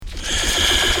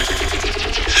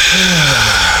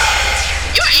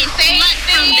You ain't saying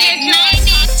nothing.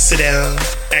 Sit down.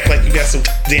 Act like you got some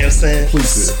damn sense.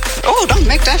 Please do. Oh, don't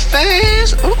make that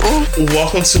face.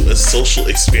 Welcome to a social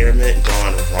experiment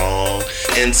gone wrong,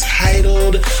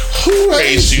 entitled "Who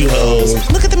Raised You Hoes?"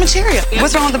 Look at the material.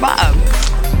 What's wrong with the bottom?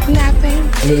 Nothing.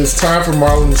 And it is time for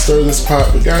Marlon to stir this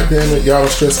pot, but goddamn it, y'all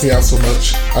stress me out so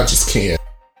much. I just can't.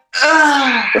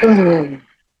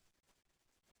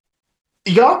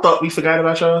 Y'all thought we forgot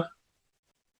about y'all?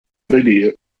 They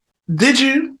did. Did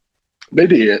you? They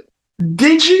did.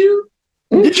 Did you?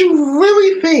 Did you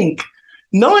really think,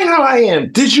 knowing how I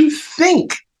am, did you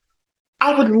think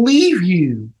I would leave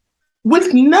you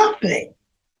with nothing?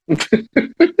 Did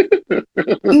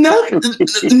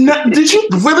you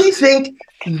really think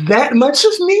that much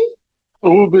of me?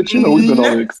 Oh, but we've been on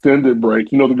an extended break.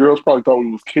 The girls probably thought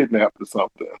we was kidnapped or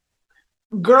something.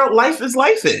 Girl, life is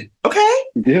lifing, okay?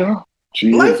 Yeah.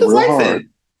 Gee, life is lifing.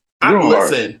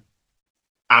 Listen,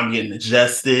 I'm getting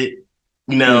adjusted.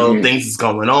 Things is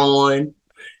going on.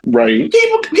 Right.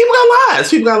 People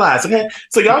got lives, okay?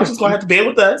 So y'all just gonna have to bear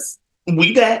with us.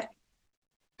 We that.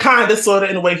 Kinda, sorta,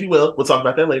 in a way, if you will. We'll talk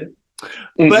about that later.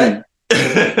 But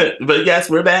yes,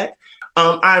 we're back.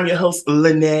 I'm your host,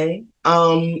 Lene.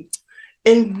 And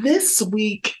this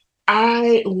week,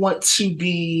 I want to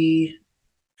be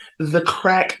the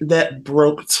crack that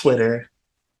broke Twitter.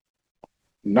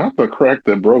 Not the crack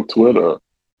that broke Twitter.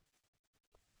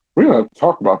 We're going to have to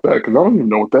talk about that because I don't even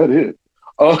know what that is.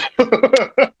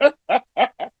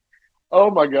 Oh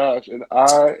my gosh. And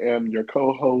I am your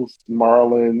co-host,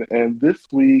 Marlon. And this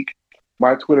week,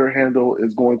 my Twitter handle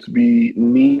is going to be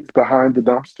Knees Behind the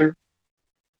Dumpster.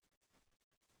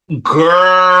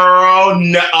 Girl,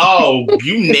 no. Oh,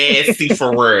 you nasty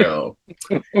for real.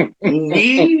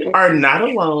 We are not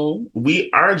alone. We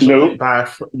are joined by a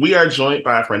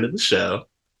friend of the show.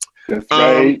 That's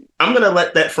right. I'm going to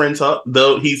let that friend talk,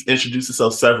 though he's introduced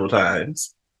himself several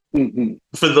times. Mm-hmm.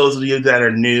 For those of you that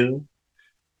are new,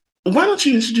 why don't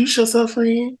you introduce yourself,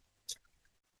 friend?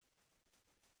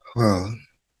 Well,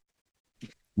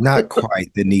 not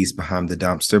quite the knees behind the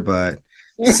dumpster, but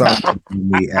something to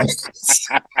me.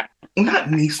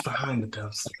 Not knees behind the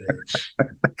dumpster, bitch.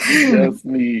 That's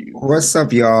me. What's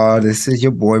up, y'all? This is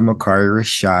your boy Makari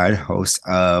Rashad, host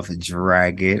of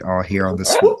Drag It on here on the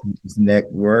Sweet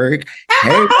Network.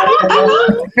 Hey,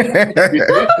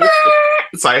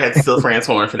 sorry, I had to steal Fran's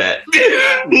horn for that.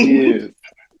 Yes.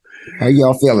 How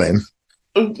y'all feeling?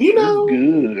 Good.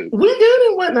 We're good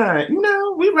and whatnot.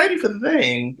 We're ready for the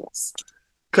things.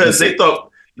 Because they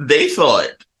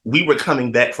thought we were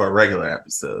coming back for a regular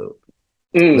episode.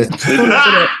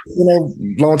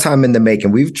 Long time in the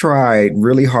making. We've tried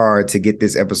really hard to get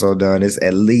this episode done. It's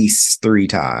at least 3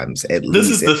 times. This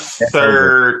is the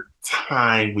third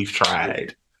time we've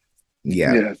tried.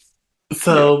 Yeah. Yes.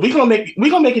 So we're gonna make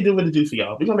it do what it do for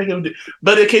y'all. We're gonna make it do.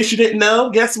 But in case you didn't know,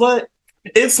 guess what?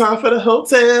 It's time for the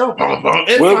hotel.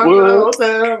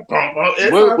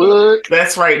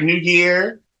 That's right. New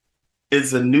year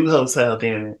is a new hotel.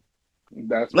 Damn it.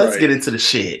 Let's get into the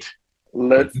shit.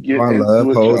 Let's get I into love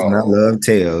it, hoes y'all. and I love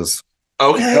tails.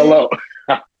 Okay. Hello.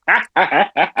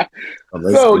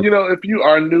 So, if you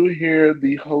are new here,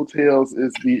 the Hotels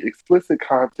is the explicit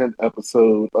content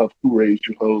episode of Who Raised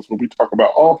You Hoes, where we talk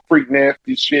about all freak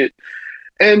nasty shit.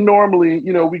 And normally,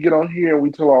 we get on here and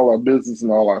we tell all our business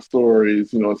and all our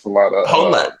stories. It's a lot of...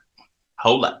 Hold up.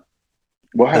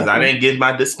 What happened? Because I didn't give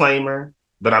my disclaimer,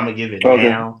 but I'm going to give it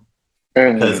now.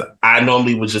 Because I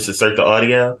normally would just insert the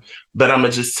audio, but I'm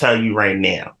going to just tell you right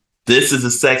now. This is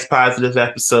a sex positive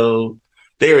episode.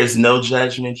 There is no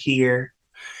judgment here.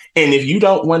 And if you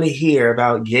don't want to hear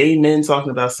about gay men talking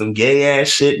about some gay ass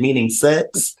shit, meaning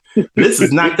sex, this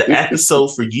is not the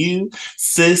episode for you.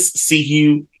 Sis, see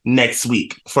you next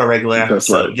week for a regular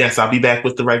episode. Right. Yes, I'll be back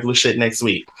with the regular shit next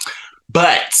week.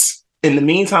 But in the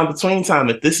meantime, between time,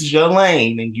 if this is your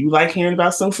lane and you like hearing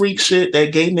about some freak shit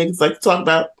that gay niggas like to talk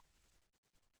about,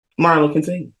 Marlon,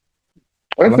 continue.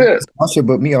 That's it. I should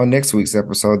book me on next week's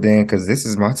episode then, because this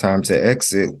is my time to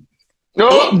exit. No,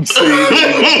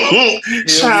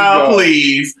 child,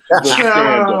 please.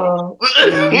 Child.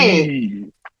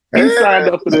 You signed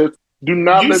up for this. Do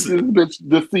not let this bitch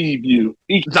deceive you.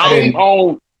 He came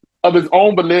on of his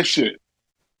own volition.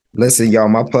 Listen, y'all,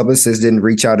 my publicist didn't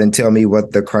reach out and tell me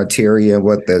what the criteria,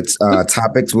 what the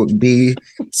topics would be.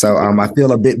 So I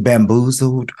feel a bit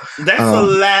bamboozled. That's a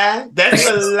lie. That's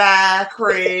a lie,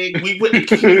 Craig. We wouldn't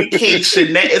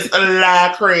communication. That is a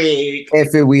lie, Craig.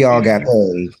 If we all got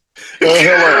paid.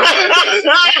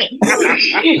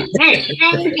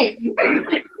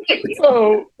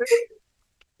 So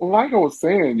like I was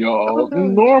saying, y'all,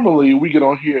 normally we get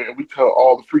on here and we tell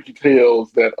all the freaky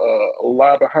tales that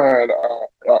lie behind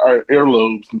our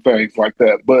earlobes and things like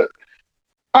that. But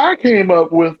I came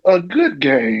up with a good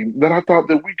game that I thought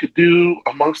that we could do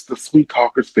amongst the Sweet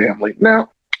Talkers family. Now,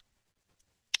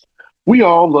 we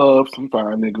all love some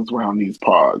fine niggas around these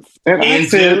pods. And I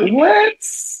said,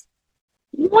 let's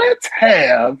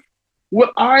have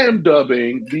what I am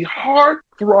dubbing the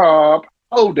Heartthrob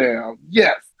Hoedown.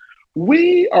 Yes,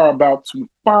 we are about to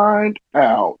find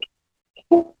out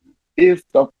who is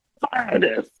the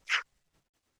finest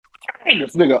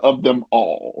nigga of them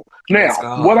all.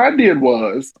 Now, what I did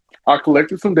was I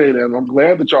collected some data, and I'm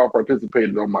glad that y'all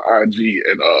participated on my IG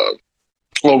and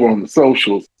over on the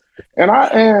socials. And I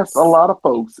asked a lot of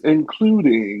folks,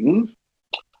 including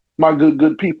my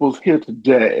good peoples here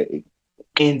today,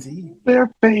 Indeed,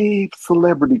 their fave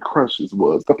celebrity crushes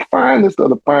was the finest of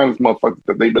the finest motherfuckers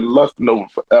that they've been lusting over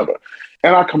forever.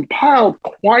 And I compiled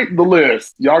quite the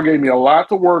list. Y'all gave me a lot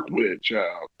to work with,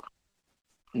 child.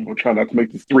 I'm gonna try not to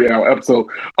make this 3-hour episode.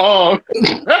 I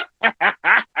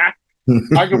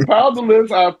compiled the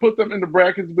list. I put them in the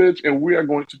brackets, bitch, and we are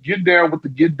going to get down with the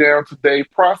get down today.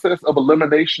 Process of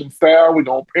elimination style. We're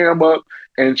gonna pair them up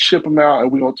and ship them out,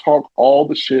 and we're gonna talk all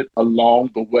the shit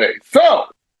along the way. So,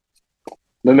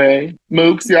 Lene,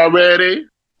 Mooks, y'all ready?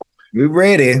 We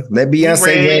ready. Let Beyonce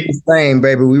win the same,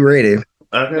 baby. We ready.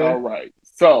 Okay. All right.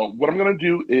 So what I'm gonna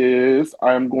do is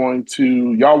I'm going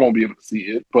to, y'all won't be able to see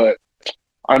it, but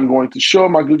I'm going to show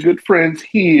my good friends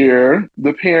here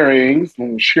the pairings. I'm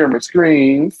going to share my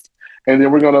screens, and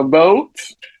then we're going to vote.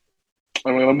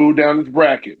 I'm going to move down this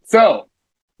bracket. So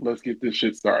let's get this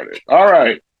shit started. All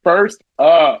right. First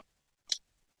up.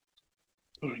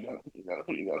 Who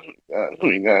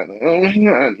we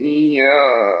got?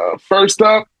 Yeah. First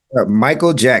up.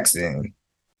 Michael Jackson.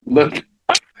 Look.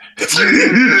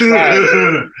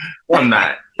 I'm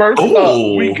not. First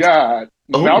up, we got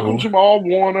Malcolm Jamal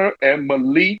Warner and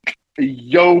Malik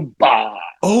Yoba.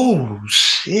 Oh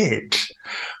shit.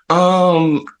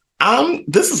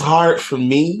 This is hard for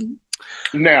me.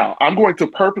 Now, I'm going to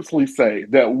purposely say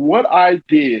that what I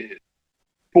did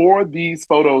for these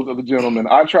photos of the gentlemen,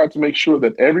 I tried to make sure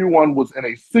that everyone was in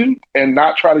a suit and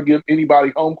not try to give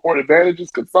anybody home court advantages,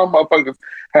 because some motherfuckers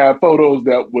have photos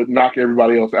that would knock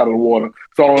everybody else out of the water.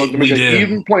 So I wanted to make an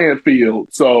even playing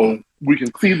field so we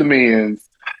can see the men's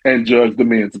and judge the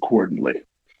men's accordingly.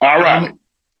 All right.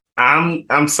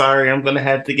 I'm sorry. I'm gonna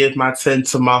have to give my 10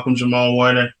 to Malcolm Jamal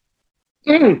Warner.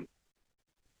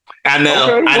 I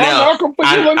know, okay,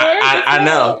 I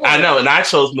know, and I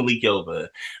chose Malik Yoba.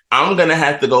 I'm gonna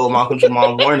have to go with Malcolm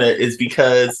Jamal Warner is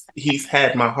because he's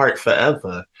had my heart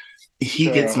forever. He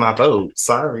gets my vote.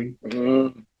 Sorry.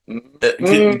 And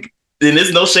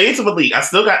there's no shade to Malik. I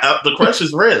still got the crush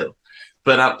is real,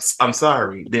 but I'm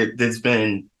sorry. There's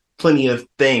been plenty of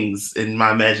things in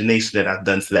my imagination that I've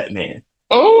done to that man.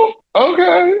 Oh,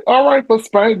 okay, all right. For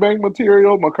spank bang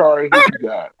material, Makari, who you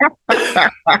got? Okay.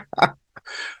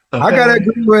 I gotta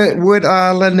agree with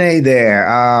Lene there.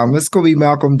 Let's go be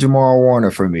Malcolm Jamal Warner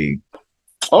for me.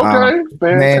 Okay,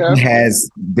 man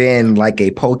has been like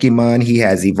a Pokemon. He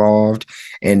has evolved,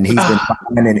 and he's been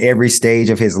fine in every stage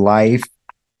of his life,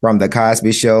 from the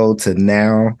Cosby Show to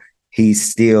now. He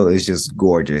still is just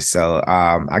gorgeous. So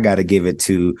I got to give it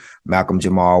to Malcolm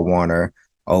Jamal Warner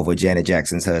over Janet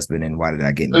Jackson's husband. And why did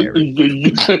I get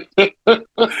married?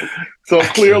 So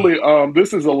clearly,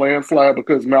 this is a landslide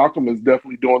because Malcolm is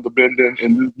definitely doing the bending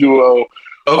in this duo.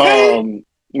 Okay.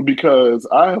 Because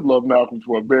I have loved Malcolm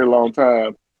for a very long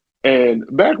time. And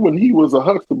back when he was a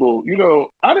Huxtable,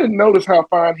 I didn't notice how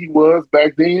fine he was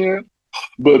back then.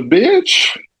 But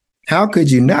bitch, how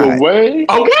could you not? The way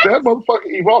that motherfucker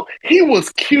evolved. He was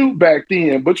cute back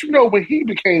then. But when he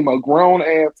became a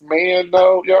grown-ass man,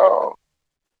 though, y'all,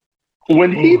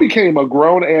 when he became a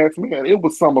grown-ass man, it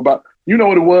was something about,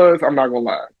 what it was? I'm not going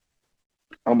to lie.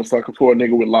 I'm a sucker for a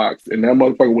nigga with locks. And that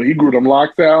motherfucker, when he grew them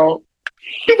locks out,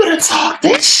 you would have talked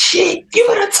that shit.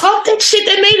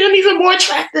 That made him even more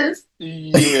attractive.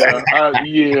 Yeah,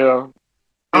 yeah.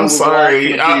 I'm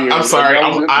sorry. I'm sorry.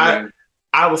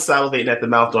 I was salivating at the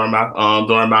mouth during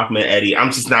Malcolm and Eddie.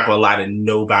 I'm just not gonna lie to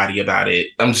nobody about it.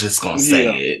 I'm just gonna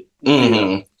say it. Mm-hmm.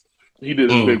 Yeah. He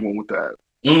did a big one with that.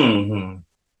 Mm-hmm.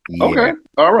 Yeah. Okay.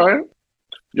 All right.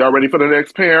 Y'all ready for the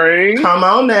next pairing? Come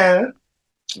on now.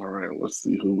 All right. Let's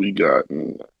see who we got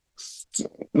next.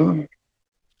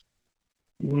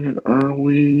 Where are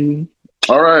we?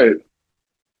 All right.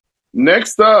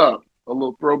 Next up, a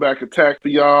little throwback attack for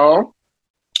y'all.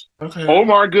 Okay.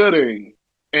 Omar Gooding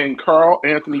and Carl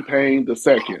Anthony Payne II.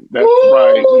 That's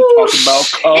right. We talking about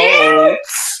Cole.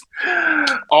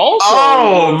 Also,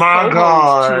 oh my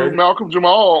God, to Malcolm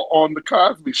Jamal on the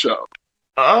Cosby Show.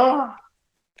 All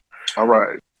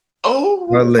right. Oh,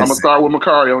 I'm gonna start with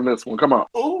Makari on this one. Come on.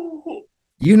 Oh.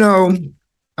 You know,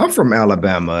 I'm from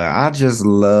Alabama. I just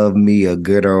love me a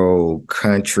good old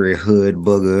country hood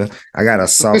booger. I got a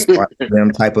soft spot for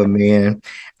them type of men.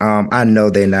 I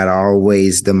know they're not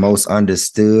always the most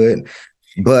understood,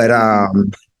 but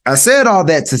I said all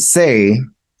that to say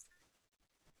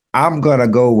I'm gonna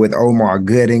go with Omar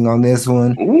Gooding on this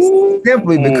one,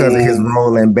 simply because of his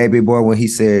role in Baby Boy when he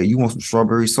said, "You want some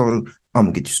strawberry soda? I'm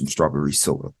gonna get you some strawberry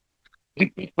soda."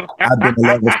 I've been in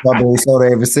love with strawberry soda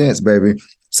ever since, baby.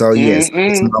 So yes,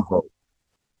 it's my vote.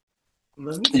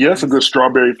 Yes, a good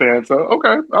strawberry fan. So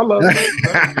okay, I love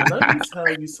it. Let me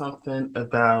tell you something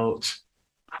about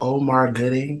Omar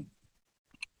Gooding.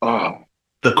 Oh,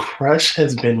 the crush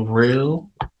has been real.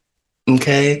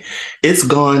 Okay, it's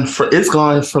gone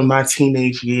from my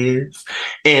teenage years,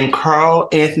 and Carl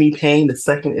Anthony Payne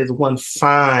II is one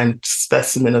fine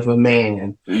specimen of a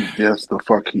man. Yes, the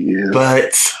fuck he is.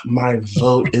 But my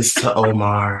vote is to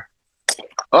Omar.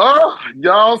 Oh,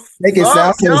 y'all make it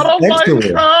sound y'all don't like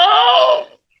Cole.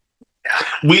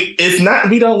 We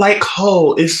don't like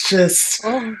Cole. It's just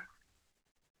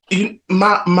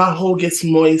my hole gets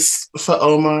moist for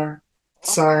Omar.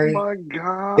 Sorry. Oh my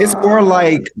God. It's more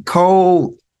like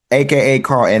Cole, aka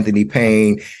Carl Anthony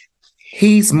Payne.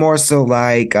 He's more so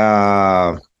like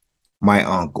my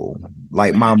uncle,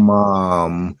 like my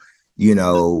mom. You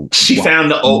know, she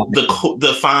found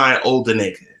the fine older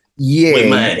nigga. Yeah, with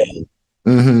money.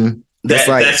 Mm-hmm.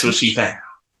 That's what she found.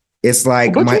 It's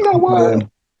like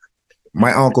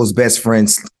my uncle's best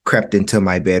friends crept into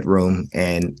my bedroom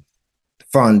and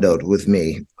fondled with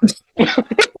me.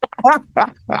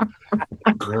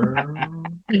 Girl.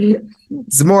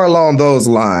 It's more along those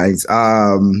lines.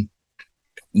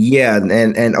 Yeah,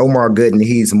 and Omar Gooding,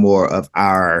 he's more of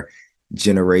our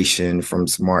generation from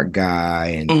Smart Guy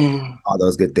and all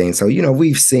those good things. So, you know,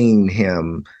 we've seen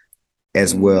him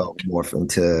as well morph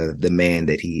into the man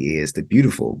that he is, the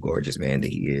beautiful, gorgeous man that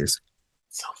he is.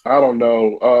 I don't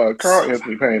know. Carl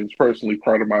Anthony Payne is personally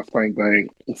part of my same thing.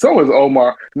 So is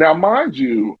Omar. Now, mind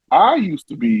you, I used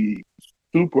to be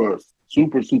super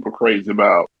crazy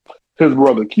about his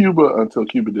brother Cuba until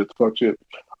Cuba did the fuck shit.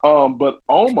 But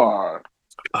Omar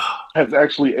has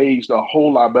actually aged a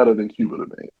whole lot better than Cuba to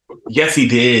me. Yes, he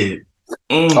did.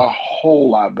 A whole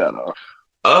lot better.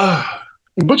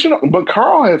 But you know, but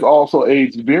Carl has also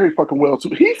aged very fucking well too.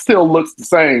 He still looks the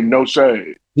same, no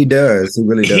shade. He does. He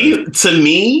really does. To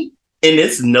me, and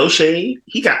it's no shade,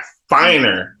 he got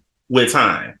finer with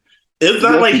time. It's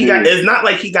not like it's not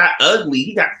like he got ugly.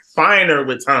 He got finer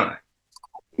with time.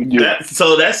 Yeah.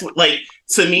 So that's like,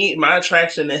 to me, my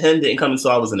attraction to him didn't come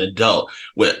until I was an adult.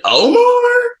 With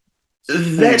Omar,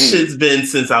 that shit's been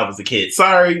since I was a kid.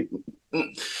 Sorry.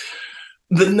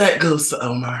 The nut goes to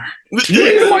Omar. You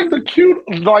didn't like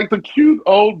the cute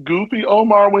old goofy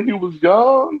Omar when he was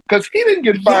young? Because he didn't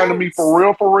get fine to me for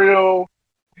real.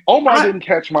 Omar didn't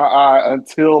catch my eye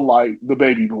until like the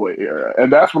Baby Boy era. And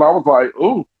that's when I was like,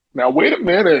 ooh, now wait a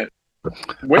minute.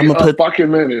 Fucking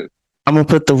minute. I'm going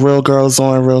to put the real girls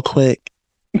on real quick.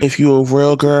 If you're a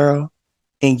real girl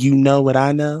and you know what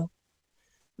I know,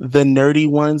 the nerdy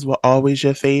ones were always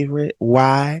your favorite.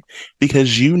 Why?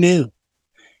 Because you knew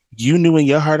in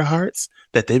your heart of hearts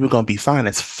that they were going to be fine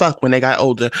as fuck when they got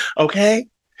older. Okay?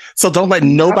 So don't let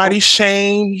nobody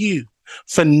shame you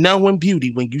for knowing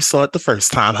beauty when you saw it the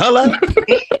first time. Hello?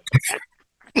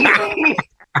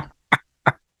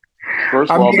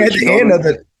 I mean, at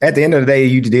the end of the day,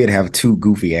 you did have two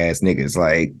goofy ass niggas.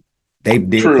 Like, they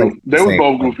did. True. They were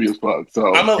both goofy as fuck.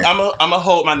 So I'm gonna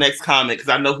hold my next comment because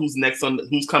I know who's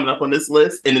coming up on this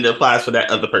list, and it applies for that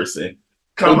other person.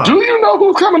 Do you know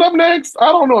who's coming up next? I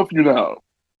don't know if you know.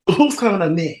 Who's coming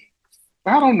up next?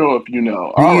 I don't know if you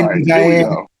know. All right, here we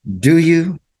go. Do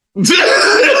you? Do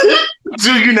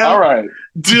you know? All right.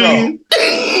 You?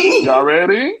 Y'all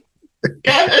ready?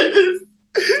 Yes.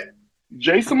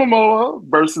 Jason Momoa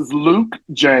versus Luke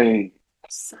James.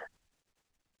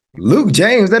 Luke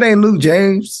James? That ain't Luke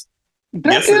James.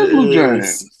 That is Luke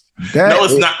James. No,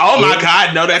 it's not. Oh my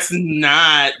God, no, that's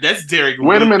not. That's Derek.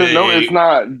 Wait a minute, no, it's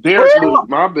not. Derek Luke,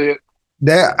 my bad.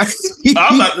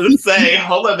 I'm about to say,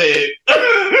 hold a bit.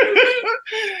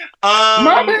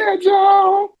 My bad,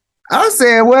 y'all. I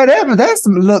said whatever. That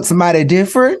looks mighty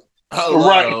different. Hello.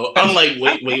 Right. I'm like,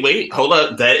 wait, hold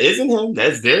up. That isn't him.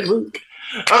 That's Derek Luke.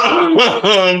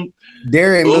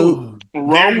 Derek Luke.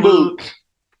 Wrong Luke.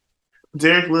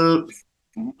 Derek Luke.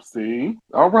 See?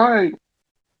 All right.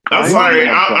 I'm sorry.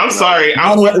 I'm sorry.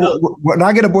 When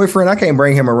I get a boyfriend, I can't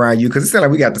bring him around you because it's not like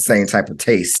we got the same type of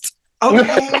taste. Okay.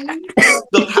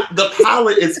 the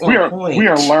palette is on point. We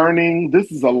are learning. This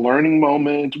is a learning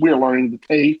moment. We are learning the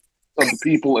taste of the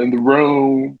people in the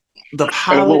room. The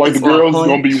palette, and it looks like the girls are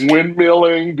going to be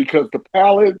windmilling because the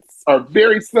palettes are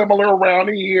very similar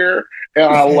around here, and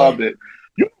I love it.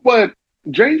 You know what?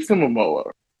 Jason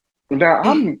Momoa. Now,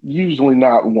 I'm usually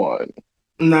not one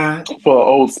for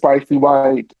old spicy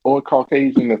white or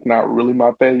Caucasian. That's not really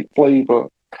my flavor.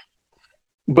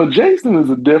 But Jason is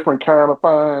a different kind of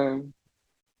fine.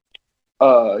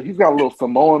 He's got a little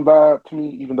Samoan vibe to me,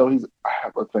 even though I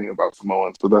have a thing about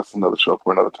Samoans, but that's another show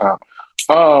for another time.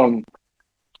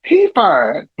 He's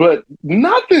fine, but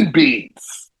nothing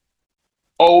beats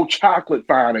old chocolate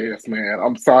fine ass man.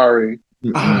 I'm sorry.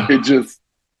 It just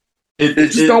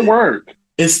don't work.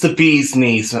 It's the bee's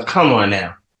knees. Come on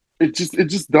now. It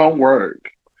just don't work.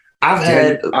 I've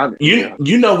had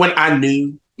you know when I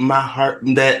knew my heart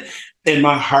that in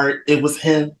my heart it was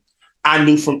him. I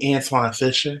knew from Antwone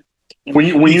Fisher. When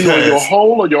you know your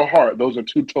whole or your heart, those are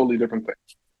two totally different things.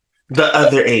 The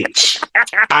other H.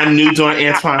 I knew during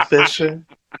Antwone Fisher.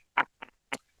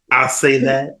 I'll say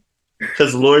that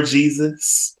because Lord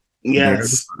Jesus,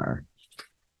 yes.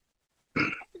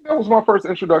 That was my first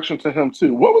introduction to him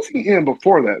too. What was he in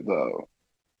before that though?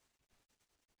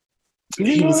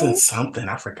 He was in something.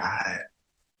 I forgot.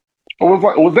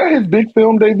 Was that his big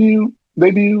film debut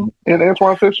in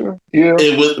Antwone Fisher? Yeah,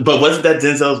 it was. But wasn't that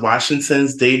Denzel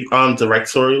Washington's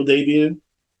directorial debut?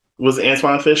 Was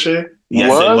Antwone Fisher?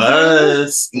 Yes, it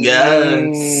was.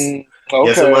 Yes. Okay.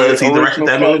 Yes, it was. He directed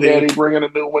that movie. Daddy bringing a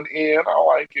new one in. I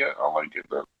like it. I want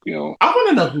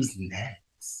to know who's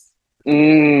next.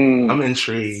 I'm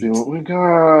intrigued. See what we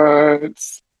got.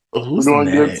 Who's We're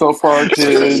doing next? good so far,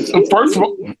 kids. First of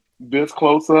all, this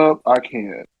close up, I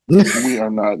can't. We are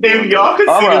not. If y'all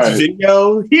can see this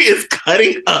video, he is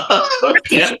cutting up.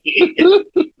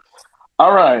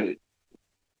 All right.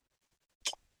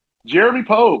 Jeremy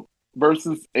Pope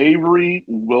versus Avery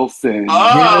Wilson.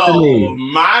 Oh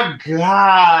my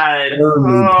God.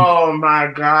 Oh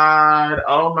my God.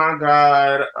 Oh my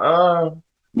God.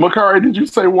 Makari, did you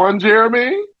say one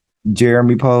Jeremy?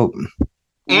 Jeremy Pope.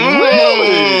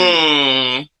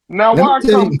 Really? Now why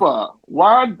come for?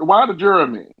 Why the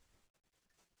Jeremy?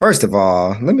 First of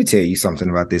all, let me tell you something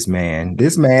about this man.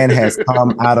 This man has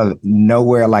come out of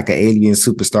nowhere like an alien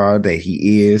superstar that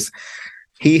he is.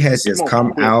 He has just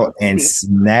come out and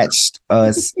snatched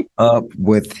us up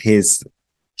with his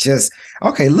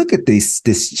look at this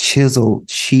chiseled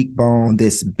cheekbone,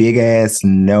 this big ass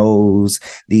nose,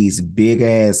 these big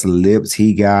ass lips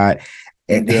he got.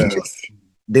 And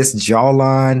this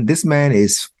jawline, this man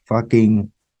is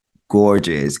fucking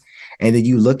gorgeous. And then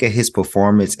you look at his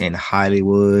performance in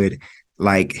Hollywood,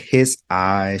 like his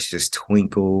eyes just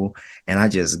twinkle and I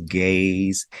just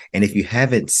gaze. And if you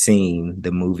haven't seen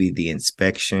the movie The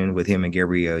Inspection with him and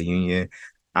Gabrielle Union,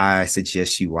 I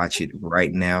suggest you watch it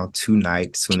right now,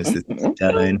 tonight, as soon as it's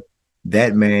done.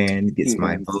 That man gets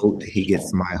my vote. He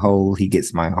gets my whole. He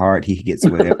gets my heart. He gets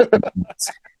whatever.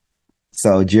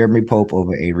 So Jeremy Pope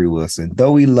over Avery Wilson.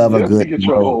 Though we love a good get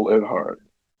your whole and heart.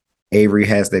 Avery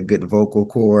has that good vocal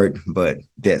cord, but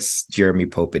yes, Jeremy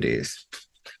Pope it is.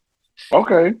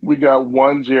 Okay, we got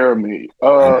one Jeremy.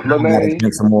 Lene,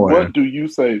 what do you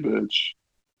say, bitch?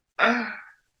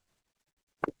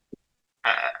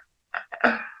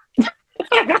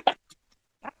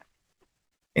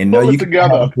 And no, you can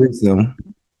have a threesome.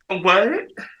 What?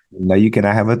 No, you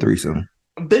cannot have a threesome.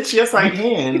 Bitch, yes, I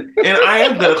can. And I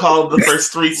am going to call the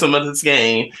first threesome of this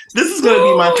game. This is going to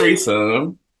be my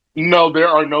threesome. No, there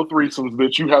are no threesomes,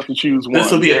 bitch. You have to choose one. This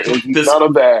will be none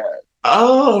of that.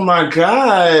 Oh my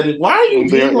God. Why are you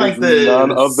being like this?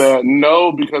 None of that.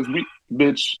 No, because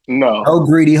no. No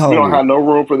greedy hoes. We don't have no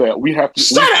room for that. We have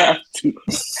to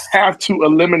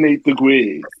eliminate the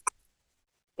greed.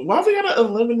 Why we gotta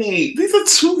eliminate? These are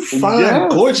two fine,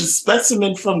 gorgeous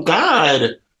specimens from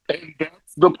God. And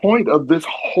that's the point of this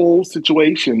whole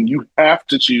situation. You have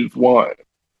to choose one.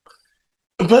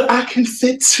 But I can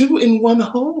fit two in one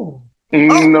hole.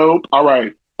 Nope. All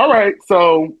right.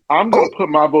 So I'm going to put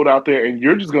my vote out there, and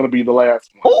you're just going to be the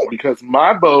last one because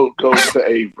my vote goes to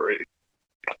Avery.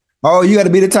 Oh, you got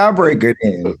to be the tiebreaker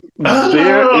then.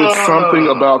 There is something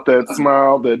about that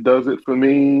smile that does it for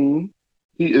me.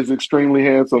 He is extremely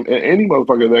handsome, and any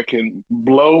motherfucker that can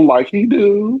blow like he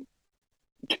do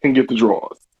can get the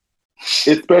draws,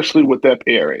 especially with that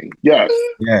pairing. Yes.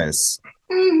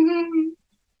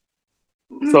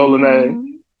 So,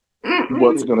 Lene,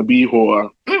 what's going to be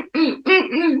whore?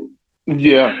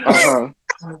 Yeah.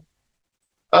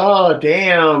 Oh,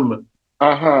 damn.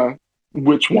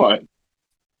 Which one?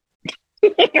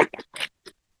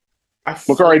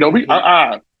 Macari, don't be.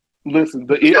 Listen,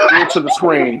 the ear to the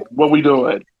screen. What we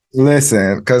doing?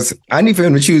 Listen, because I need for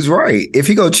him to choose right. If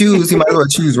he go choose, he might as well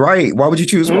choose right. Why would you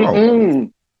choose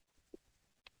wrong?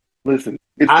 Listen,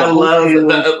 it's I love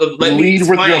the lead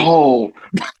with your whole.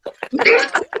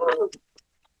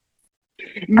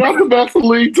 Not the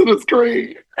Vaseline to the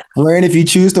screen. Friend, if you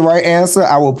choose the right answer,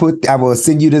 I will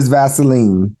send you this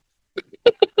Vaseline.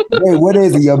 Wait, what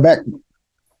is it? Your back?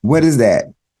 What is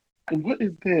that? What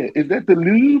is that? Is that the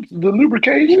lube? The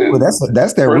lubrication? Ooh, that's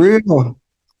that real.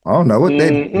 I don't know what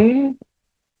that.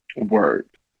 Word.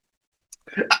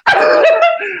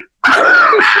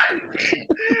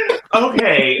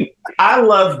 Okay, I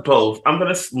love both. I'm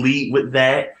gonna lead with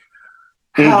that.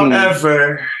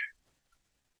 However,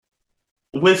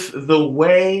 with the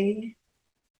way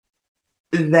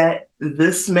that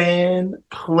this man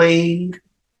played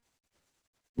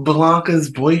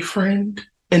Blanca's boyfriend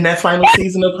in that final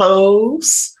season of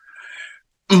Pose,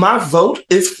 my vote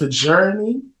is for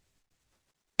Journey.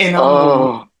 And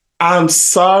I'm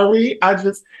sorry.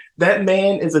 That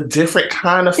man is a different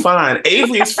kind of fine.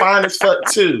 Avery is fine as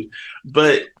fuck too,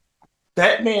 but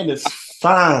that man is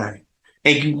fine.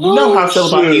 And you know how I feel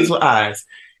about Hazel Eyes.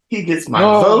 He gets my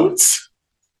votes.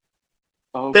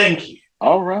 Thank you.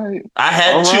 All right. I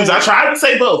had to choose. I tried to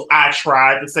say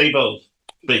both.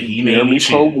 But he made me choose.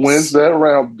 Pope wins that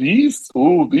round. These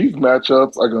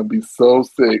matchups are gonna be so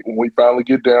sick when we finally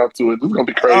get down to it. This is gonna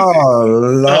be crazy. Oh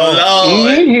Lord.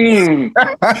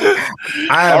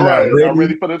 All right, y'all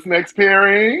ready for this next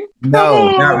pairing?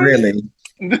 No, not really.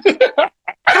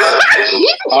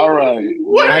 All right.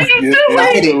 What are you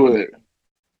doing?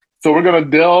 So we're gonna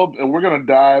delve and we're gonna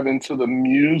dive into the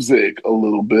music a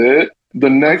little bit. The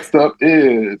next up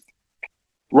is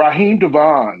Raheem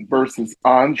DeVaughn versus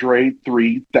Andre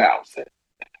 3000.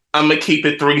 I'm gonna keep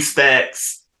it 3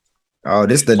 stacks. Oh,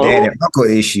 this is the dad and uncle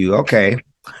issue. Okay.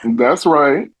 That's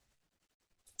right.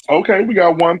 Okay, we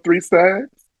got 3 stacks.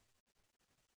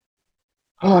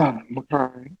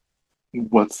 Macari,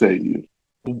 what say you?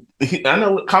 I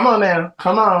know. Come on now.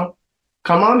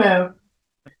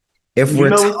 If we're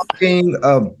talking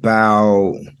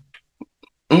about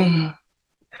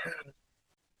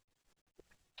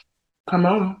come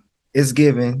on. It's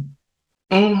given.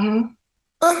 The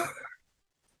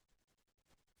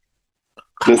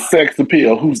sex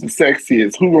appeal. Who's the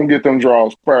sexiest? Who gonna get them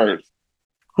draws first?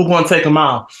 Who gonna take them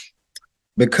off?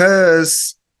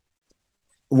 Because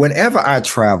whenever I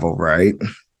travel, right,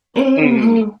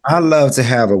 I love to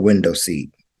have a window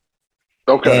seat.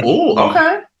 Okay.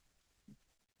 Okay.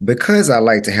 Because I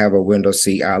like to have a window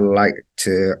seat, I like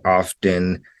to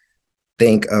often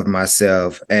think of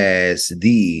myself as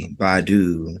the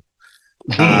Badu.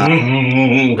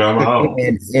 Come on.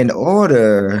 And in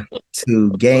order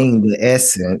to gain the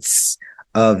essence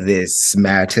of this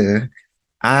matter,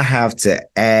 I have to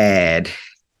add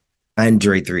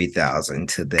Andre 3000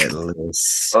 to that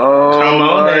list. Oh, come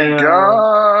on, my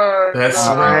God. That's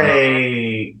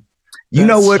right. You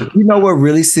know what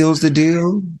really seals the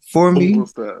deal for me?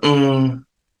 What's that?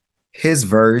 His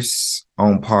verse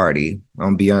on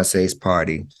Beyonce's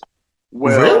Party.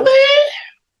 Well, really?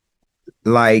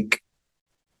 Like,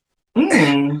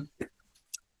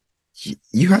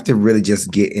 you have to really just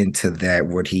get into that,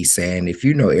 what he's saying. If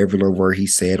you know every little word he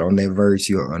said on that verse,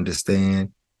 you'll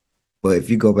understand. But if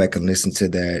you go back and listen to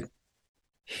that,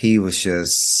 he was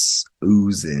just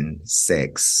oozing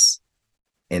sex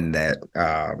in that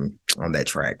on that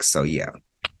track. So yeah.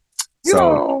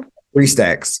 So 3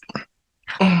 stacks.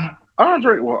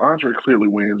 Andre clearly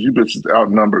wins. You bitches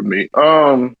outnumbered me.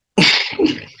 I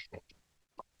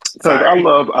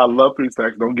love 3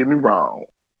 stacks. Don't get me wrong.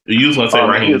 You was gonna say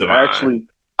Raheem DeVaughn. Actually,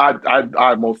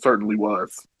 I most certainly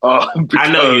was. I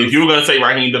know you. You were gonna say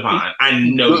Raheem DeVaughn. I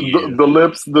know you. The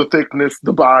lips, the thickness,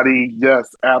 the body.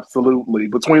 Yes, absolutely.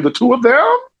 Between the two of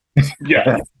them,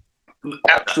 yes,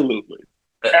 absolutely.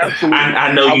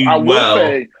 I know you. I will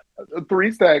say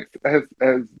 3 stacks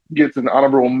gets an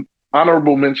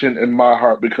honorable mention in my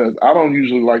heart because I don't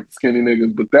usually like skinny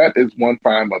niggas, but that is one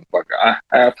fine motherfucker. I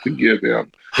have to give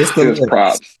him his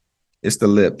props. It's the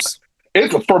lips.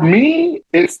 For me,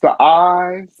 it's the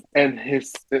eyes and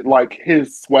his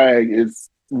swag is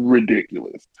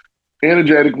ridiculous.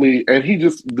 Energetically, and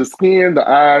the skin, the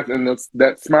eyes, and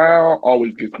that smile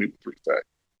always gets me 3 stacks.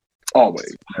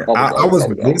 Always. I was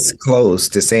this close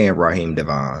to saying Raheem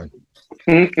DeVaughn.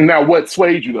 Now, what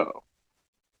swayed you though?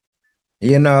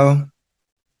 You know,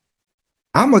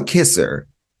 I'm a kisser.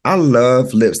 I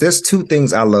love lips. There's 2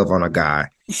 things I love on a guy.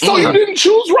 So you didn't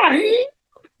choose Raheem?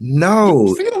 No.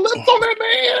 You see the lips on that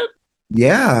man?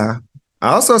 Yeah.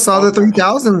 I also saw the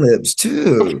 3,000 lips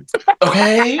too.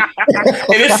 Okay. And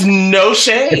it's no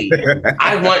shade.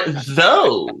 I want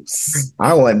those.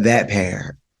 I want that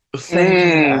pair.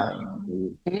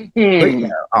 I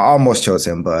almost chose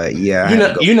him, but yeah.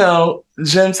 You know,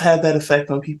 gems have that effect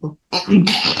on people.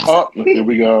 Oh, here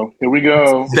we go.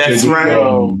 That's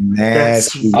right.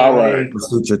 That's all right.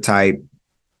 Suture type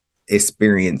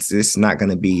experience. It's not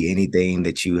going to be anything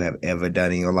that you have ever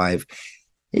done in your life.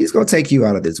 He's going to take you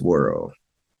out of this world.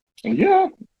 Yeah,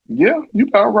 you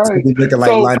about right. He's looking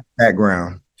like light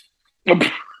background.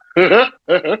 I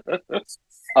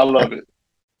love it.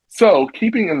 So,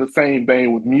 keeping in the same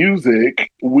vein with music,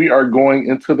 we are going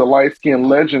into the light skin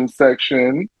legend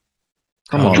section.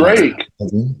 Come on, Drake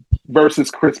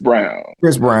versus Chris Brown.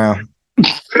 Chris Brown.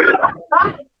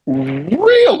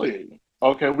 Really?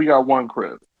 Okay, we got one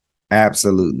Chris.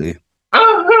 Absolutely.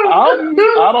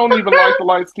 I don't even like the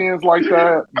light skins like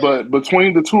that, but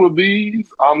between the two of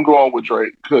these, I'm going with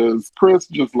Drake because Chris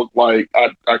just looked like I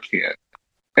can't.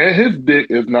 And his dick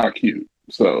is not cute.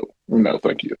 So, no,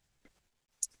 thank you.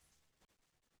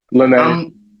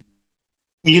 Lene,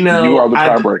 you are the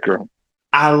tiebreaker.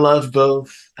 I love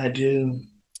both. I do.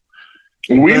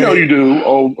 We know you do,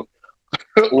 oh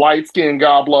light skin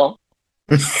gobbler.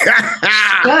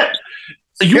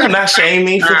 You will not shame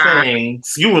me for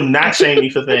things. You will not shame me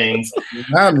for things.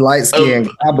 I'm light skinned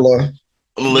gobbler.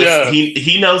 Listen,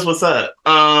 he knows what's up.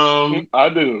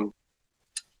 I do.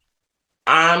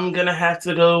 I'm gonna have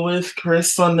to go with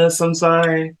Chris on this. I'm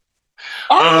sorry.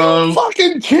 Are you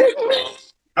fucking kidding me?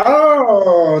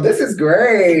 Oh, this is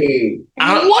great.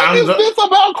 What is this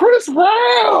about Chris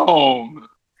Brown?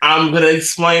 I'm gonna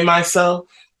explain myself,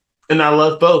 and I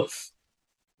love both.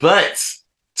 But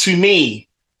to me,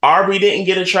 Aubrey didn't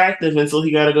get attractive until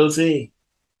he got a goatee.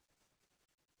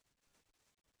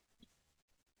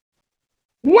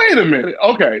 Wait a minute.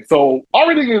 Okay, so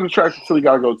Aubrey didn't get attractive until he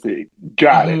got a goatee.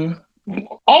 Got it.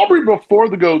 Aubrey before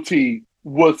the goatee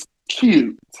was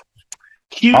cute.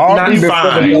 Cute, not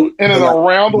fine. In an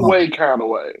around the way kind of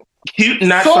way. Cute,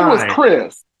 not so fine. So was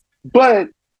Chris. But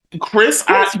Chris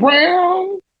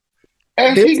Brown,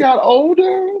 as he got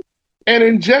older and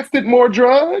ingested more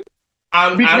drugs,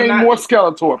 became more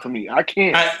Skeletor for me. I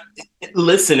can't.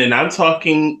 Listen, and I'm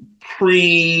talking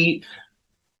druggy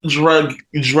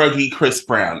Chris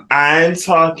Brown. I'm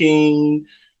talking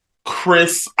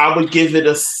Chris. I would give it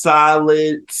a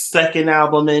solid second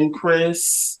album in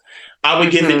Chris. I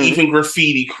would give it even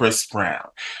graffiti Chris Brown.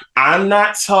 I'm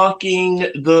not talking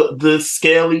the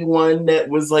scaly one that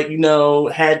was like,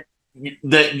 had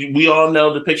that we all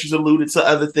know the pictures alluded to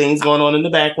other things going on in the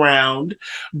background.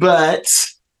 But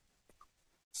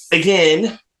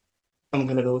again, I'm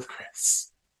gonna go with Chris.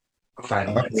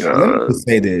 Let me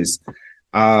say this.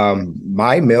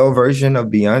 My male version of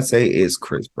Beyonce is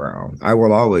Chris Brown. I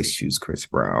will always choose Chris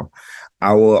Brown.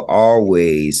 I will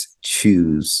always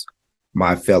choose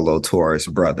my fellow Taurus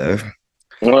brother.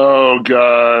 Oh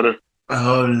God.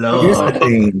 Oh Lord.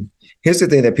 Here's the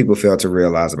thing that people fail to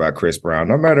realize about Chris Brown.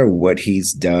 No matter what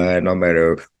he's done, no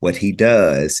matter what he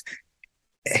does,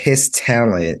 his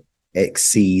talent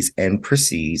exceeds and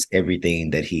precedes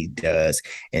everything that he does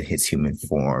in his human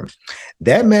form.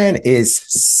 That man is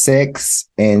sex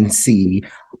and C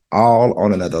all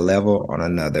on another level, in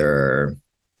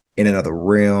another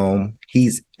realm.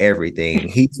 He's everything.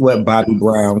 He's what Bobby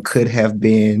Brown could have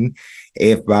been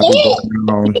if Bobby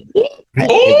Brown.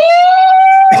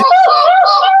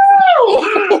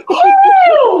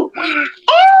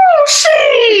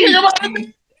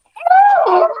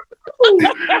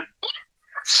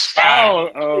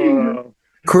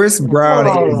 Chris Brown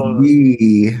is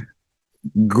the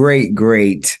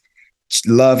great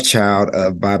love child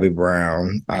of Bobby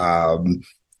Brown.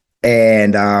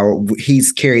 And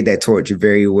he's carried that torch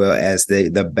very well as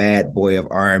the bad boy of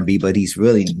R&B, but he's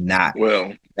really not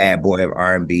bad boy of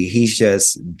R&B. He's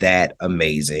just that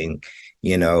amazing,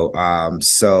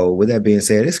 So with that being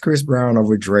said, it's Chris Brown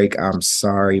over Drake. I'm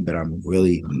sorry, but I'm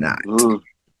really not.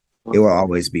 It will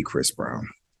always be Chris Brown.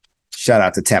 Shout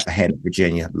out to Tappahannock,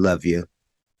 Virginia. Love you.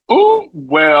 Oh,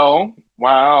 wow.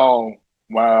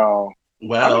 Well,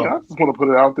 I just want to put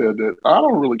it out there that I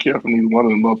don't really care for neither one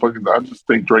of them motherfuckers. I just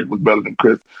think Drake was better than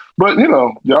Chris. But,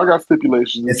 y'all got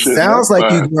stipulations. It sounds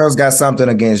like you girls got something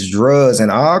against drugs,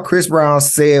 and all Chris Brown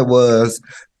said was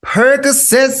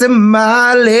Percocets and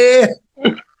Molly.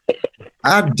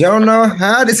 I don't know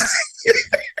how to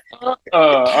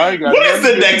I ain't got what is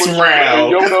the next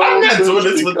round? I'm not doing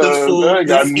this with the food. That ain't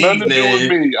got nothing to do with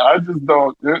me. I just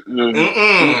don't.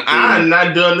 I'm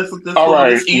not doing this with this. All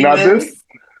right, now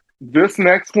this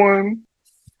next one,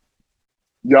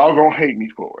 y'all gonna hate me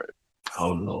for it.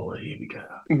 Oh Lord, here we go.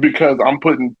 Because I'm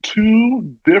putting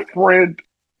two different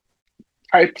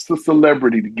types of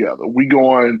celebrity together. We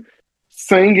going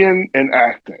singing and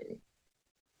acting.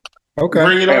 Okay.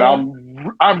 Bring it and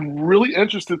on. I'm really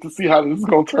interested to see how this is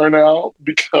going to turn out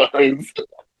because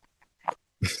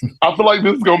I feel like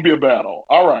this is going to be a battle.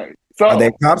 All right. So are they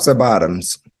tops or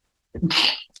bottoms?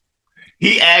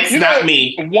 He asked, not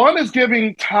me. One is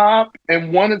giving top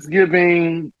and one is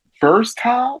giving verse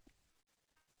top.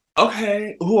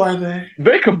 Okay, who are they?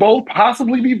 They could both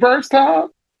possibly be verse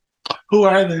top. Who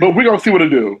are they? But we're going to see what it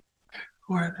do.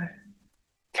 Who are they?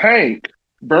 Tank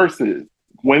versus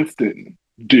Winston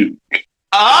Duke.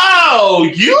 Oh,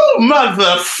 you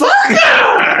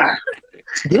motherfucker!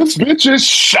 This bitch is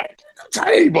shut the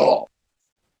table.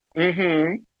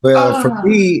 Mm-hmm. Well, for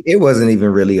me, it wasn't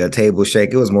even really a table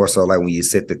shake. It was more so like when you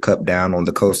sit the cup down on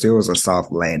the coaster. It was a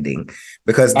soft landing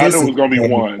because I knew it was going to be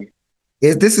one.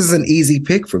 This is an easy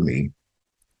pick for me.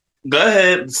 Go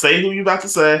ahead, say who you about to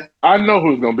say. I know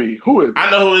who it's going to be. Who is? I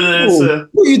know who it is.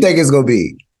 Who do you think it's going to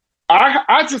be?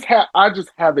 I just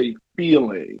have a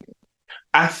feeling.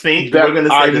 I think we're going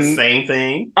to say the same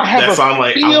thing. I have a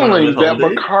feeling that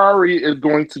it. Bakari is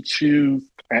going to choose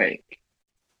Tank.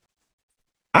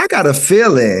 I got a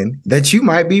feeling that you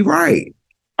might be right.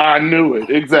 I knew it.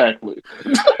 Exactly.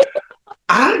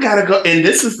 I gotta go, and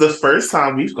this is the first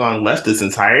time we've gone left this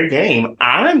entire game.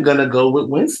 I'm gonna go with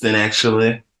Winston,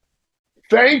 actually.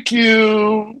 Thank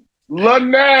you,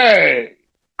 Lene.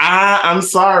 I'm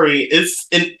sorry. I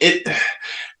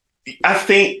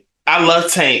think I love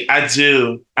Tank. I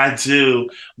do.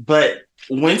 But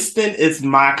Winston is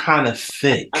my kind of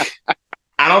thick.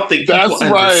 I don't think people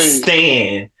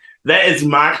understand. That is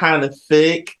my kind of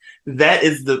thick. That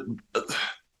is the.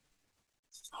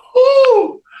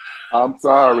 Ooh. I'm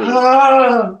sorry.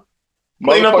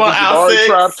 Clean up on outfits.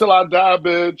 Tried till I die,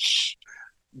 bitch.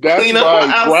 That's Clean why up on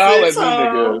growl at outfits, me,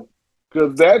 nigga.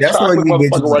 Because that's chocolate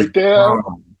motherfucker right there.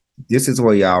 Wrong. This is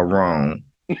where y'all wrong.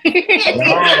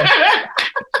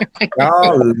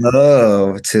 Y'all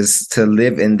love to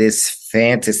live in this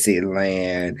fantasy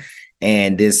land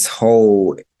and this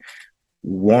whole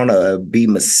wanna be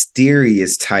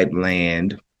mysterious type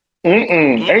land.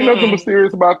 Ain't nothing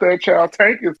mysterious about that child.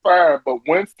 Tank is fine, but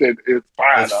Winston is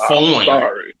fine. I'm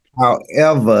sorry.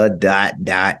 However, ...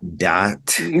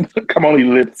 Come on,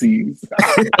 ellipses.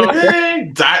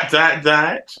 Okay. ...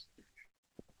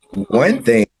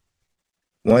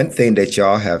 One thing that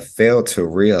y'all have failed to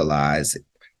realize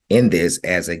in this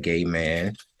as a gay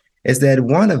man is that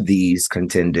one of these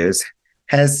contenders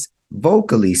has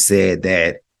vocally said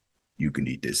that you can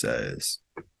eat this ass.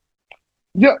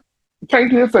 Yeah,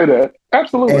 Tank did say that.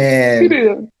 Absolutely. And he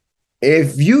did.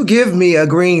 If you give me a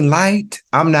green light,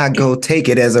 I'm not going to take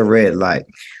it as a red light.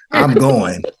 I'm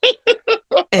going.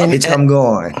 I'm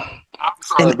going. I'm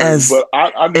sorry,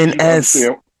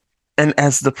 and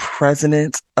as the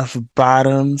president of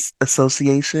Bottoms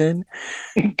Association,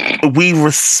 we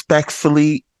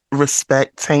respectfully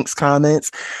respect Tank's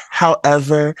comments.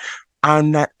 However,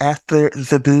 I'm not after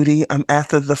the booty. I'm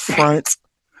after the front.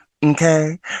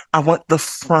 Okay? I want the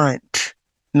front,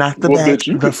 not the back. Bitch,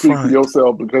 you can speak for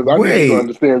yourself because I need to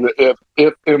understand that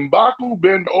if M'Baku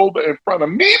bend over in front of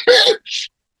me, bitch,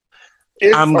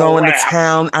 I'm going to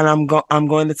town, and I'm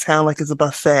going to town like it's a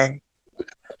buffet.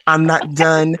 I'm not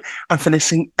done. I'm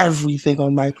finishing everything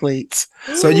on my plate.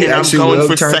 So you actually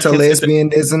will turn to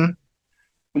lesbianism?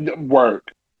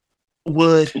 Work.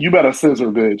 Would. You better scissor,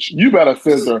 bitch. You better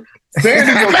scissor. Stand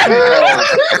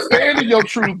in your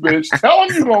truth, bitch. Tell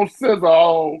him you gonna scissor.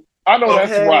 Oh, I know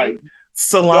that's right.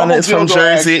 Solana is from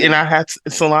Jersey, and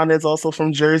Solana is also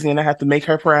from Jersey, and I have to make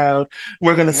her proud.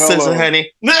 We're gonna scissor,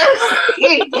 honey.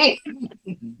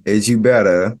 Is you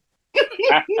better?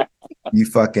 You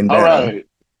fucking better. All right.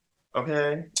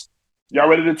 Okay. Y'all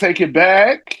ready to take it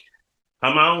back?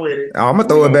 Come on with it. I'm gonna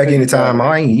throw it back anytime.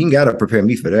 You ain't gotta prepare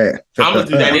me for that. I'm gonna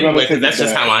do that anyway because that's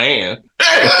just how I am.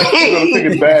 We're gonna take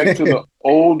it back to the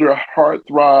older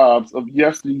heartthrobs of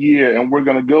yesteryear, and we're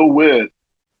gonna go with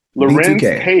Lorenz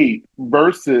Tate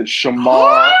versus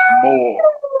Shamar Moore.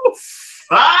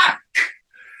 Fuck!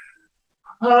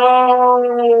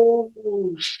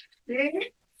 Oh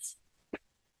shit!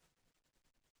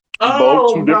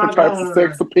 Both two different types of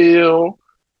sex appeal.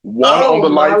 One on the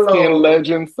light-skinned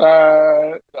legend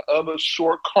side, the other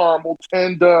short caramel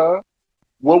tender.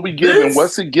 What we giving?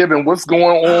 What's it giving? What's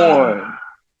going on?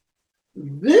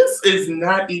 This is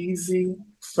not easy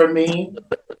for me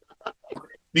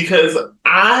because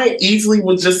I easily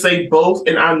would just say both,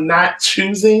 and I'm not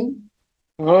choosing.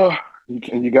 Oh,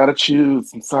 you got to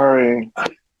choose. I'm sorry.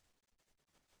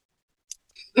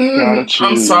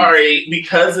 I'm sorry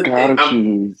because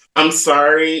I'm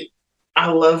sorry. I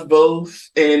love both,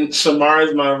 and Shamar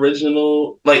is my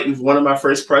original, like one of my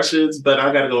first crushes. But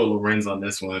I gotta go with Lorenz on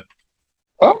this one.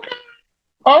 Okay,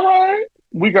 all right.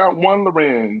 We got one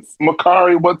Lorenz.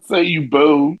 Makari, what say you,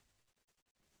 boo?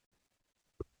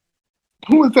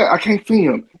 Who is that? I can't see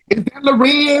him. Is that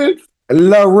Lorenz?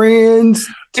 Lorenz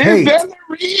Tate. Is that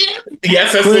Lorenz?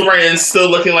 Yes, that's Lorenz. Still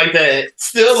looking like that.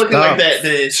 Still looking like that,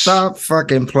 bitch. Stop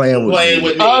fucking playing with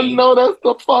me. I know that's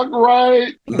the fuck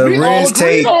right. Lorenz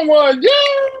Tate. On one. Yeah.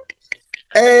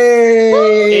 Hey.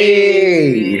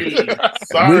 We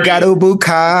got a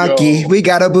bukkake. We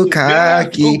got a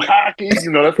bukkake. Yes, bukkake.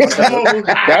 You know,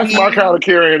 that's my kind of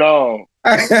carrying on.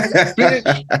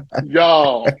 Bitch,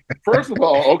 y'all. First of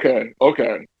all, okay.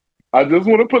 I just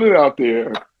want to put it out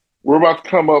there. We're about to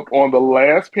come up on the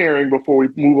last pairing before we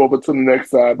move over to the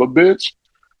next side. But bitch,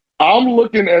 I'm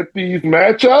looking at these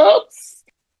matchups.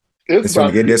 It's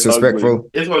gonna get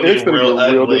disrespectful. It's gonna get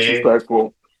real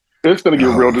disrespectful. It's gonna get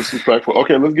real disrespectful.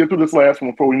 Okay, let's get through this last one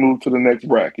before we move to the next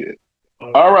bracket.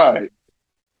 Okay. All right.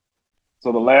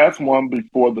 So the last one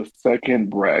before the second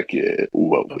bracket.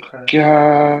 What we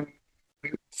got?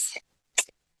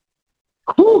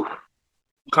 Whew.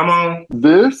 Come on.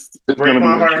 This is going to be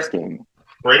interesting.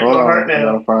 Break my heart now. I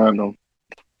gotta find them.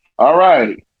 All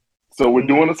right. So we're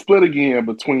doing a split again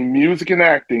between music and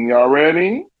acting. Y'all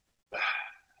ready?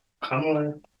 Come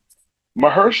on.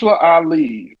 Mahershala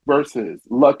Ali versus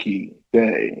Lucky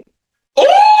Daye.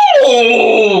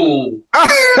 Oh!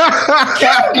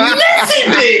 You messy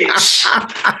bitch!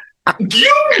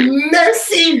 You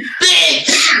messy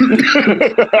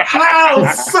bitch! How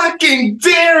fucking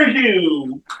dare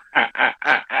you!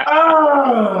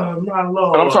 Oh, my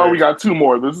Lord. I'm sorry, we got two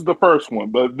more. This is the first one,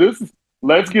 but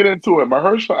let's get into it.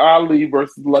 Mahershala Ali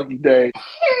versus Lucky Daye.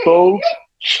 Both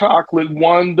chocolate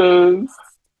wonders.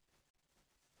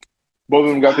 Both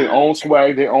of them got their own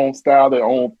swag, their own style, their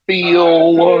own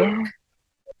feel.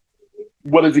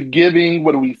 What is it giving?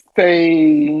 What do we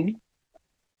say?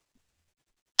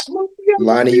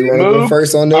 Lonnie, you want to go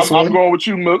first on this one? I'm going with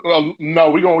you. No,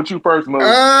 we're going with you first, Mo.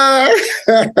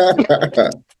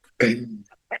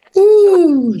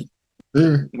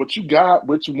 What you got?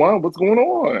 Which one? What's going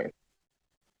on?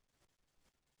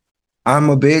 I'm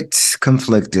a bit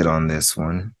conflicted on this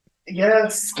one.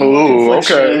 Yes. Oh,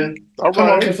 okay. All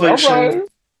right. Confliction.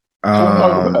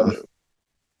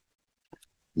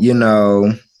 You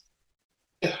know.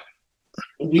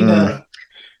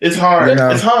 It's hard. You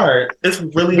know, it's hard. It's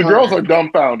really hard. The girls are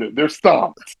dumbfounded. They're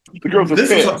stumped. The girls are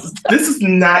pissed. This is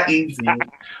not easy.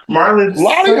 Lonnie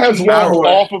has walked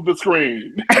off of the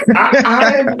screen.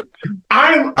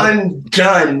 I'm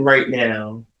undone right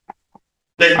now.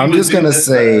 I'm just gonna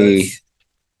say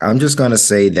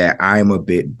that I'm a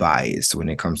bit biased when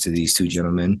it comes to these two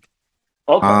gentlemen.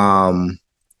 Okay.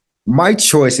 My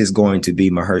choice is going to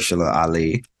be Mahershala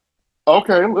Ali.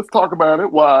 Okay, let's talk about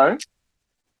it. Why?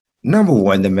 Number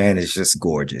one, the man is just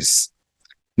gorgeous.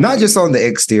 Not just on the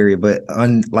exterior, but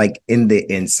like in the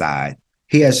inside.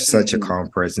 He has such a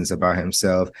calm presence about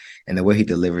himself, and the way he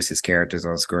delivers his characters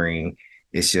on screen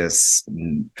is just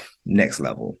next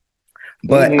level.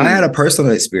 But I had a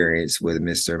personal experience with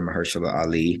Mr. Mahershala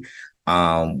Ali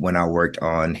when I worked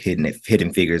on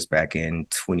Hidden Figures back in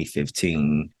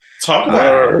 2015. Talk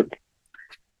about it.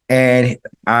 And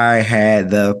I had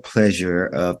the pleasure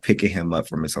of picking him up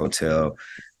from his hotel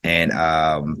and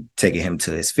taking him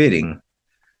to his fitting.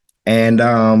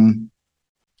 And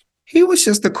he was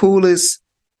just the coolest,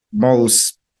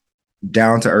 most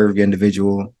down-to-earth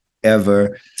individual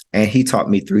ever. And he taught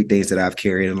me 3 things that I've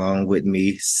carried along with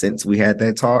me since we had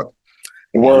that talk.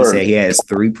 He said he has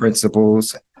 3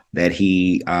 principles that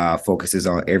he focuses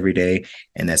on every day,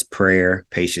 and that's prayer,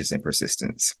 patience, and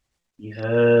persistence.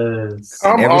 Yes.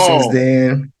 And ever since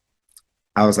then,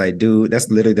 I was like, dude, that's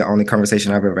literally the only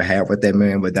conversation I've ever had with that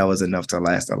man, but that was enough to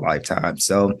last a lifetime.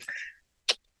 So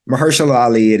Mahershala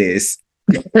Ali it is.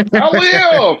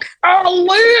 I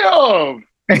live.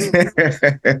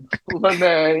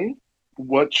 Lene,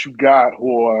 what you got,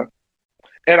 whore?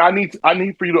 And I need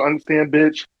for you to understand,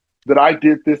 bitch, that I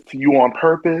did this to you on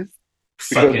purpose.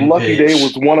 Because Lucky Daye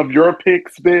was one of your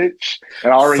picks, bitch.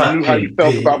 And I already knew how you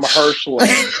felt about Mahershala.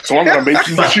 So I'm going to make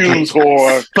you choose,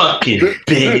 whore. Fucking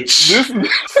bitch.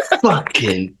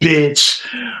 Fucking bitch.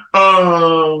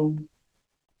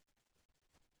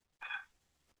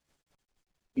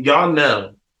 Y'all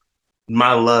know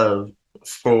my love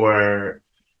for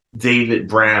David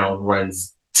Brown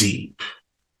runs deep.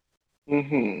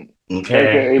 Mm-hmm. Okay.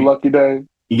 AKA Lucky Daye?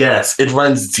 Yes, it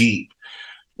runs deep.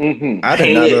 Mm-hmm. I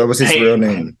didn't know that was his real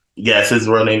name. Yes, his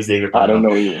real name is David Brown. I don't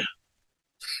know either.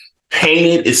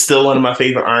 Painted is still one of my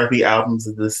favorite R&B albums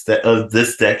of this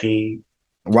decade.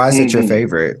 Why is it your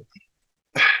favorite?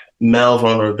 Male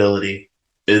vulnerability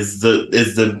is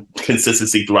the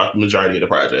consistency throughout the majority of the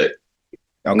project.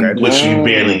 Okay. Which you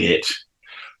barely get.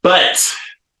 But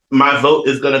my vote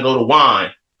is gonna go to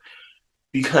Juan.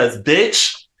 Because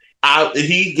bitch,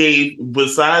 he gave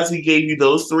you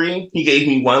those three, he gave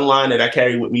me one line that I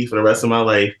carry with me for the rest of my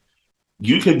life.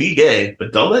 You can be gay,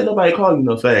 but don't let nobody call you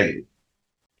no faggot.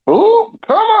 Ooh,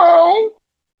 come on.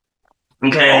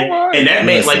 Okay. Right. And that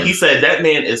man, like he said, that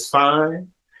man is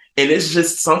fine. And it's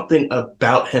just something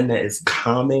about him that is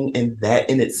calming, and that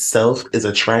in itself is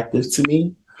attractive to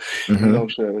me.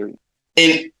 Mm-hmm.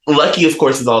 And Lucky, of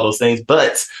course, is all those things,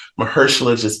 but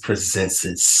Mahershala just presents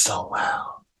it so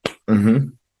well. Mm-hmm.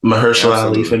 Mahershala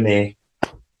Ali for me.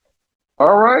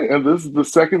 All right, and this is the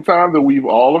second time that we've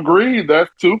all agreed.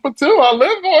 That's 2 for 2. I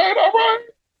live for it.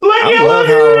 All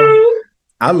right.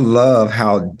 I love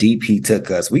how deep he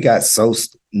took us. We got so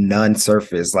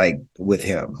non-surface like with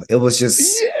him. It was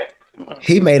just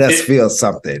he made us feel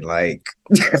something like.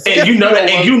 And you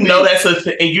know that's a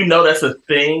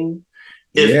thing.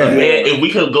 If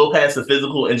we could go past the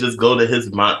physical and just go to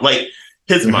his mind, like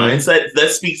his mindset,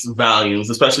 that speaks volumes,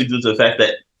 especially due to the fact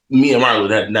that me and Marlon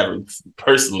had never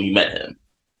personally met him.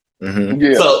 Mm-hmm.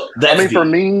 Yeah. So that's for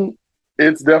me,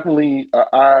 it's definitely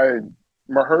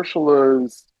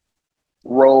Mahershala's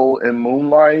role in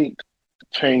Moonlight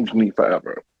changed me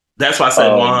forever. That's why I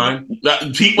said Juan.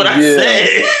 Repeat what I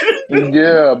said.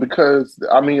 Yeah, because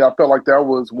I felt like that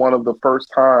was one of the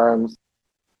first times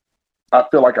I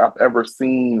feel like I've ever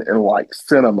seen in like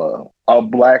cinema a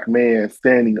black man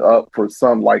standing up for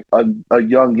some like a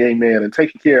young gay man and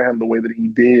taking care of him the way that he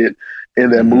did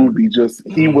in that movie. Just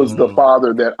he was the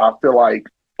father that I feel like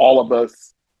all of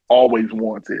us always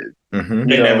wanted. Mm-hmm.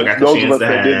 Those of us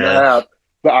that didn't have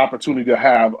the opportunity to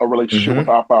have a relationship with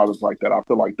our fathers like that, I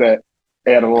feel like that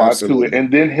added a lot to it.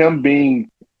 And then him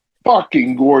being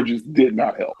fucking gorgeous did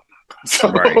not help.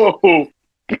 So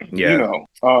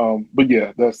but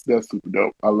yeah, that's super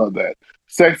dope. I love that.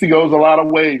 Sexy goes a lot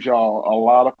of ways, y'all. A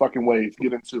lot of fucking ways.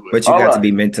 Get into it. But you got to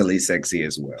be mentally sexy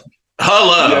as well.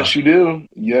 Hello. Yes, you do.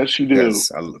 Yes, you do.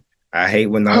 I hate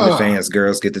when the OnlyFans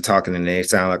girls get to talking and they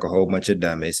sound like a whole bunch of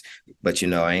dummies. But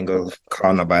I ain't gonna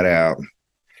call nobody out.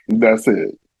 That's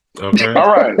it. Okay.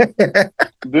 All right.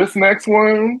 This next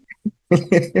one,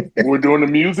 we're doing the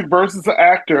music versus the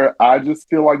actor. I just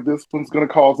feel like this one's going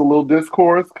to cause a little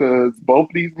discourse because both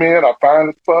of these men are fine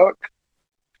as fuck.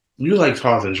 You like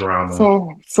causing drama.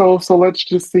 So let's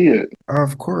just see it.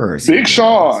 Of course. Big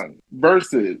Sean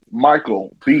versus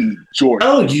Michael B. Jordan.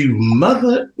 Oh, you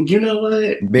mother. You know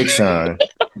what? Big Sean.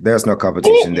 There's no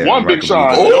competition there. One Big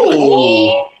Sean.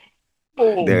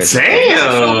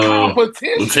 Damn.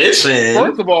 Competition.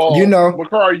 First of all,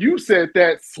 Makari, you said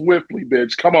that swiftly,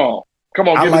 bitch. Come on.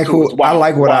 I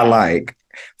like what I like.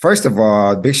 First of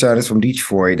all, Big Sean is from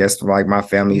Detroit. That's like my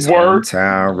family's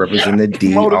hometown, representing the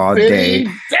D all day.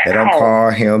 They don't call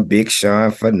him Big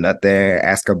Sean for nothing.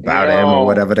 Ask about him or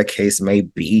whatever the case may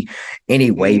be.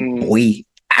 Anyway, boy.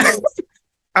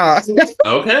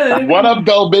 Okay. What up,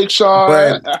 though, Big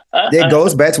Sean? But it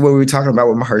goes back to what we were talking about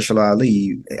with Mahershala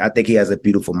Ali. I think he has a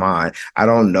beautiful mind. I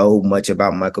don't know much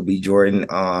about Michael B. Jordan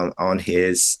on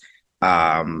his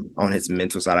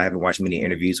mental side. I haven't watched many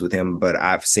interviews with him, but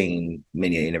I've seen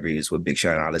many interviews with Big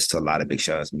Sean. I listen to a lot of Big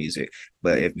Sean's music.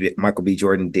 But if Michael B.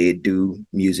 Jordan did do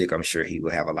music, I'm sure he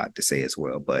would have a lot to say as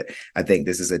well. But I think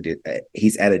this is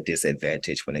he's at a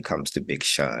disadvantage when it comes to Big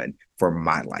Sean for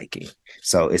my liking.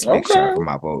 So it's Big Sean for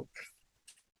my vote.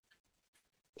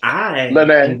 I'm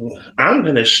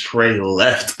going to stray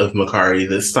left of Makari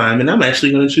this time, and I'm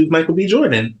actually going to choose Michael B.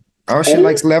 Jordan. Oh, she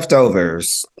likes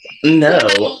leftovers.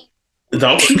 No.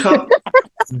 Don't you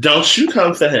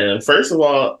come for him. First of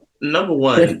all, number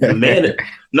one, the man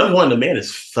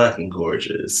is fucking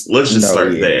gorgeous. Let's just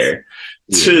start there.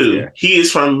 Two, he is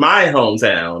from my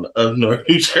hometown of North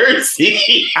New Jersey.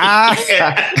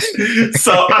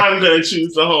 So I'm gonna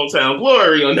choose the hometown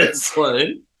glory on this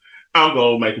one. I'll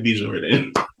go with Michael B.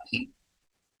 Jordan.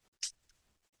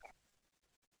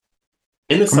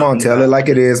 Come on, tell it like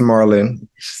it is, Marlon.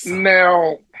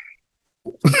 Now,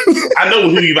 I know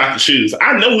who you about to choose.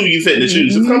 I know who you said to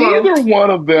choose. Neither one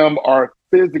of them are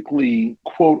physically,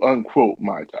 quote unquote,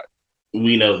 my type.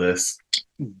 We know this.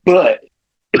 But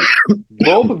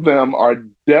both of them are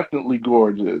definitely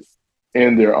gorgeous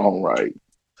in their own right.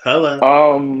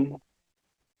 Hello.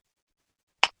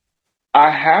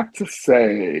 I have to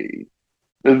say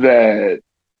that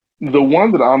the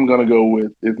one that I'm going to go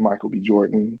with is Michael B.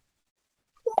 Jordan.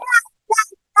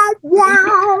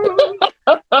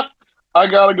 I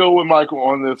gotta go with Michael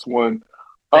on this one.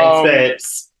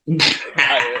 Thanks,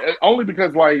 only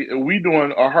because like we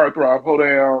doing a heartthrob hold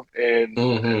down, and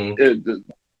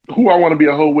who I want to be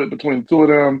a hoe with between the two of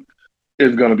them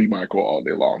is gonna be Michael all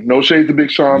day long. No shade to Big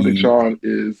Sean. Big Sean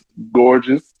is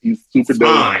gorgeous. He's super dope.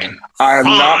 I have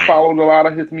not followed a lot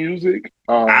of his music.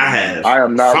 I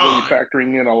am not really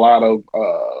factoring in a lot of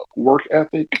work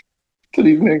ethic to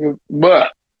these niggas,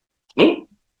 but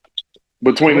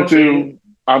between the two,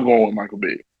 I'm going with Michael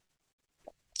B.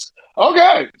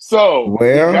 Okay, so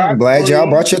I'm glad y'all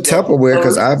brought your Tupperware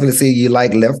because obviously you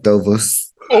like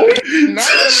leftovers.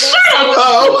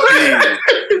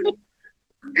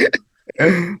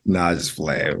 Nah, just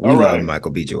flat. We love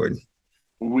Michael B. Jordan.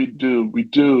 We do.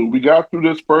 We got through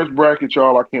this first bracket,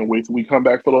 y'all. I can't wait till we come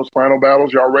back for those final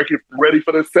battles. Y'all ready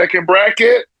for the second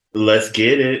bracket? Let's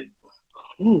get it.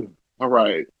 All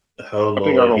right. Oh, I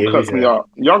think y'all gonna cuss me out.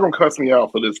 Y'all gonna cuss me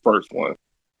out for this first one.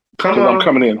 Come on. I'm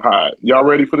coming in hot. Y'all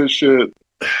ready for this shit?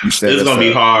 It's gonna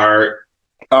be hard.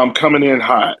 I'm coming in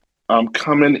hot.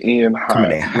 Coming in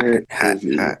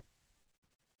hot.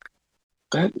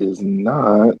 That is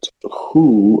not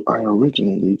who I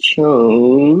originally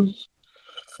chose.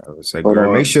 I was like,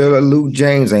 girl, make sure Luke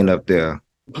James ain't up there.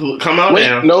 Come on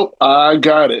now. Nope, I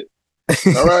got it.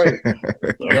 All right.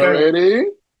 Y'all ready?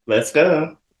 Let's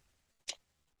go.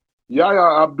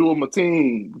 Yahya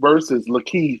Abdul-Mateen versus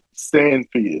Lakeith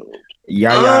Stanfield.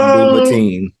 Yahya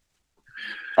Abdul-Mateen.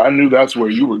 I knew that's where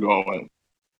you were going.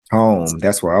 Home.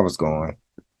 That's where I was going.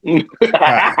 You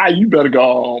better go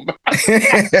home.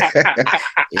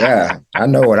 Yeah, I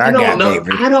know what I got,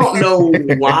 baby. I don't know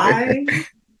why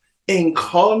and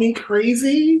call me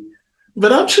crazy,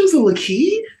 but I'm choosing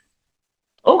Lakeith.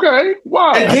 Okay,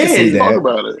 why? Again, talk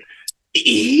about it.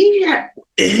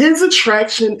 His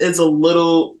attraction is a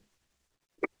little.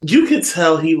 You could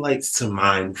tell he likes to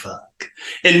mind fuck.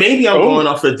 And maybe I'm going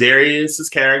off of Darius's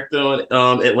character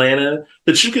on Atlanta,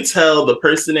 but you could tell the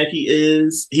person that he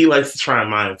is, he likes to try and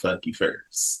mind fuck you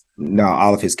first. No,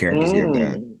 all of his characters give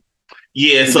that.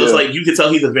 Yeah, so it's like you could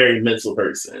tell he's a very mental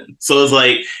person. So it's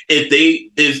like if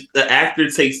the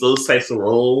actor takes those types of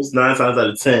roles, 9 times out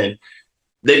of 10,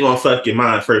 they're gonna fuck your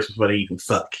mind first before they even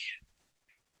fuck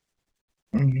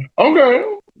you. Okay.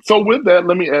 So with that,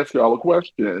 let me ask y'all a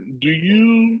question. Do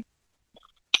you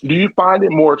find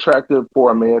it more attractive for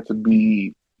a man to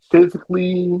be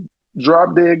physically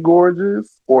drop dead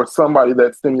gorgeous or somebody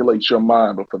that stimulates your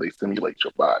mind before they stimulate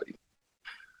your body?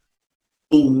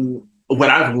 What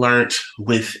I've learned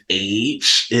with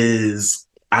age is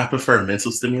I prefer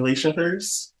mental stimulation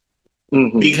first.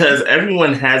 Because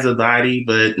everyone has a body,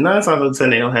 but 9 times out of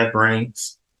 10 they don't have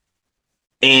brains.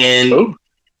 And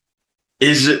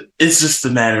it's just a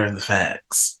matter of the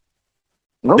facts.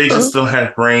 Okay. They just don't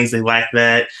have brains. They lack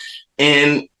that.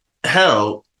 And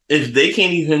hell, if they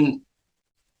can't even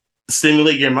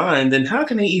stimulate your mind, then how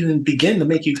can they even begin to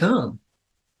make you come?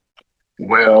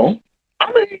 Well,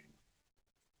 I mean,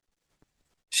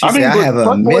 she said, I have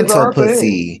a mental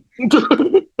pussy. Okay.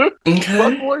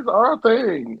 Fuckboys are a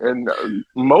thing. And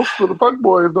most of the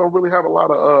fuckboys don't really have a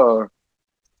lot of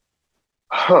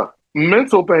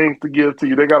mental things to give to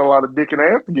you. They got a lot of dick and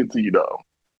ass to give to you, though.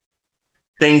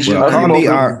 Things you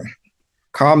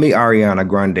call me Ariana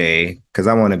Grande because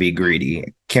I want to be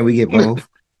greedy. Can we get both?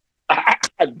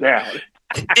 Damn.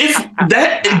 If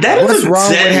that what's wrong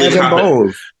with having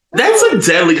both? That's a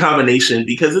deadly combination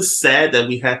because it's sad that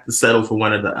we have to settle for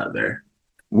one or the other.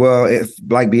 Well, if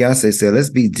like Beyonce said, let's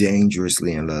be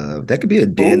dangerously in love. That could be a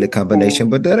deadly combination,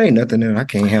 but that ain't nothing that I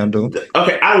can't handle.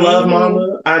 Okay, I love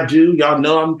Mama. I do. Y'all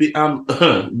know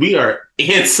we are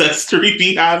ancestry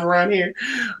beehive around here.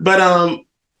 But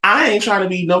I ain't trying to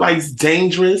be nobody's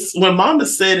dangerous. When Mama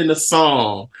said in the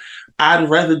song, I'd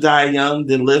rather die young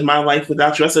than live my life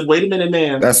without you. I said, wait a minute,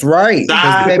 man. That's right.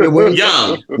 Die baby,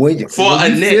 young for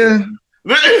a nigga.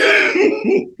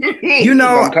 You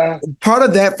know, part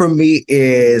of that for me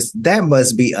is that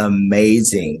must be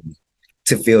amazing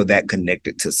to feel that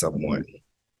connected to someone.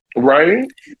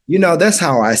 Right? You know, that's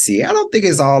how I see it. I don't think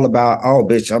it's all about, oh,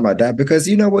 bitch, I'm about to die. Because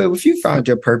you know what? If you found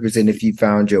your purpose and if you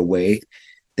found your way,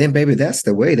 then baby, that's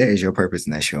the way. That is your purpose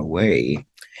and that's your way.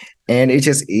 And it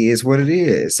just is what it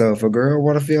is. So if a girl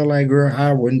want to feel like, girl,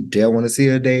 I wouldn't dare want to see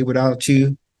a day without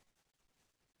you.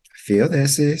 Feel that,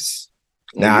 sis.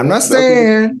 Now, I'm not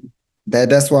saying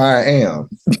that's why I am.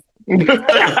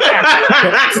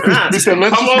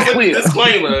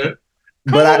 Disclaimer.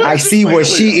 But I see what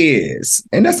she is,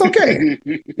 and that's okay.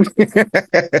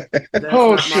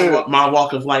 That's shit. My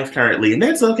walk of life currently, and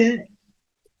that's okay.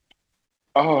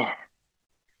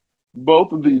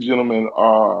 Both of these gentlemen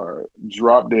are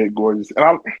drop dead gorgeous,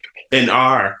 and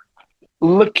are.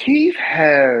 Lakeith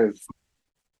has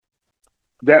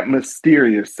that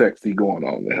mysterious sexy going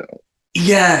on with him.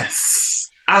 Yes.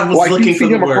 I was like looking you see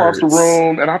for him across the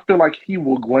room, and I feel like he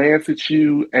will glance at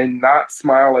you and not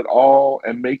smile at all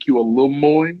and make you a little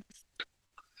moist.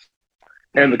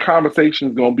 And the conversation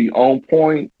is going to be on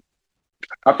point.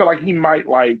 I feel like he might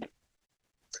like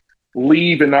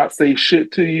leave and not say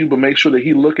shit to you, but make sure that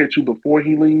he look at you before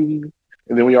he leaves.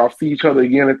 And then we all see each other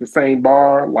again at the same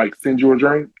bar, like send you a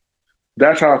drink.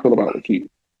 That's how I feel about Lakeith.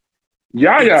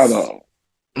 Yaya though.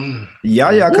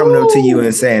 Yaya coming up to you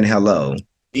and saying hello.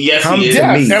 Yes, come he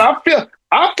to is. me. And I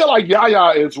feel like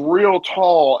Yaya is real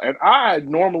tall, and I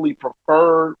normally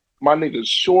prefer my niggas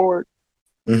short,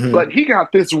 but he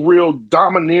got this real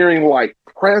domineering like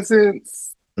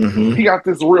presence. He got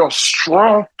this real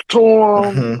strength to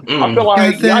him. I feel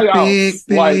like Yaya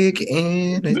big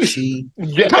energy.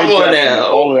 Yeah, come on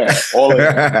now. All of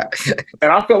that. And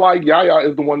I feel like Yaya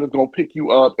is the one that's gonna pick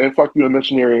you up and fuck you a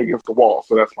missionary against the wall.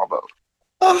 So that's my vote.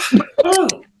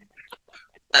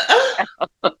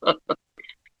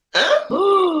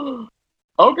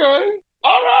 Okay.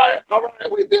 All right.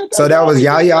 We did that. So that was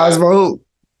Yaya's vote?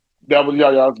 That was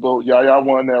Yaya's vote. Yaya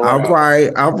won that round. All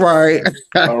right. All right.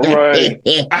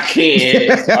 I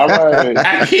can't. All right.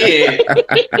 I can't.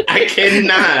 I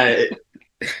cannot.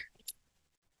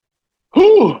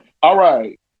 Whew. All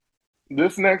right.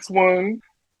 This next one.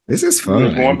 This is fun.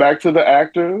 We're going back to the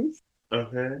actors.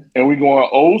 Okay. And we're going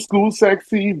old school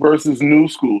sexy versus new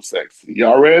school sexy.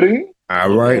 Y'all ready? All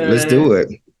right, let's do it.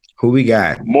 Who we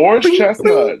got? Morris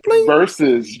Chestnut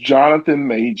versus Jonathan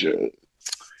Majors.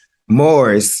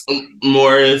 Morris. Ooh.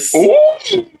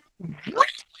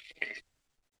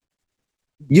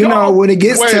 You know, when it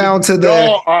gets down to the...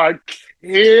 Y'all are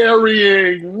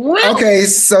carrying. Okay,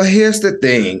 so here's the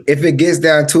thing. If it gets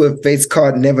down to a face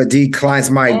card never declines,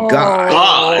 my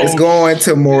God, it's going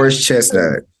to Morris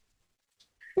Chestnut.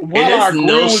 Well, I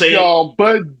agree with y'all,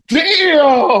 but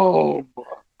damn.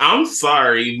 I'm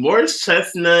sorry. Morris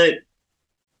Chestnut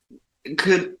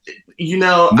could,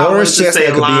 Morris Chestnut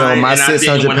could be on my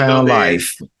 600-pound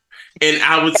life. And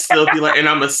I would still be like, and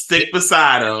I'm going to stick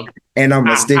beside him. And I'm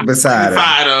going to stick beside him.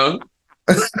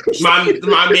 My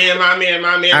man.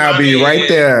 I'll be right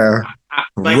there.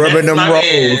 Like rubbing them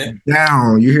rolls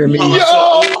down. You hear me?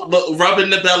 Rubbing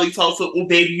the belly toast. Oh,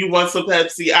 baby, you want some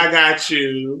Pepsi? I got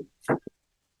you.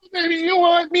 Baby, you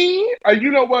want me?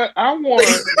 You know what? I want.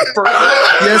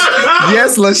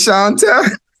 yes, LaShanta.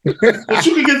 But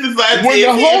you can get this idea. When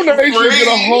the whole nation get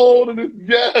a hold of this,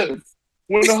 yes.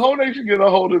 When the whole nation get a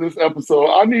hold of this episode,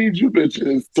 I need you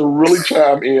bitches to really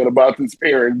chime in about this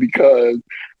pairing because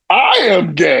I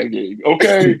am gagging.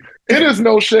 Okay, it is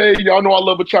no shade. Y'all know I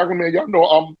love a chocolate man. Y'all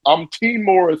know I'm Team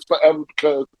Morris forever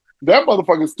because that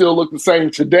motherfucker still look the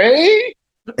same today.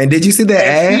 And did you see that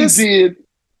ass? He did.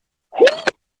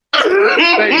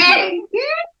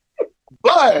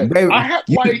 But baby, I have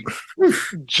like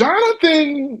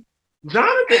Jonathan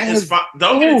is fine.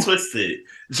 Don't get it twisted.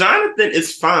 Jonathan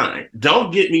is fine.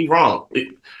 Don't get me wrong.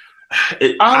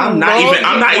 I'm not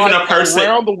even a person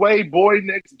around the way boy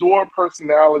next door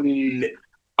personality.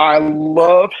 I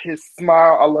love his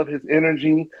smile. I love his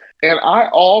energy, and I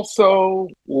also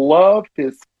love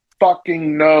his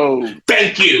fucking nose.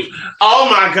 Thank you. Oh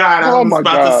my God. I was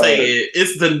about to say it.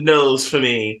 It's the nose for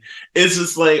me. It's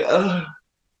just like, I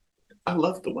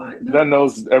love the white nose. That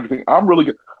nose is everything. I'm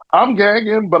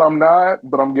gagging, but I'm not,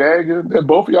 but I'm gagging. And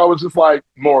both of y'all was just like,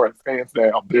 Morris, hands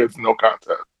down. There's no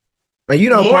contest.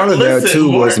 And part of that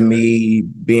too was me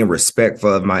being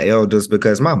respectful of my elders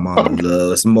because my mom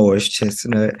loves Morris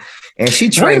Chestnut and she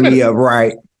trained me up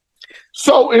right.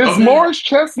 So is Morris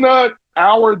Chestnut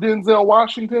our Denzel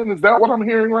Washington? Is that what I'm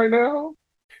hearing right now?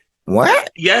 What?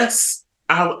 Yes.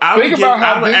 I think about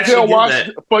how Denzel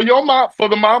Washington for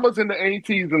the mamas and the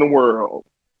aunties in the world.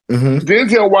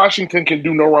 Denzel Washington can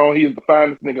do no wrong. He is the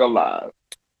finest nigga alive.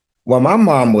 Well, my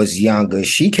mom was younger.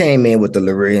 She came in with the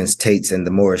Lorenz Tates and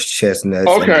the Morris Chestnuts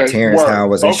and the Terrence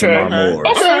Howards and Shamar Moore.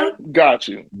 Okay, got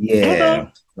you. Yeah.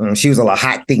 Okay. She was a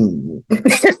hot thing.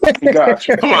 Got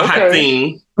you. Come on, hot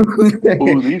thing.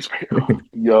 Ooh,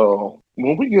 yo,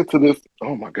 when we get to this,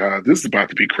 oh my God, this is about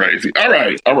to be crazy. All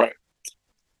right.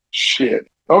 Shit.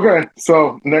 Okay,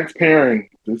 so next pairing.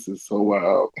 This is so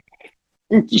wild.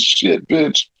 Shit,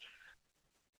 bitch.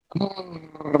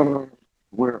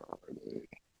 Where are they?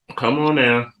 Come on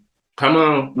now. Come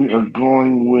on. We are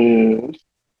going with.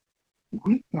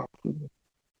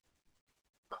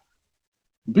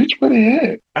 Bitch, where they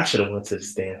at? I should have went to the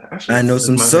stand. I know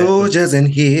some soldiers in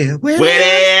here. Where they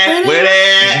at? Right? Where they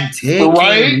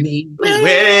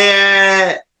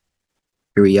at?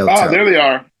 Here we go. Oh, there they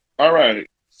are. All right.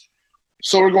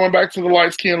 So we're going back to the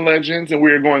light-skinned legends, and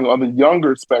we're going on the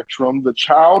younger spectrum, the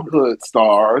childhood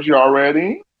stars. Y'all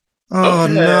ready? Oh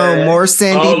Okay. no, more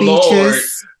sandy beaches. Lord.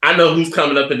 I know who's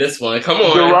coming up in this one. Come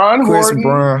on. Deron Chris Horton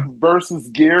Brown versus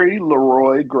Gary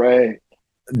Leroy Gray.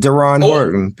 Deron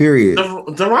Horton, period.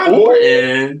 Deron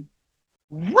Horton.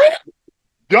 Rip.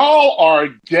 Y'all are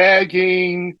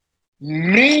gagging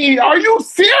me. Are you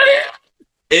serious?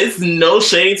 It's no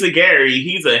shade to Gary.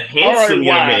 He's a handsome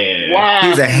young man. Why?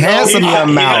 He's a handsome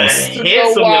young mouse. He's a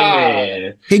handsome young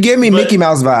man. He give me Mickey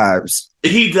Mouse vibes.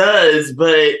 He does,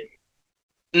 but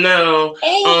no.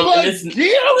 But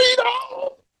Gary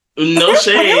though. No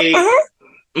shade.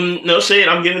 No shade.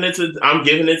 I'm giving it to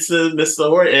Mr.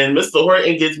 Horton. Mr.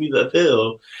 Horton gives me the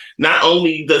appeal. Not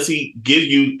only does he give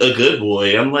you a good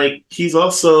boy, I'm like, he's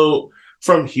also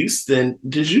from Houston.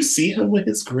 Did you see him with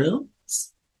his grills?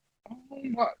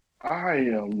 I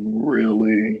am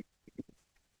really.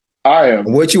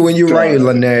 With you when you right,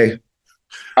 Lene.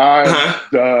 I'm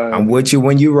done. I'm with you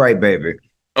when you right, baby.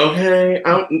 Okay,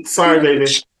 I'm sorry, baby.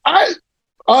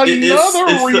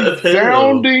 Another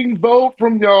resounding vote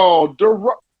from y'all.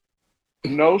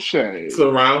 No shade.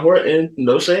 Deron Horton,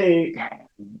 no shade.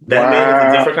 That man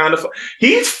is a different kind of.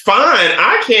 He's fine.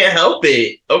 I can't help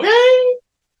it. Okay.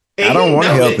 And I don't want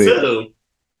to help it. Too.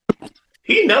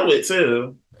 He know it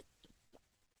too.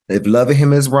 If loving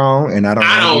him is wrong, and I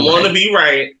don't want to be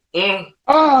right.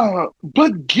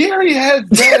 But Gary has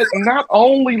that not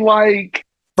only like.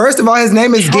 First of all, his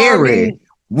name is Gary.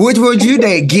 Which would you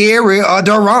date, Gary or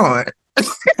Deron?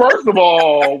 First of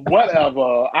all,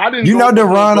 whatever. I didn't. You know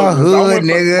Deron a hood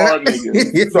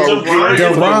nigga. So Deron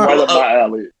right up my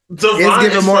alley. It's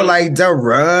giving more like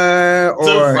Deron or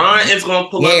Deron is gonna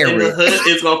pull up in the hood.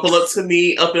 It's gonna pull up to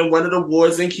me up in one of the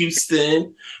wards in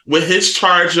Houston with his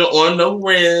charger on the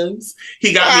rims.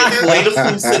 He got me a plate of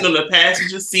food sitting on the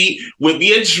passenger seat with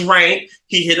me a drink.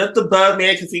 He hit up the bud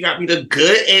man because he got me the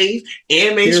good eighth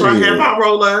and made sure I had my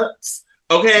roll-ups.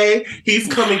 Okay, he's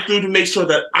coming through to make sure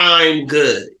that I'm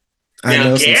good. I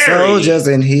know Gary, some soldiers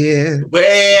in here.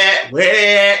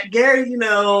 Where Gary, you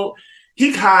know,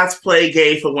 he cosplay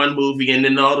gay for one movie, and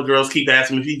then all the girls keep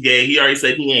asking him if he's gay. He already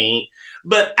said he ain't.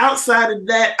 But outside of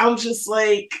that, I'm just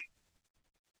like,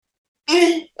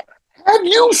 Have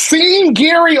you seen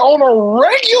Gary on a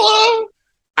regular?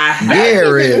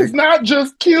 Gary is not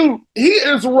just cute. He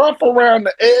is rough around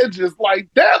the edges. Like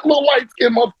that little light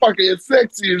skinned motherfucker is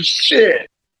sexy as shit.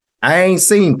 I ain't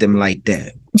seen them like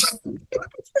that.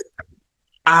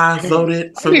 I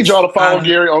voted for. I need y'all to follow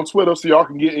Gary on Twitter so y'all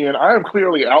can get in. I am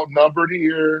clearly outnumbered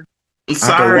here. I'm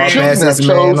sorry. I could walk past this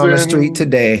man on the street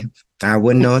today. I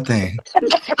wouldn't know a thing.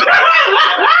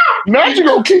 Not you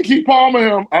go Kiki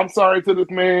Palmer him. I'm sorry to this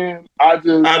man. I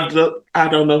don't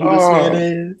know who this man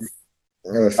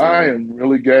is. I am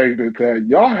really gagged at that.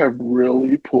 Y'all have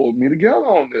really pulled me together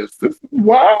on this. This is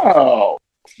wow.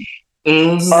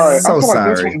 Mm-hmm. All right, so I feel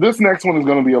sorry. Like this next one is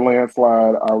going to be a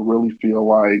landslide. I really feel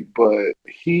like, but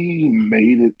he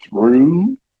made it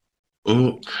through.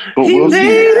 Mm. But he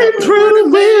made it through the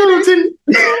wilderness.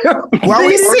 Why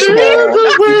we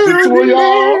singing?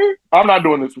 Y'all? I'm not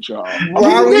doing this with y'all.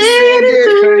 Why we singing?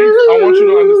 I want you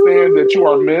to understand that you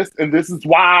are missed, and this is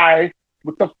why.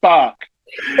 What the fuck?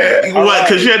 What?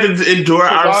 Because you had to endure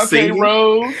our singing?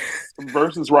 Rose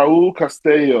versus Raul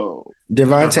Castillo.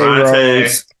 Devontae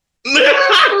Rose.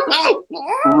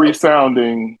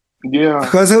 Resounding. Yeah.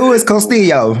 Because who is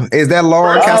Castillo? Is that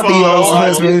Lauren Castillo's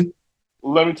husband?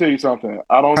 Let me tell you something.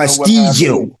 I don't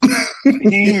Castillo. know what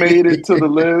happened. He made it to the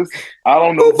list. I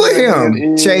don't know who put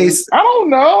him. Chase. I don't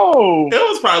know. It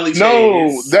was probably Chase.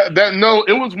 No.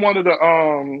 It was one of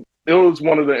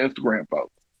the Instagram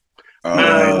folks. On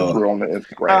the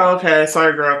Instagram. Oh, okay,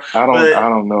 sorry, girl. I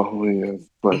don't know who he is.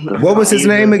 But what was his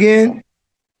name again?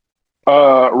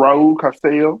 Raul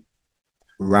Castillo.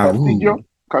 Raul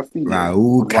Castillo.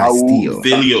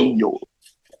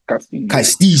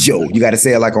 You got to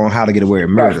say it like on How to Get Away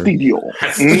with Murder.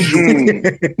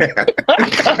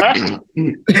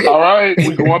 All right,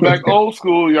 we going back old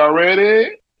school. Y'all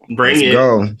ready? Let's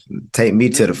go. Take me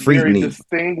to the freak meet.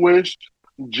 Distinguished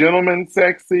gentleman,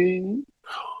 sexy.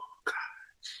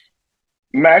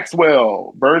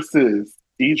 Maxwell versus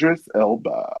Idris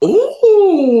Elba.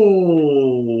 Ooh.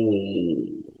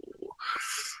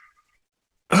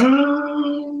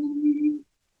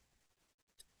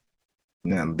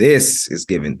 Now this is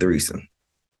giving threesome.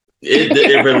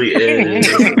 It really is.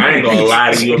 I ain't gonna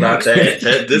lie to you about that.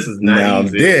 This is not now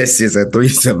easy. This is a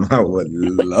threesome I would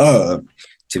love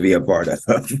to be a part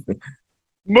of.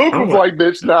 Mook was like,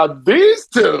 bitch, now these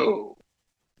two.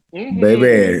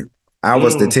 Baby, I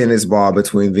was the tennis ball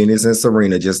between Venus and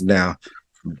Serena just now.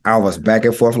 I was back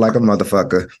and forth like a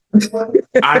motherfucker.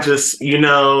 I just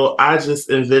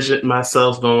envisioned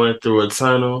myself going through a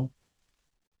tunnel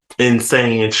and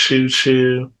saying choo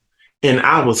choo. And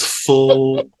I was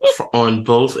full on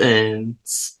both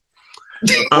ends.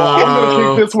 Well, I'm going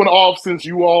to kick this one off since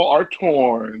you all are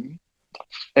torn.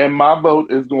 And my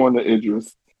vote is going to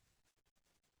Idris.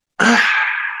 And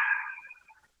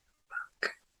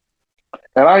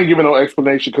I ain't giving no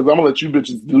explanation because I'm going to let you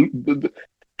bitches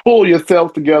pull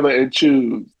yourself together and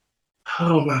choose.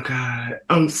 Oh my God.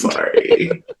 I'm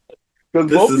sorry.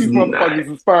 Because both these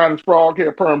motherfuckers is fine as frog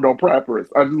hair perm don't preference.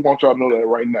 I just want y'all to know that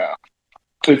right now.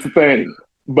 It's a thing.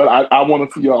 But I want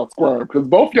to see y'all squirm because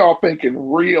both y'all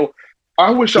thinking real. I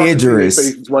wish y'all could see their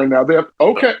faces right now. They're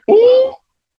okay. Ooh.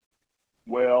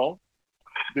 Well,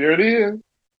 there it is.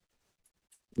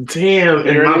 Damn,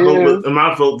 and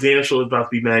my vote damn sure was about to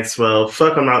be Maxwell.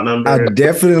 Fuck, I'm outnumbered. I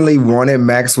definitely wanted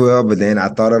Maxwell, but then I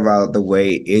thought about the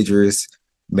way Idris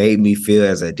made me feel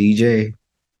as a DJ.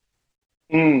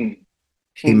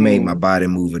 He made my body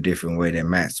move a different way than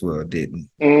Maxwell didn't.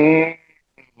 Okay.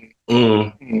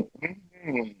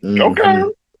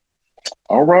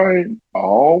 All right.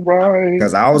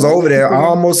 Because I was over there,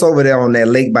 almost over there on that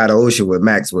lake by the ocean with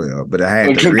Maxwell, but I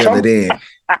had to reel it in.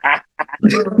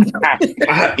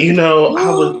 I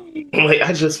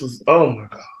just was, oh my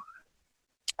God.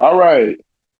 All right.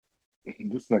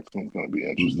 This next one's going to be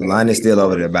interesting. Line is still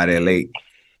over there by that lake.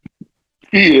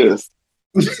 He is.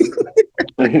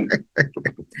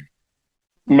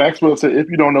 Maxwell said, if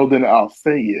you don't know, then I'll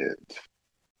say it.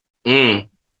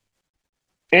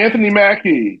 Anthony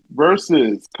Mackie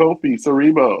versus Kofi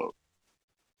Cerebo.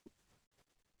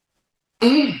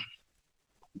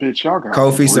 Bitch, y'all got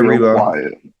Kofi Cerebo.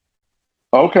 Quiet.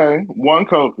 Okay, one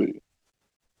Kofi.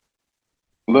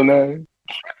 Lene.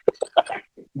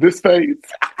 This face.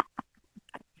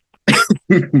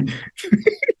 That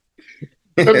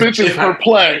bitch is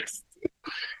perplexed.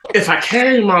 If I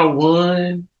carry my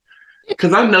one,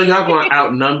 because I know y'all going to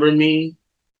outnumber me.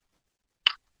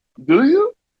 Do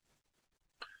you?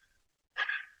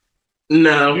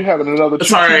 No. You having another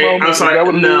Sorry, moment? I'm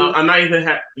sorry. No, I'm not even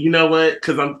you know what?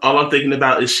 Because all I'm thinking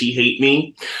about is she hate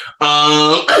me.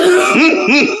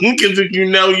 Because if you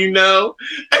know.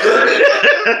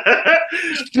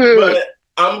 But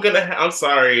I'm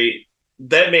sorry.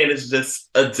 That man is just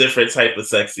a different type of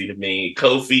sexy to me.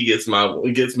 Kofi gets my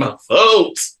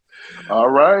vote. All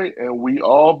right, and we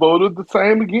all voted the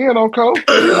same again on Kofi.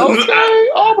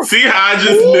 Okay. See how I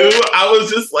just knew? I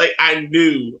was just like, I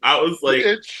knew. I was like,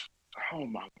 oh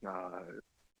my God.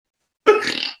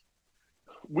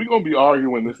 We're gonna be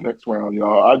arguing this next round,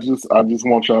 y'all. I just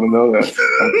want y'all to know that.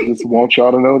 I just want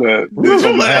y'all to know that. Did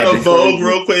you let a Vogue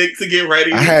real quick to get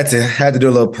ready? I had to do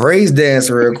a little praise dance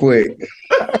real quick.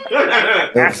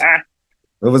 It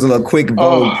was a little quick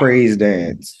Vogue praise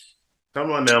dance.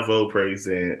 Come on now, Vogue praise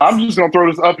dance. I'm just gonna throw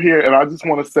this up here, and I just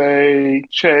want to say,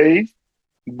 Chase,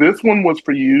 this one was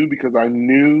for you because I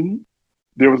knew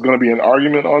there was going to be an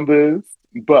argument on this,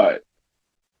 but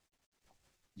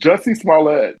Jussie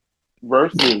Smollett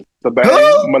versus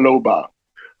Tabang Maloba.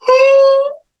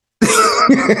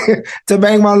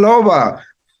 Tabang Maloba.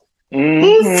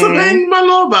 Who's Tabang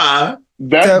Maloba?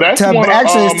 That's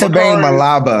actually, it's Tabang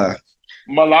Malaba.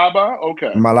 Malaba?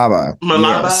 Okay. Malaba.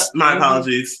 Yes. My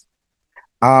apologies.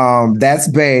 That's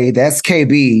Bay. That's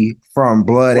KB from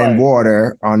Blood and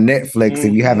Water on Netflix.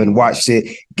 If you haven't watched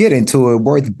it, get into it.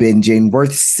 Worth binging,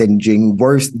 worth singeing,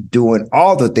 worth doing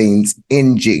all the things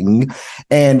inging.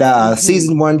 And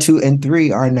season 1, 2, and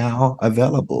 3 are now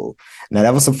available. Now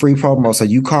that was a free promo, so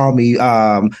you call me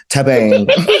Tabang.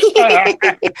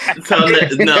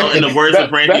 No, in the words of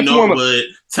Brandy Norwood,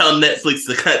 tell Netflix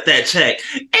to cut that check.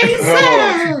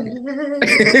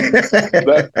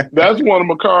 That's one of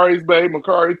Makari's, babe.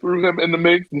 Makari threw him in the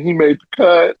mix and he made the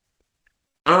cut.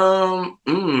 I'm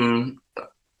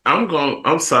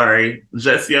sorry.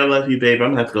 Jesse, I love you, babe.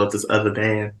 I'm gonna have to go with this other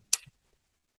band.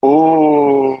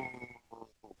 Oh,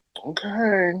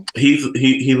 okay.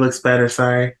 He looks better,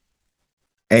 sorry.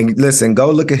 And listen,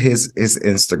 go look at his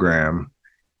Instagram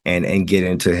and get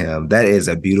into him. That is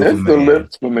a beautiful man. The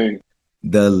lips for me.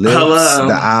 The lips,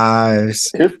 the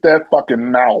eyes. It's that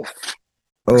fucking mouth.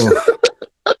 Oh,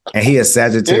 and he is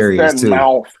Sagittarius it's that too.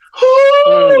 Mouth.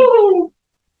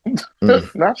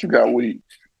 Not you got weak.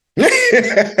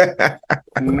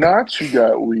 Not you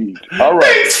got weak. All right.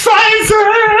 It's Pfizer.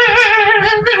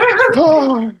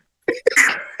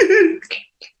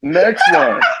 Next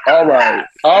one.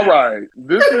 All right.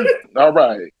 This is all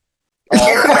right.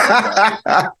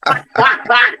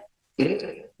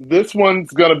 This one's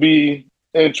gonna be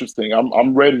interesting.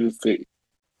 I'm ready to see.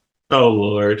 Oh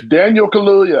Lord. Daniel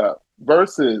Kaluuya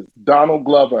versus Donald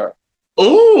Glover.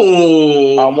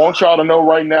 Ooh. I want y'all to know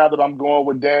right now that I'm going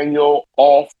with Daniel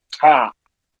off top.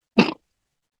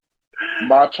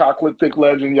 My chocolate thick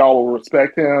legend, y'all will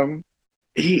respect him.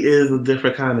 He is a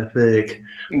different kind of thick.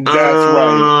 That's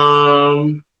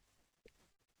right.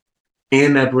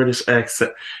 And that British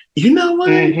accent. You know what?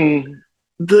 Mm-hmm.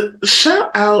 The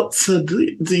shout out to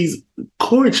these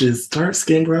gorgeous dark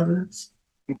skinned brothers.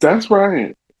 That's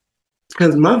right.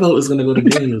 Because my vote is going to go to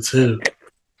Daniel too.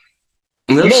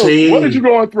 No Look, shade. what are you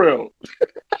going through?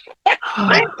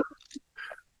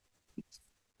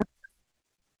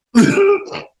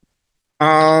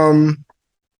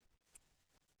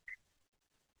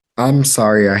 I'm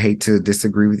sorry, I hate to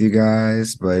disagree with you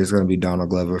guys, but it's gonna be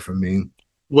Donald Glover for me.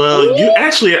 Well, you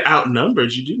actually are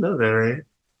outnumbered. You do know that, right?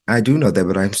 I do know that,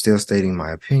 but I'm still stating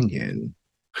my opinion.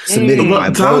 Submitting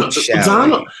my vote,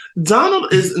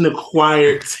 Donald is an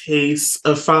acquired taste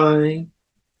of fine.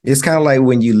 It's kind of like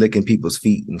when you licking people's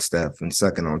feet and stuff and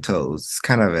sucking on toes. It's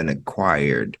kind of an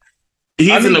acquired.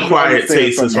 He's an acquired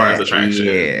taste as far as attraction.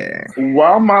 Yeah.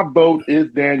 While my vote is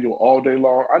Daniel all day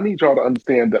long, I need y'all to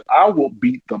understand that I will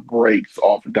beat the brakes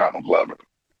off of Donald Glover.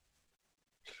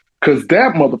 Because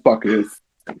that motherfucker is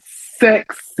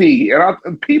sexy. And I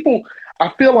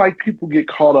feel like people get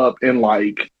caught up in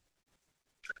like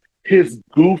his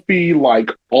goofy, like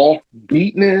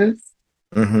offbeatness.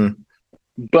 Mm-hmm.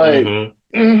 But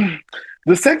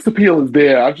the sex appeal is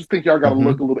there. I just think y'all gotta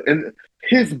look a little. And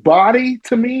his body,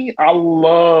 to me, I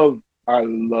love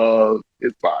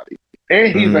his body,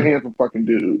 and he's a handsome fucking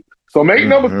dude. So make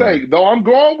no mistake, though I'm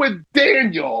going with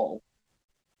Daniel.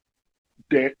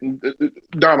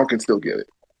 Donald can still get it.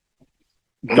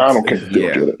 Donald can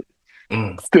still get it.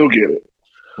 Still get it.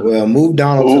 Well, move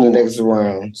Donald to the next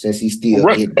round since he's still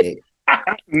getting it.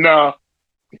 No,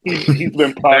 he's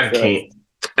been processed.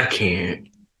 I can't.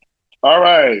 All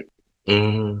right.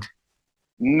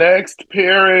 Next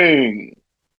pairing.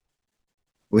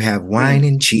 We have wine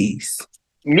and cheese.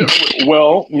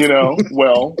 Well.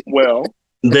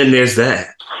 Then there's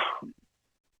that.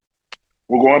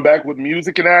 We're going back with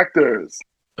music and actors.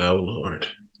 Oh, Lord.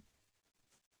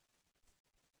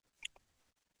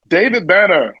 David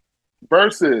Banner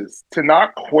versus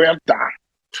Tenoch Huerta.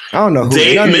 I don't know who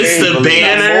Mr.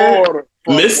 Banner.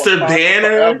 Mr.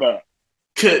 Banner.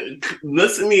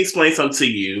 Let me explain something to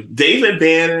you. David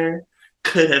Banner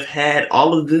could have had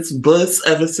all of this buzz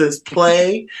ever since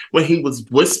Play when he was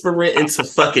whispering into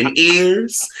fucking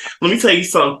ears. Let me tell you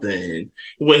something.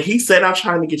 When he said, I'm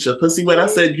trying to get your pussy wet, I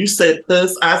said, you said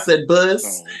puss, I said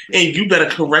buzz, and you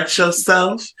better correct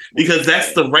yourself because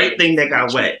that's the right thing that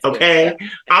got wet, okay?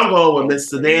 I'm going with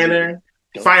Mr. Banner.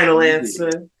 Final answer.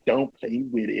 Don't play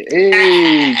with it.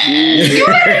 Hey,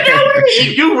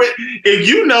 if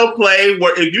you know play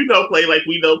like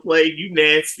we know play, you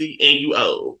nasty and you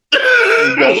old.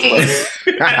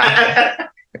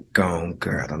 Go on,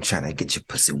 girl. I'm trying to get your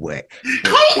pussy wet.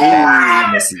 Come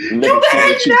on.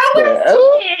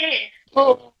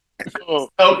 So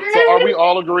are we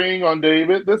all agreeing on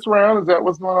David this round? Is that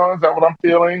what's going on? Is that what I'm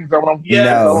feeling? Is that what I'm feeling? Is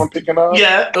that what I'm picking up?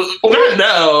 Yeah.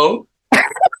 No.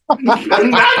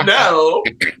 Not no.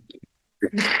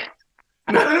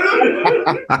 Come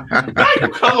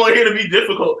on here to be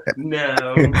difficult. No.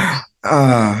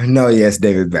 No, yes,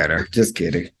 David Banner. Just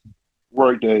kidding.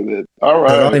 Work, David. All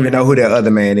right. I don't even know who that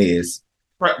other man is.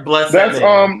 Bless That's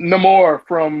that man. Namor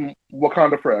from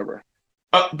Wakanda Forever.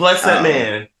 Bless that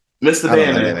man. Mr.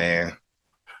 Banner. Man.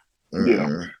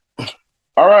 Yeah.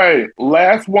 All right.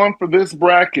 Last one for this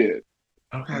bracket.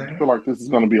 Okay. I feel like this is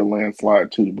going to be a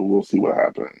landslide too, but we'll see what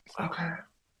happens. Okay.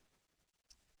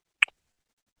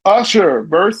 Usher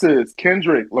versus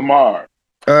Kendrick Lamar.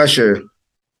 Usher.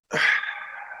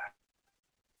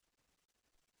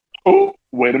 Oh,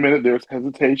 wait a minute. There's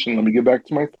hesitation. Let me get back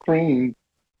to my screen.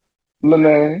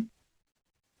 Lene,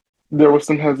 there was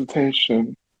some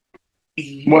hesitation.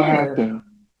 Yeah. What happened?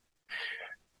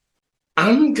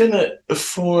 I'm gonna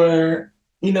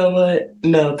you know what?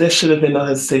 No, there should have been no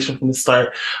hesitation from the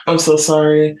start. I'm so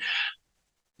sorry.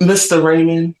 Mr.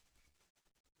 Raymond.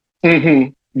 Yeah.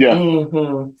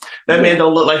 That man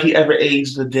don't look like he ever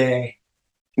aged a day.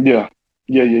 Yeah.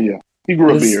 He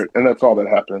grew a beard, and that's all that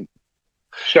happened.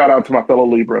 Shout out to my fellow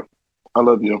Libra. I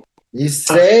love you. You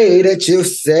say that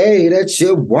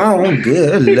you want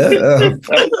good love.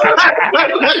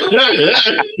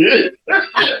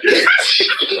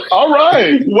 All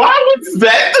right. Why was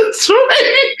that the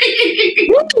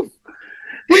trade?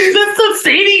 We just some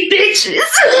shady bitches.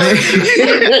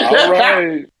 All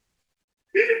right.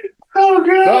 Oh,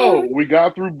 God. So we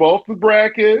got through both the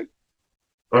brackets.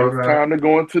 Okay. It's time to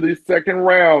go into the second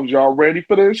round. Y'all ready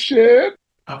for this shit?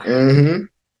 Okay.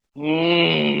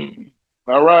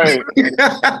 All right.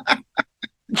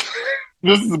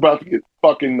 This is about to get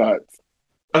fucking nuts.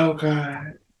 Oh,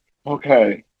 God.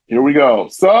 Okay, here we go.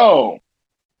 So,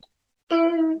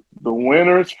 the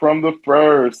winners from the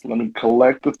first. Let me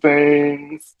collect the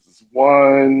things. This is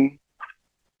 1,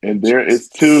 and there is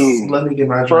 2. Let me get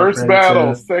my first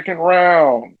battle, second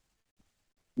round.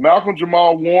 Malcolm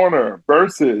Jamal Warner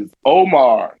versus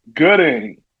Omar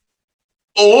Gooding.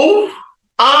 Oh,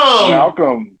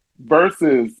 Malcolm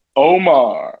versus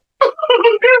Omar.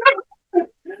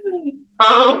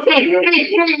 I'm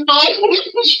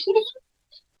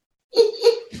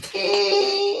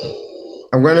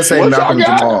going to say Malcolm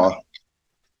Jamal.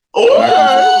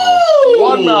 Oh,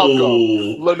 one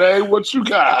Malcolm. Lene, what you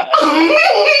got?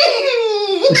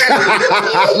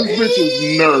 This bitch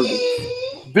is nervous.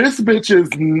 This bitch is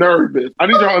nervous. I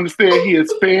need y'all to understand he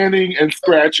is fanning and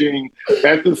scratching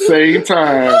at the same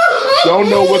time. Don't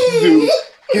know what to do.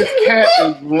 His cat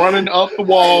is running up the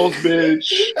walls,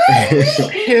 bitch.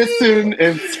 Hissing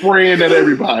and spraying at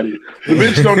everybody. The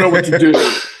bitch don't know what to do.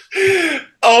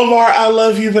 Omar, I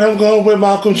love you, but I'm going with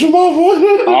Malcolm Jamal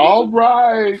Warner. All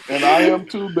right. And I am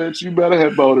too, bitch. You better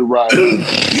have voted right.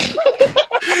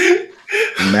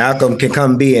 Malcolm can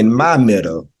come be in my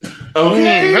middle.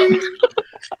 Okay.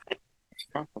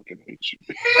 I fucking hate you.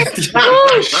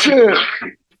 Oh, shit.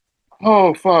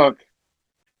 Oh, fuck.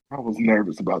 I was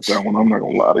nervous about that one. I'm not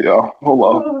going to lie to y'all. Hold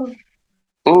on.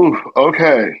 Ooh,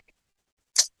 okay.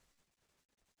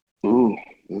 Ooh,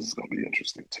 this is going to be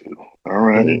interesting, too. All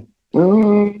right.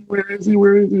 Where is he?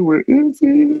 Where is he? Where is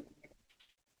he?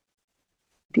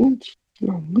 Bitch, did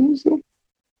I lose him?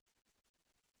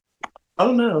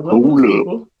 Oh, no.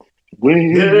 Hold up.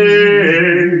 Wait.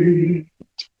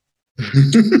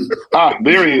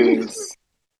 There he is.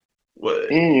 What?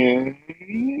 And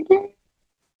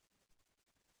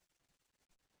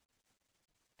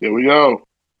there we go.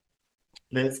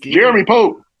 Let's get Jeremy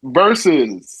Pope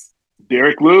versus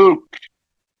Derek Luke.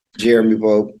 Jeremy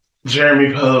Pope.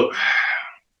 Jeremy Pope.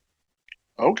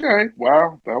 Okay.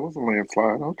 Wow. That was a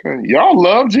landslide. Okay. Y'all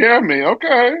love Jeremy.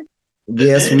 Okay.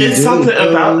 Yes, we it's do.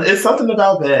 Something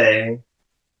about Bay.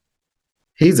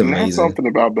 He's amazing. Not something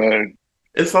about Bay.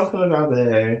 It's something about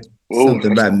Bay.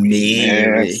 Something about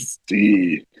Mary.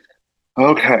 Nasty.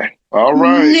 Okay. All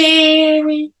right.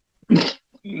 Mary.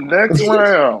 Next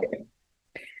round.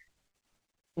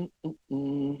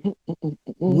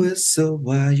 Whistle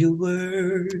while you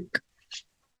work.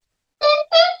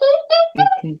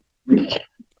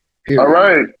 All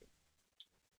right.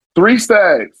 3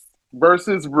 Stacks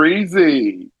versus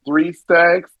Breezy. 3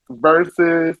 Stacks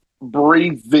versus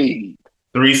Breezy.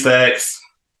 3 Stacks.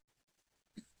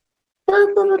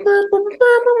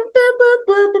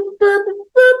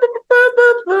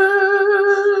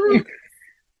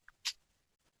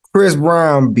 Chris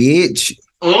Brown, bitch.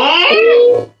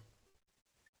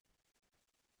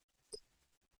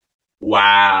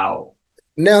 Wow.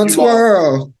 Now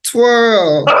twirl.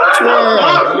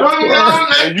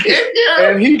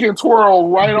 And he can twirl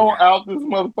right on out this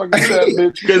motherfucking set,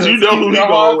 bitch. Because you know who he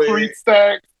going with. 3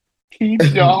 Stacks.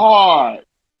 Keep your heart.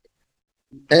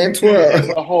 And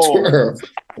twirl.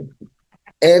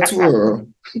 And twirl.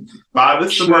 Bob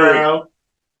is the Brown.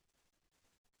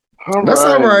 That's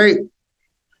all right.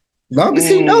 Long as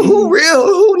he know who real,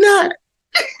 who not.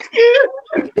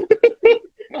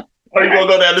 Are you gonna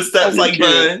go down the steps like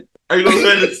Bun? Are you gonna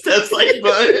go down the steps like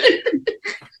Bun?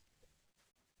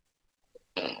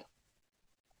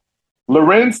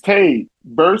 Lorenz Tate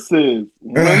versus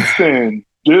Winston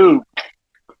Duke.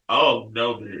 Oh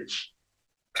no, bitch.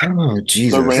 Oh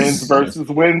Jesus. Lorenz versus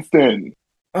Winston.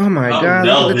 Oh my God!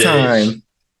 No, all the time.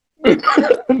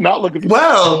 Not looking.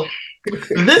 Well,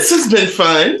 this has been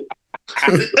fun.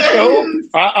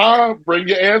 Bring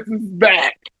your asses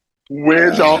back.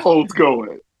 Where's y'all hoes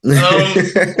going?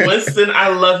 Winston, I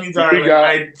love you, darling.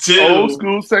 I do. Old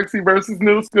school sexy versus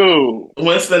new school.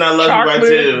 Winston, I love Chocolate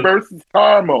you. I do. Versus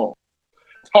caramel.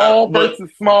 Tall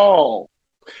versus small.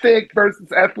 Thick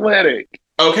versus athletic.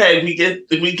 Okay, we get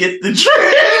the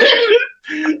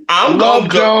trend. I'm Love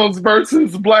Jones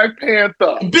versus Black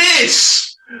Panther.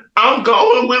 Bitch, I'm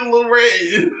going with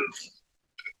Lorenz.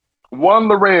 1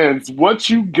 Lorenz, what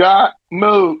you got,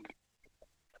 Mook?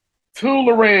 2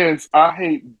 Lorenz, I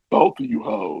hate both of you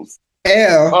hoes.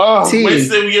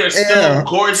 Winston, we are still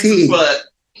gorgeous as fuck.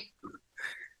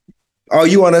 Oh,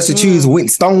 you want us to choose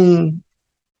Winston?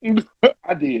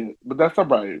 I did, but that's all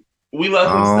right. We love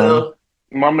him still.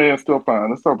 My man's still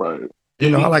fine. It's all right. You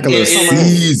know, I like a little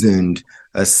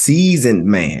seasoned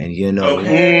man, you know.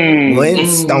 Okay.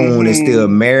 Winston is still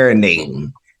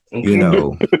marinating, you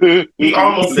know. He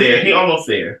almost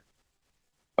there.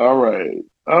 All right.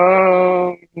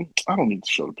 I don't need to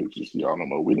show the pictures to y'all no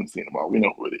more. We didn't see them all. We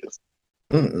know who it is.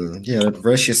 Yeah,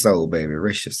 rest your soul, baby.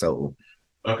 Rest your soul.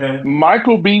 Okay.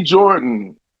 Michael B.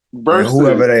 Jordan versus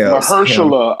whoever else.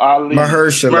 Mahershala Ali.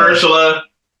 Mahershala.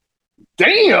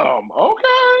 Damn.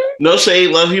 Okay. No shade.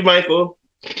 Love you, Michael.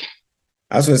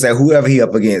 I was going to say whoever he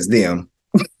up against them.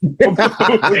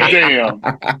 Damn.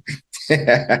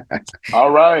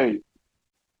 All right.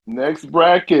 Next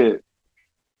bracket.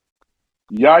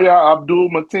 Yahya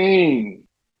Abdul-Mateen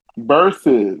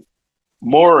versus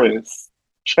Morris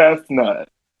Chestnut.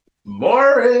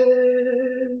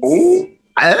 Morris. Ooh.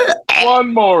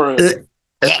 One Morris.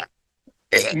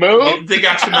 Move. They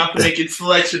got you out to make it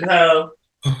selection, huh?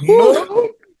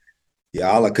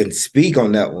 Y'all, I couldn't speak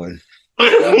on that one.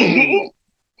 We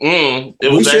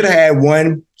should have had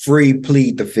one free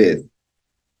plead the fifth.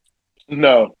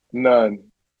 No, none.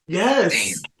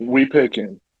 Yes. We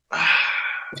picking.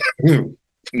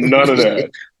 None of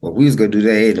that. Well, we was gonna do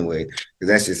that anyway, because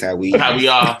that's just how we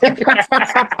are.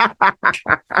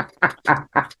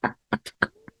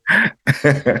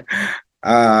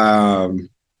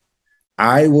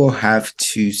 I will have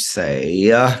to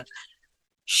say,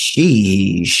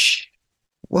 sheesh.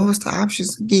 What was the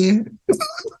options again?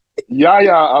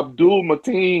 Yahya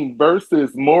Abdul-Mateen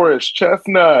versus Morris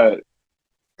Chestnut.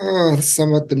 Oh,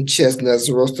 some of them chestnuts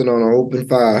roasting on an open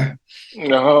fire.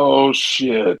 Oh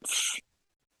shit!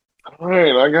 All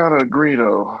right, I gotta agree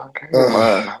though.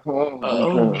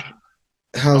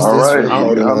 How's all this right, for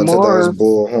holding on to those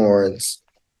bull horns?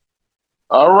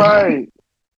 All right,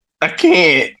 I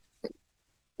can't.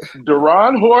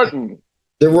 Deron Horton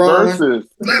versus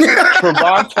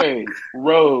Trevante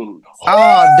Rhodes.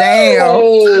 Oh damn!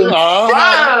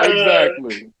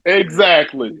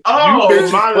 Exactly. Oh, you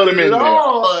bitches put him in there.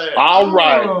 All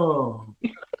right.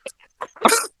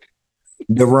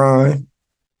 Deron.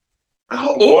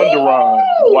 One Deron.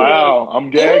 Wow,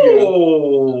 I'm gagging.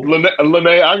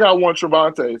 Lene, I got one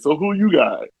Trevante. So who you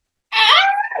got?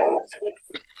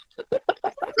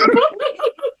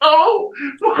 What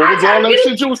was all that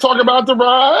shit you was talking about,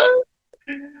 Deron?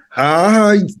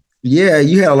 Yeah,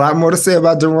 you had a lot more to say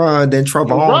about Deron than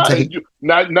Trevante.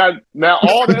 Right. Now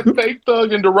all that fake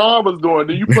thug and Deron was doing,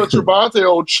 then you put Trevante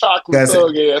old chocolate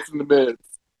thug ass in the bed.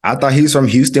 I thought he's from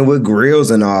Houston with grills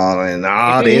and all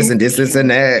this and this and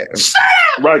that.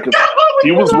 Right, because he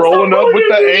was rolling up with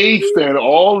the ace and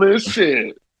all this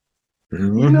shit.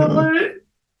 Mm-hmm. You know what?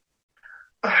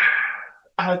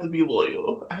 I have to be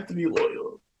loyal.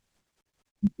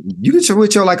 You can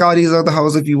switch your like all these other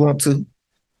hoes if you want to.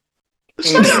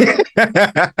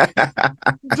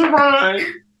 Deron.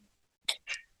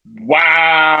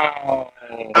 Wow.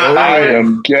 I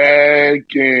am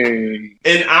gagging.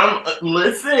 And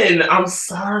I'm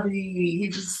sorry.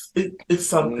 It's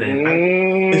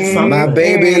something. It's something. My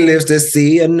baby lives to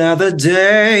see another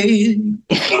day.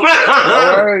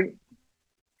 All right.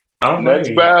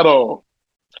 Next battle.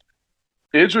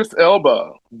 Idris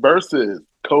Elba versus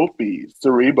Kofi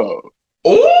Cerebo.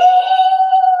 Oh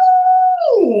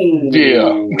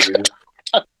yeah.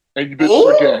 And you bitch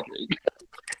for gagging.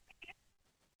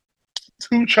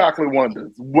 Two chocolate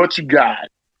wonders. What you got?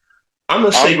 I'm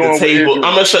gonna shake the table.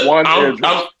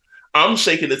 I'm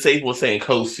shaking the table saying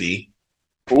Kofi.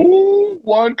 Ooh,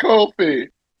 one Kofi.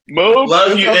 Move.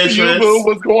 Love you, Idris.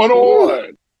 What's going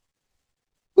on?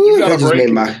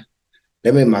 That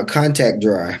made my contact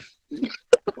dry.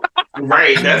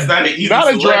 Right. That's not an easy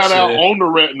Gotta selection. drown out on the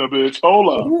retina, bitch. Hold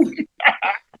up.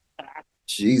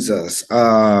 Jesus.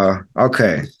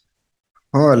 Okay.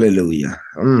 Hallelujah.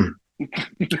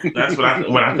 That's what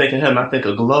when I think of him, I think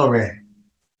of glory.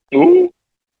 Ooh.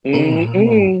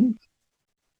 Mm-hmm.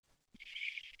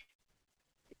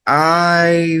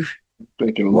 I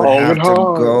thinking would have to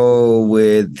go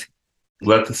with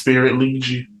Let the Spirit Lead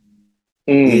You.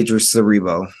 Idris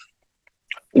Cerebo.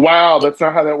 Wow, that's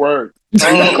not how that works. That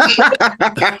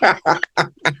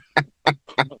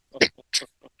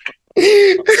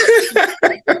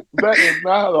is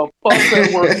not how the fuck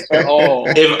that works at all.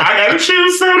 If I gotta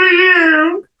choose, so do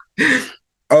you.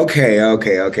 Okay.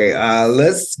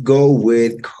 Let's go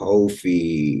with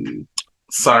Kofi.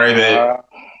 Sorry that.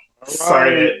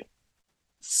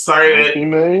 He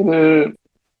made it.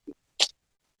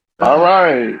 All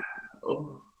right.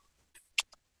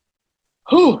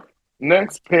 Whew.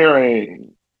 Next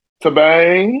pairing.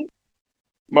 Tabang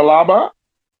Malaba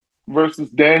versus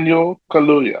Daniel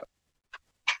Kaluuya.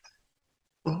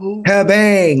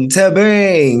 Tabang.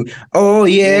 Oh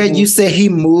yeah, you said he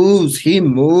moves.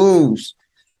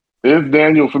 It's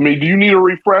Daniel for me. Do you need a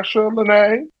refresher,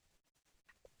 Lene?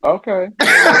 Okay.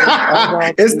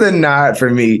 It's the nod for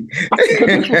me.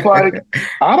 This was like,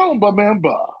 I don't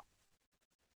remember.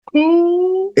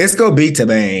 It's gonna be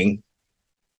Tabang.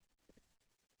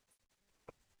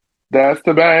 That's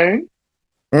Tabang.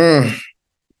 Mm.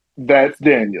 That's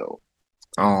Daniel.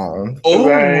 Oh.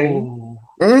 Tabang.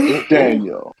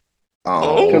 Daniel.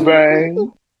 Oh.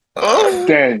 Tabang.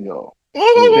 Daniel.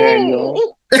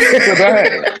 Daniel.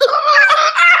 Tabang.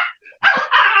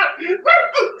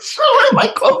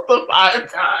 Like close to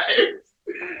 5 times.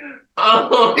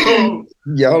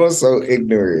 Y'all are so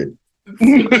ignorant.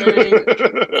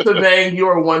 Tabang, you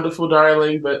are wonderful,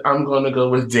 darling, but I'm going to go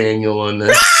with Daniel on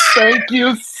this. Thank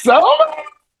you so much.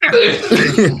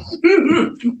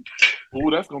 Ooh,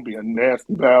 that's going to be a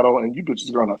nasty battle, and you bitches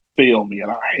are going to fail me,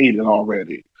 and I hate it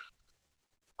already.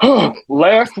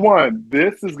 Last one.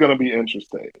 This is going to be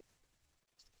interesting.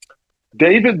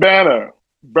 David Banner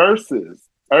versus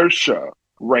Usher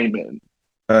Raymond.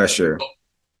 Usher.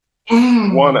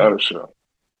 One Usher.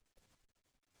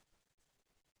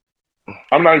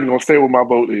 I'm not even gonna say what my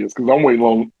vote is because I'm waiting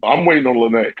on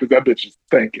Lynette because that bitch is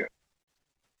thinking.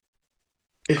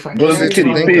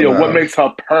 What makes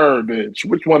her purr, bitch?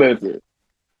 Which one is it?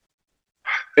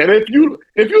 And if you're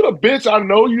the bitch I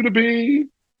know you to be,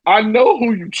 I know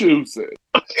who you choosing.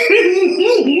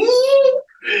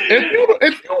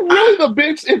 If you really the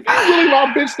bitch, if you really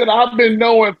my bitch that I've been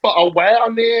knowing for a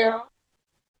while now,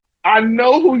 I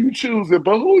know who you choosing,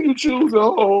 but who you choosing?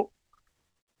 Oh.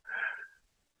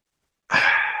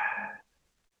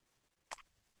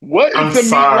 What is the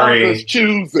sorry.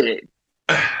 Choosing?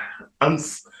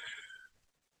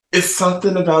 It's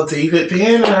something about David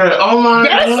Banner. Oh my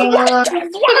god!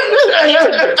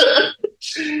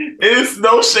 It's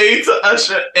no shade to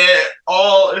Usher at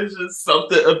all. It's just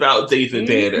something about David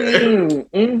Banner.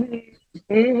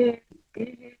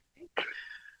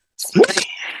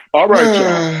 All right,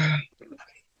 y'all.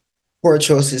 Poor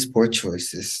choices.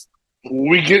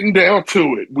 We getting down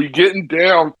to it.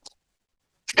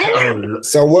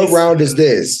 So what round is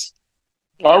this?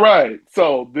 All right.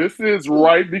 So this is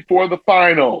right before the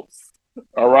finals.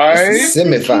 All right.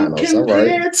 Semifinals. All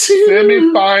right.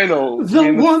 Semifinals.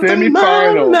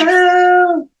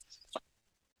 Semifinals.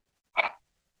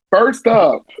 First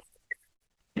up,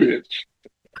 bitch.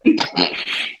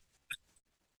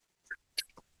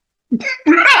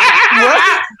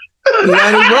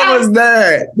 Lonnie, what was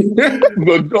that?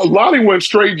 Lonnie went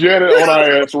straight Janet on our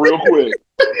ass real quick.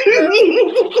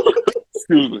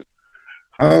 Excuse me.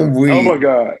 I'm weak. Oh my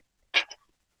god.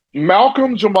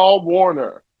 Malcolm Jamal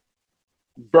Warner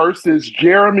versus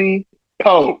Jeremy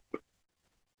Pope.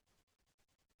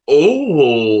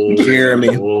 Oh, Jeremy.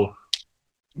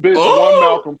 Bitch, one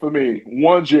Malcolm for me,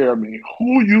 one Jeremy.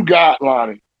 Who you got,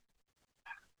 Lonnie?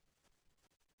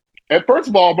 And first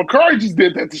of all, Bakari just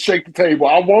did that to shake the table.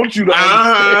 I want you to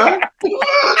understand.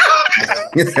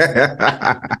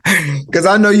 Because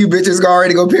I know you bitches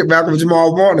already go pick Malcolm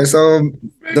Jamal Warner. So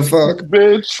the fuck,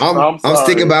 bitch. I'm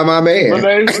sticking by my man.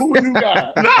 Renee, who you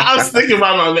got? No, I'm sticking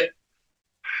by my man.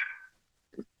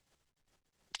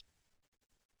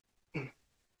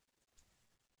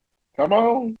 Come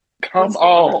on.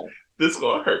 This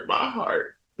gonna hurt my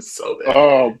heart so bad.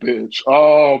 Oh, bitch.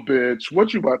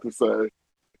 What you about to say?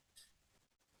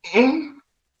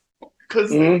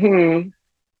 Because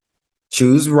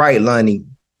choose right, Lonnie.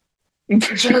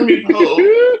 Jeremy Pope.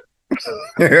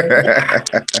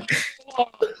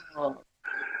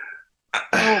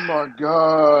 Oh my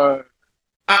god.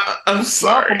 I'm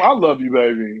sorry. I love you,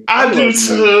 baby. I do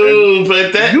too,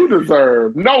 but that you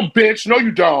deserve. No, bitch. No,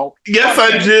 you don't. Yes,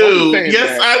 I do.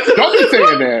 Yes, I do. Don't be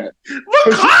saying that.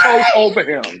 Because you chose over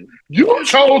him. You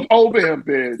chose over him,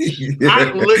 bitch.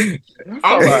 I'm sorry.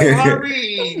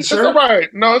 It's all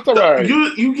right. No, it's all right.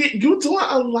 You doing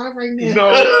a lot right now.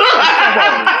 No, it's all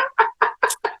right.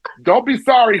 Don't be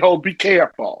sorry, ho. Be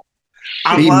careful.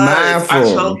 Be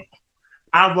mindful.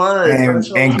 I was.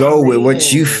 And go with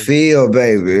what you feel,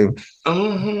 baby.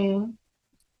 Mm-hmm.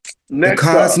 The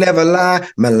cards never lie.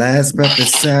 My last breath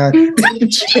aside.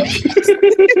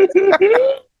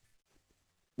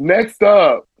 Next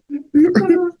up,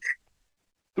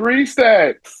 3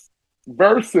 Stacks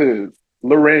versus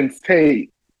Lorenz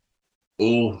Tate.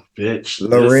 Oh, bitch.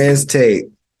 Lorenz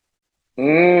Tate.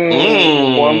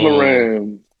 One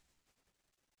Lorenz.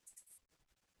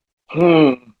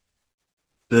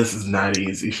 This is not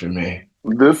easy for me.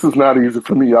 This is not easy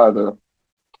for me either.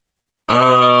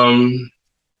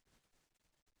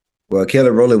 Well,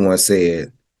 Kelly Rowland once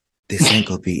said, "This ain't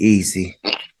gonna be easy."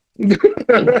 I'm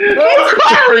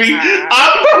sorry.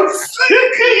 I'm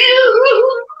sick of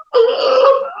you.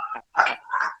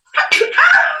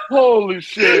 Holy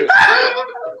shit.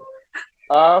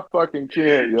 I fucking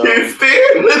can't, yo. Can't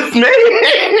stand this man.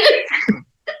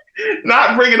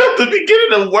 Not bringing up the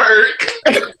beginning of work.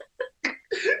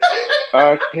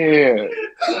 I can't.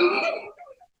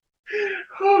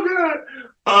 Oh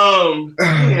God.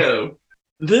 Damn.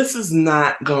 This is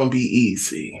not gonna be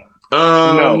easy.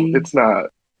 No, it's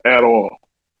not at all.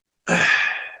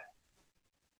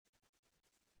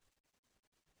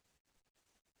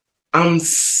 I'm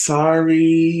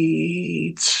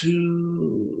sorry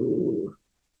to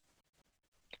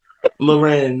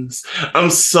Lorenz. I'm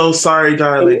so sorry,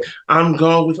 darling. I'm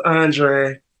going with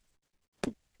Andre.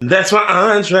 That's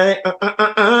why Andre.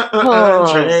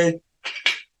 Andre.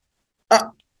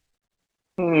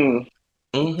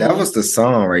 That was the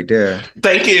song right there.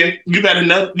 Thank you. You better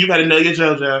know. You better know your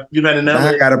JoJo. You better know.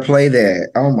 I gotta play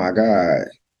that. Oh my God.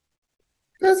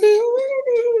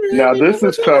 Now this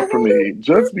is tough for me,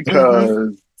 just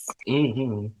because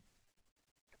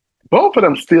both of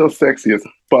them still sexy as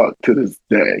fuck to this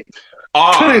day.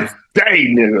 To this day,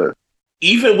 nigga.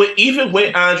 Even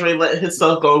with Andre letting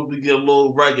himself go and get a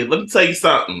little rugged, let me tell you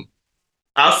something.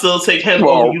 I'll still take him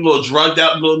over you little drugged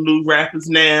out little new rappers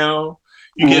now.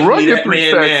 You get me that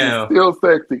man now. Still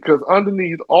sexy, because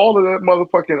underneath all of that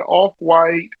motherfucking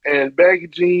off-white and baggy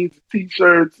jeans,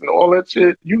 t-shirts, and all that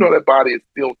shit, you know that body is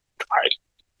still tight.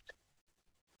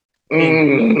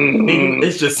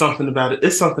 It's just something about it.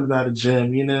 It's something about a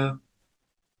gym, you know.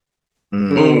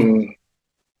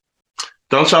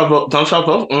 Don't y'all both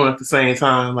on at the same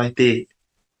time like that?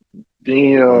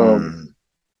 Damn.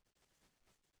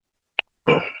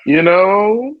 You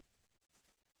know,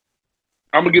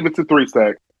 I'm gonna give it to 3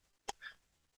 Stacks.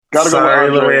 Gotta Sorry,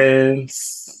 go with Andre.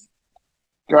 Lorenz.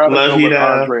 Gotta Love go you with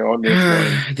now. Andre on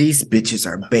this one. These bitches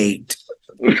are baked.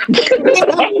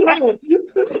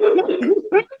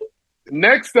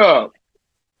 Next up,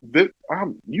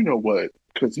 you know what?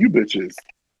 Because you bitches,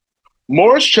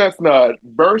 Morris Chestnut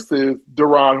versus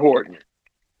Deron Horton.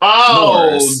 Oh,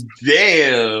 Morris.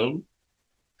 damn.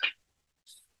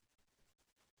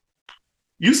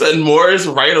 You said Morris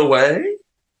right away?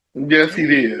 Yes, he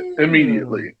did.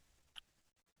 Immediately.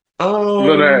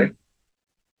 Lene.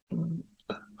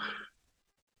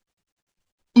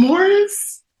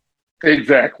 Morris?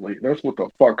 Exactly. That's what the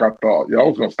fuck I thought. Y'all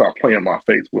was gonna stop playing my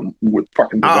face with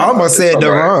fucking. I almost said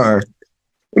Deron.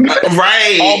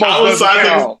 Right. Almost I was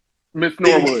doesn't Miss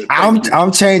Norwood.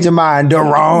 I'm changing mine.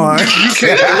 Deron.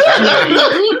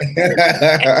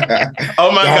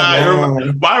 Oh my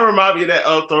God. Why remind me of that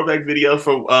throwback video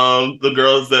from the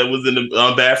girls that was in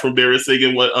the bathroom they were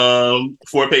singing what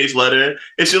 4-page letter.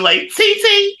 And she's like,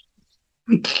 TT.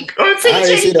 I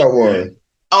didn't see that one.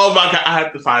 Oh my God, I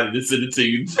have to find it and send it to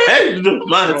you. That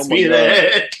reminds me of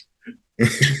that.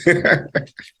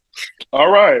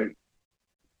 All right.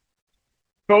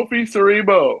 Kofi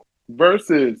Cerebo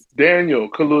versus Daniel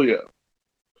Kaluuya.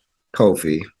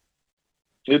 Kofi.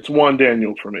 It's 1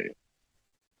 Daniel for me.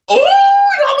 Oh,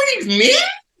 y'all leave me?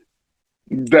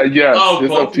 Yes,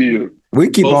 it's up to you. We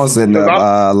keep on sitting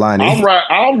up, Lonnie.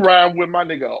 I'm riding with my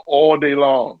nigga all day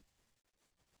long.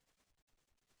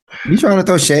 You trying to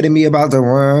throw shade at me about the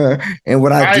run and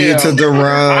what I did to the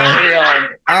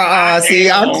run?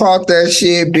 See, I caught that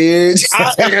shit, bitch.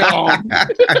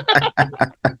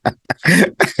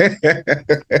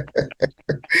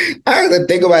 I had to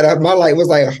think about it. My light was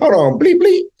like, hold on, bleep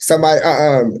bleep. Somebody,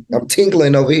 I'm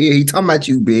tinkling over here. He talking about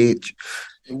you, bitch.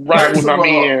 Right with my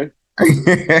man.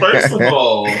 First of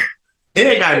all, it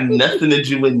ain't got nothing to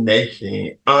do with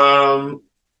nothing.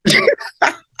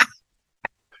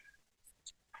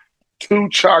 2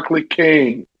 Chocolate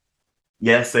King.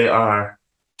 Yes, they are.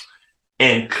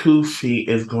 And Kofi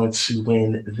is going to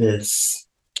win this.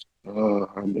 Oh,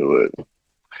 I knew it.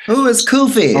 Who is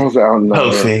Kofi?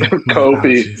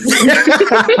 Kofi.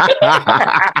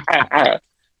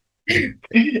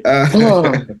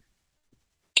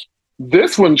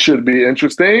 This one should be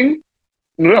interesting.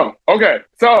 No. Okay,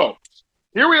 so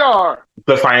here we are.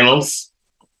 The finals.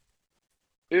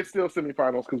 It's still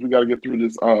semifinals because we got to get through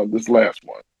this this last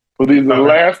one. So these are the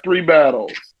last 3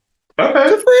 battles.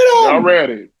 Okay. Y'all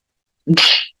ready?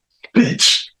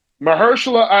 Bitch.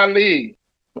 Mahershala Ali.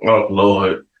 Oh,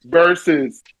 Lord.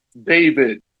 Versus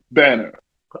David Banner.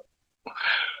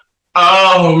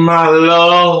 Oh, my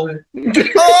Lord.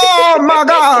 Oh, my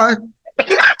God.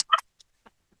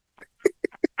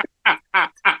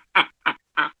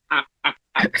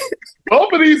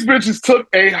 Both of these bitches took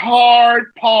a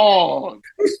hard pause.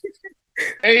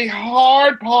 A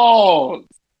hard pause.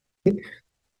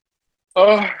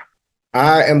 I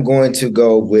am going to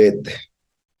go with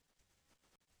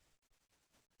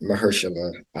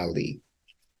Mahershala Ali.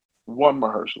 1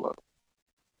 Mahershala.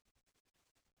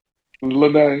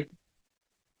 Lene.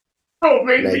 Don't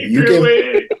make me feel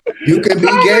it. You can be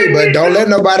gay, but don't let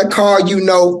nobody call you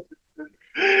no.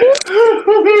 And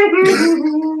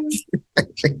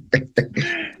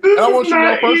I want you to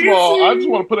know, first of all, I just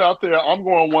want to put it out there, I'm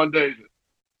going one day.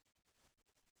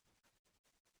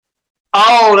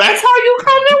 Oh, that's how you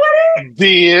coming with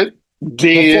it?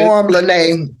 Did. Perform,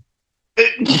 Lene.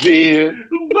 Did.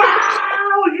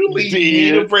 Wow, you leave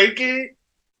me to break it.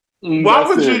 Why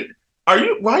would you?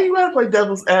 Why you gotta play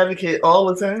devil's advocate all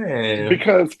the time?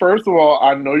 Because first of all,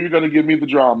 I know you're gonna give me the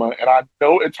drama, and I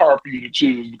know it's hard for you to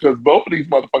choose because both of these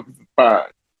motherfuckers is fine.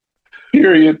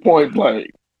 Period. Point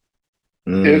blank.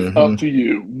 It's up to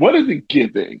you. What is it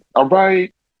giving? All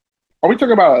right. Are we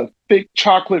talking about a thick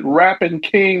chocolate rapping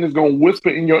king that's gonna whisper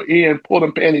in your ear and pull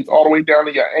them panties all the way down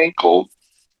to your ankles?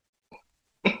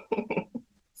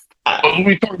 Are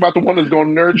we talking about the one that's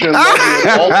gonna nurture and love you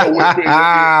and also whisper in your ear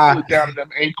and pull it down to them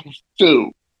ankles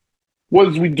too? What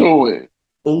is we doing?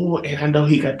 Oh, and I know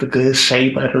he got the good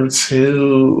shea butter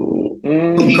too.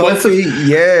 Kofi,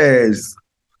 yes.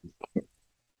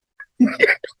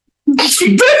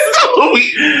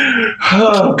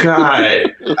 Oh God,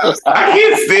 I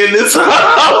can't stand this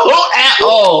at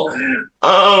all.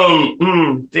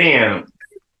 Damn.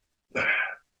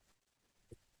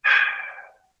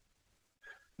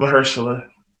 Mahershala.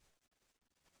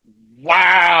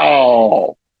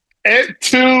 Wow. At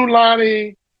 2,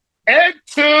 Lonnie. At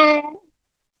 2.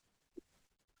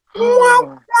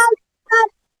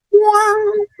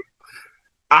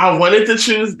 I wanted to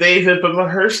choose David, but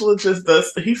Mahershala just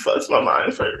does. He fucks my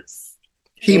mind first.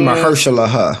 He Mahershala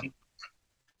her.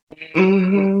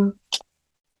 Mm-hmm.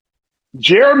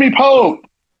 Jeremy Pope.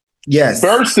 Yes.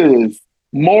 Versus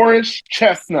Morris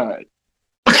Chestnut.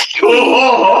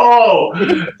 Oh,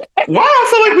 why I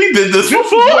feel like we did this before?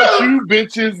 This is what you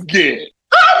bitches get.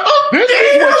 This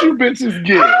is what you bitches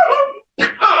get.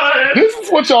 This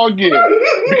is what y'all get.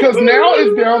 Because now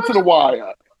it's down to the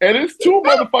wire. And it's 2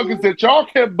 motherfuckers that y'all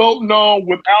kept voting on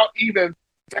without even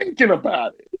thinking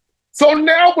about it. So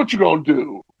now what you gonna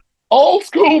do? Old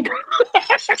school.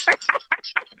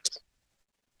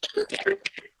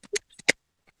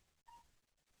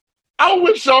 I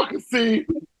wish y'all could see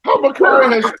how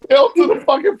McCurry has fell to the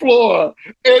fucking floor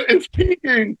and is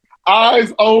peeking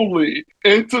eyes only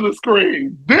into the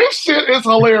screen. This shit is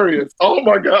hilarious. Oh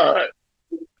my God.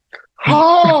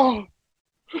 Oh.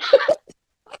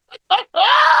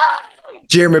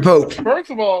 Jeremy Pope. First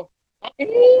of all,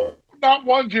 not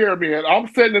one Jeremy, and I'm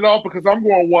setting it off because I'm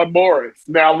going one Morris.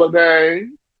 Now,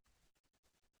 Lene.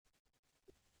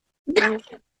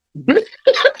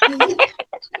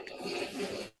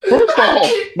 First of all,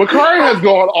 McCurry has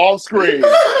gone off screen.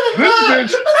 This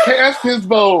bitch cast his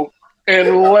vote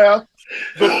and left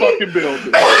the fucking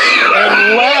building.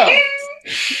 And left.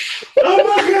 Oh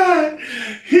my God.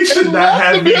 He should not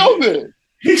have the building.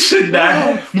 He should not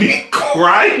have me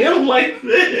crying like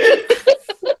this.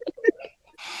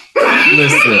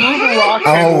 Listen, I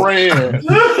don't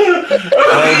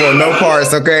want no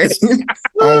parts, okay? I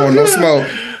don't want no smoke.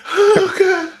 Oh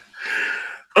God.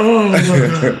 Oh my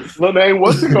God. Lene,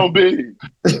 what's it gonna be?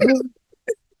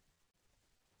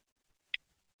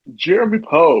 Jeremy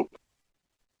Pope,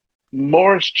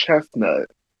 Morris Chestnut.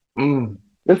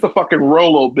 It's a fucking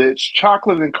Rolo, bitch.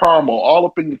 Chocolate and caramel all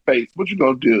up in your face. What you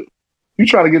gonna do? You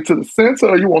trying to get to the center,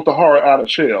 or you want the horror out of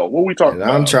shell? What we talking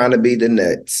about? I'm trying to be the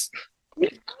nuts.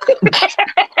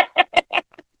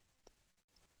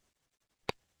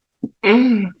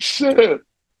 Shit.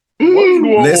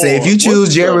 Listen, if you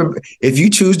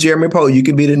choose Jeremy Pope, you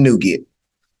can be the nougat.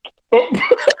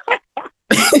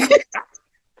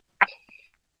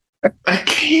 I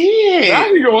can't.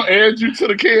 Now he gonna add you to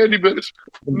the candy, bitch.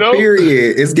 No.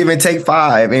 Period. It's give and take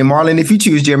 5. And Marlon, if you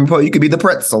choose Jeremy Pope, you could be the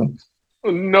pretzel.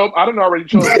 Nope, I done already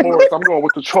chose Morris. I'm going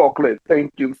with the chocolate.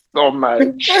 Thank you so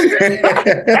much.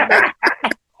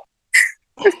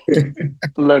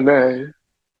 Lene.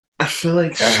 I feel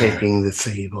like shaking the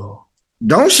table.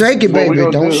 Don't shake it, baby.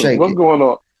 Don't shake What's it. going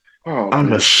on? Oh, I'm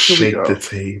going to shake the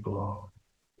table.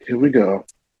 Here we go.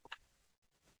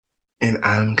 And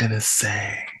I'm going to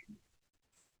say,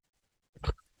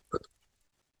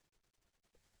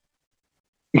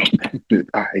 I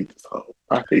hate this hoe.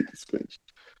 I hate this bitch.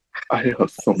 I hate her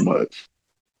so much.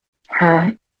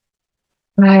 Hi.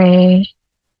 Hi.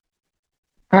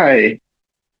 Hi.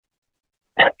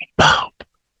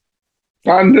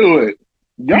 I knew it.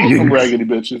 Y'all some raggedy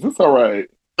bitches. It's all right.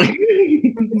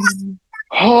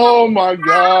 Oh my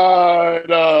God.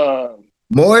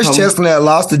 Morris Chestnut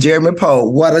lost to Jeremy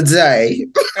Pope. What a day.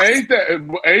 Ain't that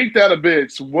a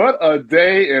bitch? What a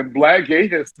day in Black gay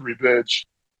history, bitch.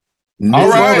 All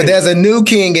right. But there's a new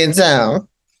king in town.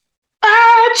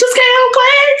 I just can't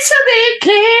wait to be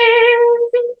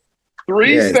king.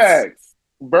 3 Stacks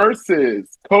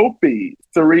versus Kofi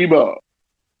Cerebo.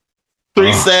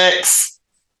 3 sacks.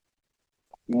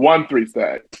 1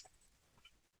 3-sack.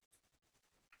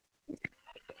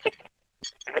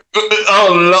 Oh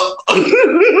no.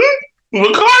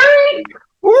 McCarty?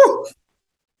 Woo.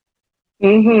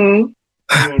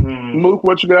 Mm-hmm. Mook,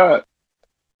 what you got?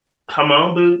 Come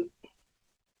on, boo.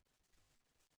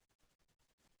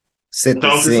 Set the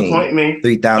Don't scene. disappoint me.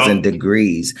 3,000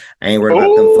 degrees. I ain't worried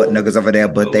about them foot niggas over there,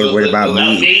 but they worried about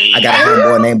me. I got a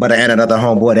homeboy named Butter and another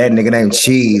homeboy, that nigga named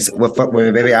Cheese. What fuck with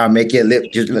me, baby? I'll make your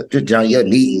lip just on your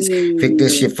knees. Pick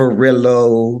this shit for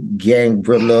Rillo, Gang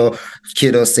Brillo.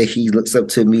 Kiddo say he looks up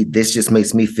to me. This just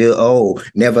makes me feel old.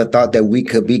 Never thought that we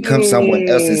could become someone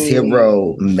else's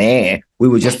hero. Man, we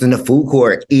were just in the food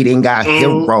court eating our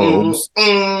heroes.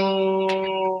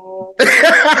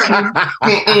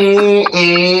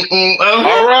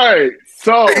 All right,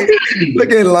 so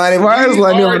look at Lonnie. Why is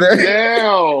Lonnie over there?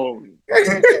 Down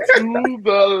to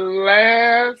the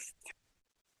last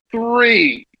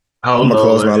 3. I'm gonna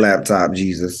close my laptop.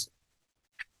 Jesus,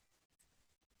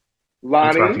 Lonnie,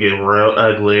 it's about to get real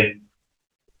ugly.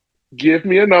 Give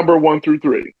me a number 1 through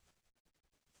 3.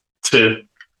 2.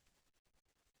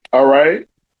 All right.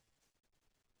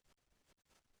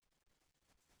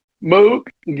 Mook,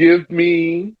 give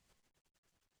me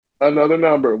another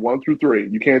number, 1 through 3.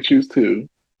 You can't choose 2.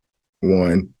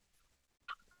 1.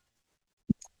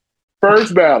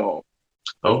 First battle.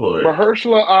 Oh Lord.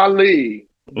 Mahershala Ali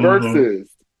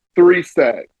versus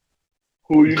 3-sack.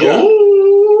 Who you got?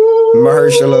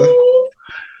 Mahershala.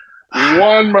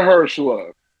 1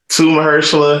 Mahershala. 2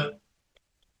 Mahershala.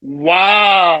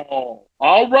 Wow.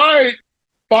 All right.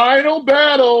 Final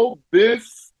battle.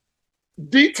 This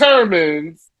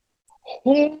determines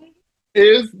who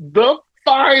is the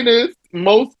finest,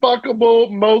 most fuckable,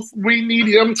 most we need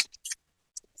him.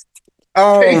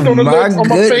 Oh taste on the my lips, on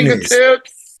my goodness.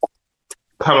 fingertips.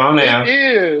 Come on now. It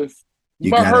is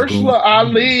You gotta Mahershala go.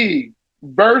 Ali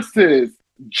versus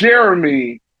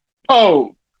Jeremy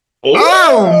Pope.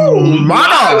 Oh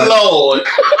my Lord.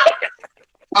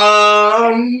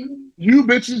 You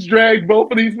bitches dragged both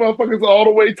of these motherfuckers all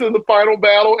the way to the final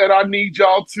battle, and I need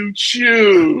y'all to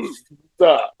choose.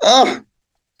 Oh.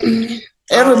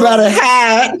 Everybody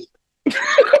hide.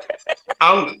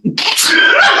 Oh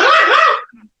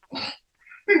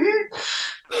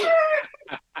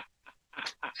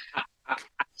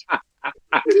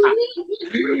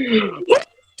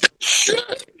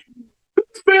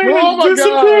my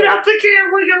disappeared out the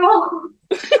camera, y'all.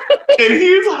 And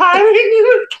he's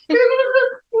hiding.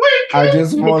 I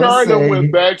just want to say,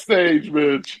 went backstage,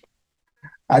 bitch.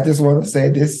 I just want to say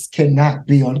this cannot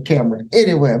be on camera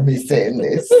anywhere. Me saying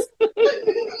this.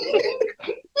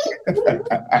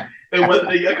 It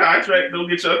wasn't in your contract. Don't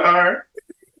get your car.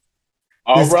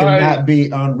 This cannot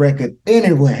be on record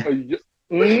anywhere.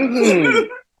 Mm-hmm.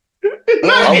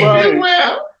 Not All right.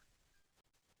 anywhere.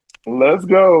 Let's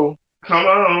go. Come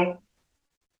on.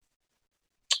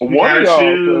 One of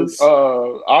y'all, 'cause,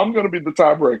 I'm gonna be the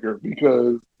tiebreaker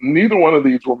because neither one of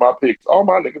these were my picks. All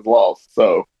my niggas lost.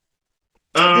 So,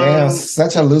 Damn,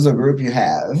 such a loser group you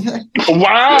have.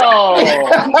 wow.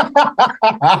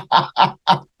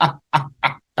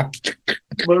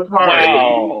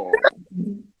 Wow.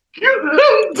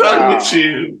 I'm done with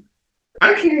you.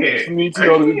 I can't. You need to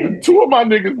know that 2 of my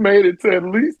niggas made it to at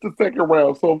least the second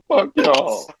round. So fuck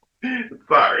y'all.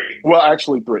 Sorry. Well,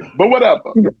 actually 3, but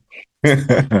whatever. I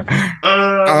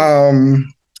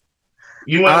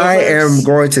am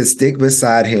going to stick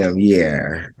beside him.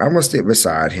 Yeah, I'm gonna stick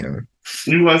beside him.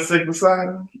 You want to stick beside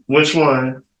him? Which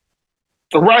one?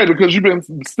 Right, because you've been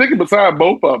sticking beside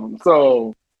both of them.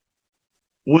 So,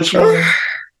 which one?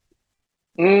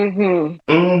 And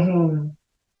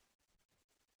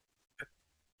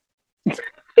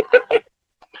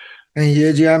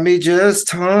you got me just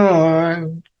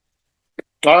torn.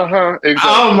 Exactly.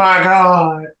 Oh my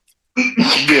God.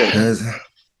 Yeah.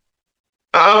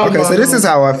 Okay, so this is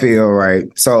how I feel, right?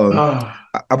 So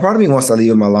a part of me wants to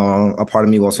leave him alone. A part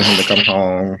of me wants for him to come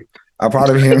home. A part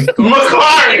of him.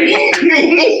 McCarty!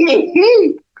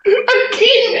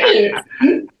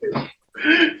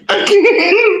 I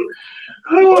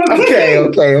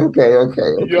can't.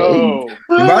 Okay. Yo.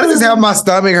 Why does this have my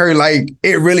stomach hurt? Like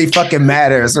it really fucking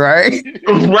matters, right?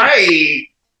 Right.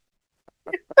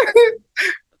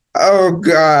 Oh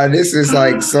God, this is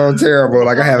like so terrible.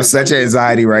 Like I have such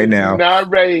anxiety right now. Not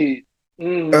right.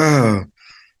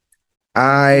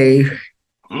 I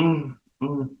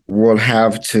will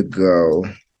have to go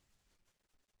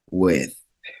with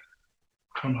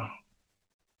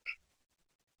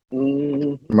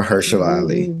Mahershala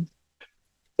Ali.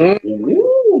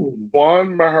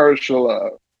 One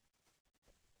Mahershala.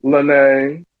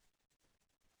 Lene.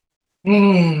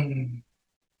 When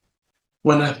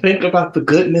I think about the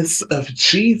goodness of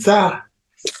Jesus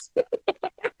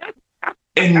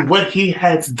and what he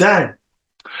has done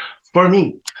for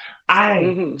me,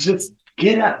 I just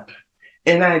get up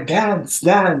and I dance.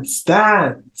 Yes,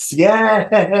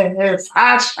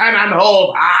 I shine on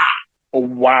hold.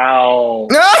 Wow.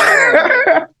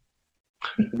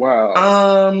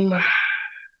 Wow.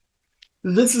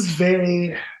 This is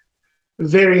very,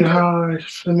 very hard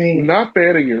for me. Not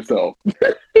fanning yourself.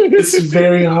 It's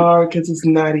very hard because it's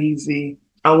not easy.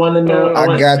 I want to know.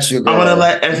 I got you, girl. I want to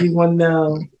let everyone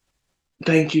know.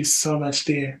 Thank you so much,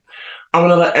 dear. I want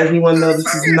to let everyone know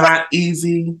this is not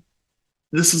easy.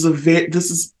 This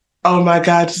is oh my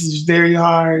God, this is very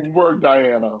hard. Work,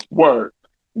 Diana. Work.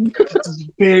 This is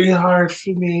very hard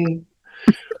for me.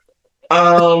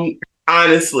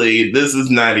 Honestly, this is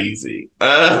not easy.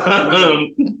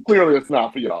 Clearly it's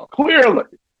not for y'all. Clearly.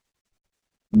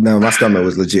 No, my stomach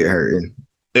was legit hurting.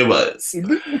 It was.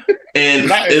 And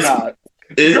it's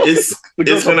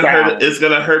gonna hurt. It's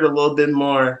gonna hurt a little bit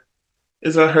more.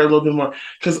 It's gonna hurt a little bit more.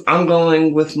 Because I'm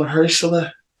going with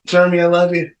Mahershala. Jeremy, I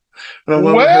love you. And I'm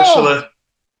going with Mahershala.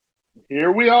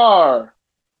 Here we are.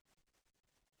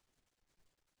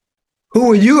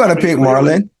 Who are you gonna pick,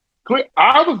 Marlon?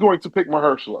 I was going to pick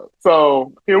Mahershala.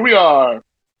 So here we are.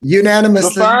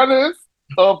 Unanimously. The finest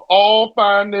of all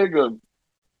fine niggas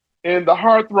in the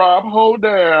Heartthrob Hold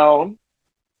Down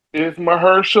is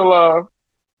Mahershala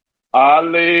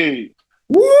Ali.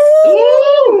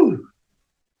 Woo!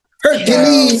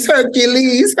 Hercules. Clap these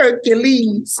sheets,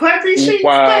 clap these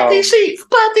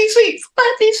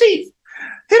sheets.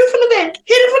 Hit it from the back.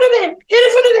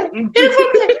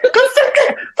 Go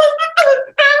second.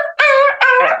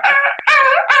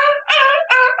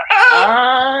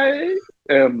 I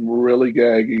am really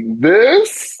gagging.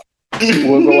 This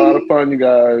was a lot of fun, you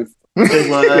guys. It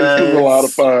was a lot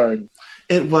of fun.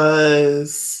 It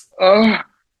was.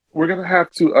 We're gonna have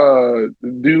to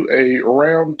do a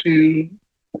round 2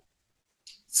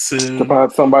 soon to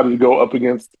find somebody to go up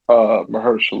against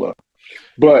Mahershala.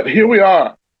 But here we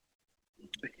are.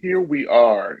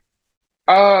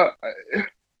 I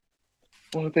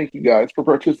want to thank you guys for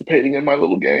participating in my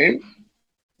little game.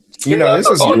 This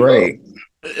is great.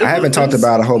 I haven't talked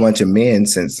about a whole bunch of men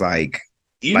since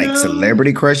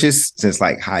celebrity crushes since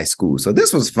high school. So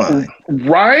this was fun.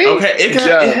 Right? Okay. It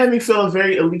had me feeling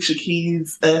very Alicia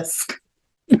Keys-esque.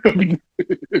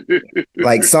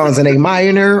 Like Songs in A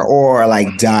Minor or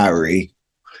like Diary?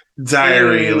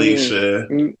 Diary, Alicia.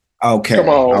 Okay. Come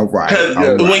on. All right. I have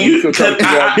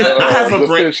a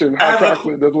brain. That's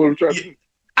what I'm trying to.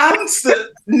 I'm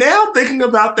now thinking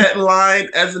about that line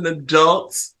as an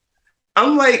adult.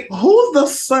 I'm like, who the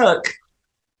fuck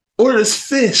orders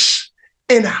fish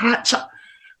and hot chocolate?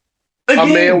 A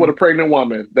man with a pregnant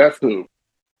woman. That's who.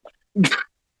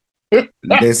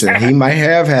 Listen, he might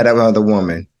have had another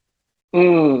woman.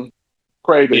 Crazy.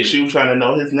 Yeah, she was trying to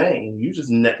know his name. You just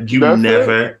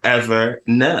never ever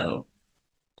know.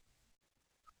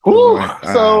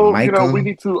 So we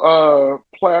need to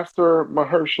plaster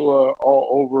Mahershala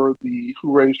all over the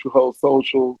Who Raised You Hoes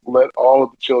social. Let all of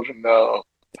the children know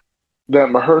that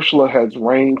Mahershala has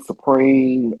reigned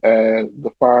supreme as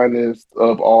the finest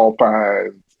of all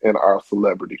finds in our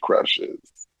celebrity crushes.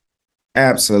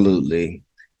 Absolutely.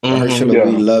 Mahershala,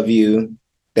 we love you.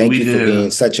 Thank you for being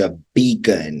such a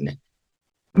beacon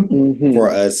for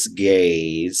us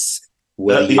gays.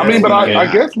 I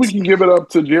guess we can give it up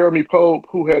to Jeremy Pope,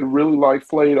 who had really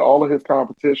slayed all of his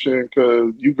competition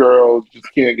because you girls just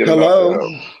can't get enough of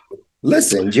him.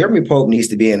 Listen, Jeremy Pope needs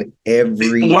to be in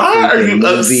every. Why are you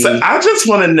movie. upset? I just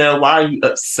want to know why are you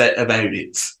upset about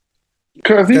it?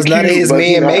 Because none of his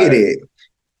men made it.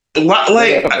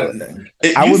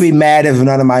 I would be mad if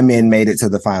none of my men made it to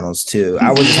the finals too.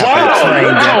 I would just have to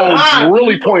train them.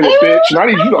 Really pointed, bitch. I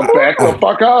need you to back the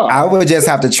fuck up. I would just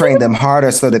have to train them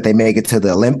harder so that they make it to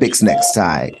the Olympics next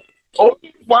time. Oh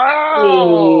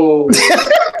wow!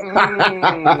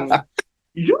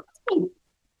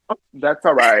 That's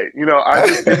all right.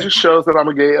 It just shows that I'm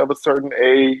a gay of a certain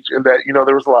age, and that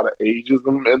there was a lot of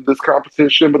ageism in this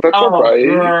competition. But that's all right.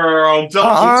 Girl,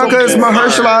 because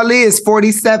Mahershala Ali is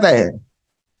 47.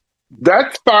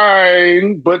 That's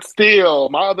fine, but still,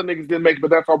 my other niggas didn't make it. But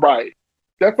that's all right.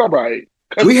 That's all right.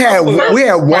 We had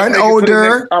one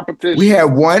older. We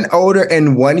had one older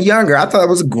and one younger. I thought it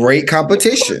was a great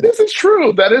competition. This is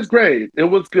true. That is great. It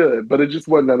was good, but it just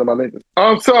wasn't none of my niggas.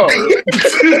 So.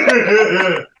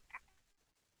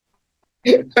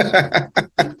 I'm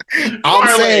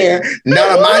saying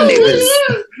none of my niggas.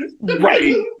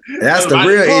 Right. That's the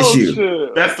real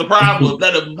issue. That's the problem.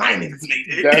 None of my niggas made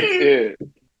it. That's it.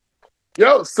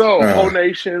 Whole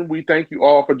Nation, we thank you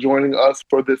all for joining us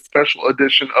for this special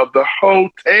edition of the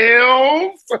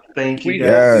Hotels. Thank you. We hope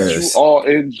that you all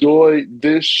enjoyed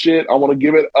this shit. I want to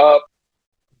give it up.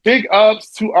 Big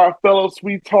ups to our fellow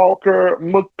sweet talker,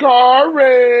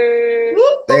 Makari.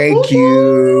 Thank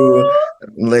you.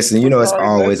 Listen, it's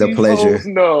always a pleasure.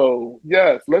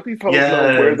 Let these hoes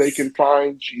know where they can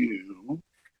find you.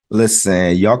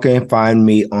 Listen, y'all can find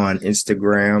me on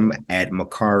Instagram at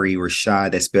Makari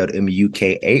Rashad. That's spelled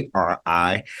Mukari.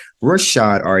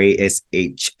 Rashad,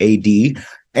 Rashad.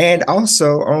 And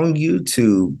also on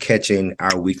YouTube, catching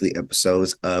our weekly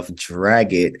episodes of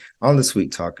Drag It on the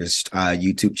Sweet Talkers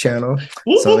YouTube channel.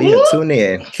 So tune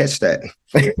in, catch that.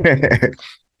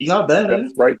 Y'all better.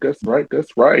 That's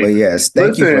right. But yes,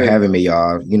 thank you for having me,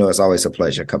 y'all. It's always a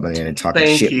pleasure coming in and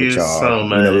talking shit with y'all. So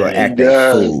much. We're acting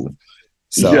fool.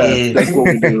 So that's what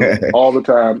we do all the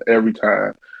time, every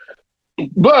time.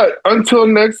 But until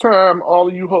next time, all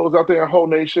of you hoes out there in Whole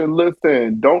Nation,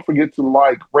 listen, don't forget to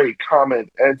like, rate,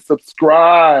 comment, and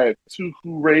subscribe to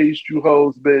Who Raised You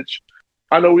Hoes, bitch.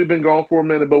 I know we've been gone for a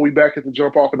minute, but we back at the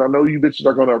jump off, and I know you bitches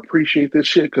are going to appreciate this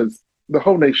shit because the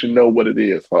Whole Nation know what it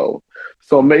is, ho.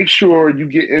 So make sure you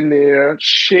get in there,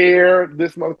 share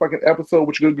this motherfucking episode,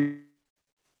 which you're going to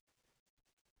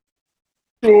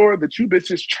sure that you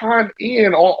bitches chime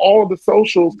in on all of the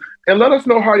socials and let us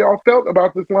know how y'all felt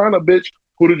about this lineup, bitch.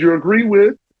 Who did you agree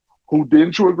with? Who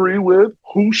didn't you agree with?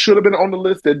 Who should have been on the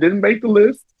list that didn't make the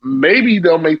list? Maybe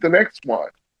they'll make the next one.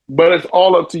 But it's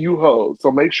all up to you hoes.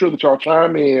 So make sure that y'all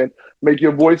chime in, make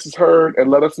your voices heard,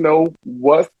 and let us know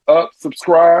what's up.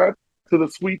 Subscribe to the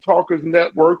Sweet Talkers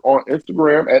Network on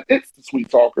Instagram at It's the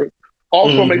Sweet Talkers.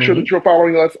 Also, make sure that you're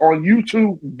following us on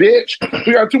YouTube, bitch.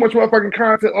 We got too much motherfucking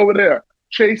content over there.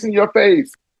 Chasing Your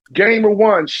Face, Gamer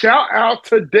One. Shout out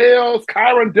to Dale's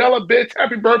Kyrandella, bitch.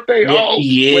 Happy birthday,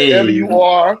 wherever you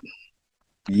are.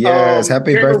 Yes,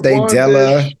 happy Gamer birthday, One,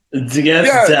 Della.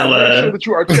 Yes, Della. Make sure that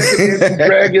you are checking in to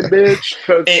Drag It, bitch,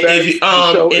 because the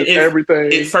show is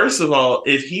everything. First of all,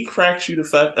 if he cracks you the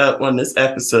fuck up on this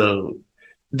episode,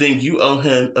 then you owe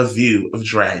him a view of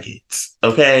Drag It.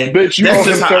 Okay? Bitch, you That's owe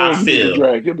just him how I feel.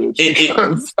 Drag It,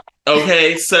 bitch.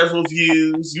 Okay, several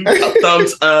views. You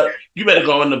thumbs up. You better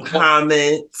go in the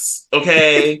comments.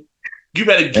 Okay, you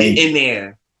better get in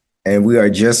there. And we are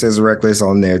just as reckless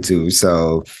on there too.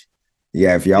 So,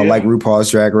 yeah, if y'all like RuPaul's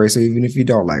Drag Race, or even if you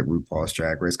don't like RuPaul's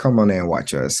Drag Race, come on in and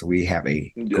watch us. We have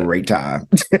a great time.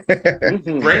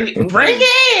 Bring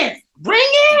it.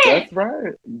 That's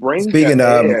right. Speaking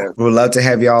of, we'd love to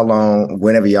have y'all on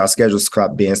whenever y'all schedules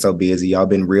stop being so busy. Y'all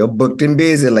been real booked and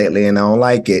busy lately, and I don't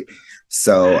like it.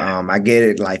 So I get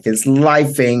it. Life is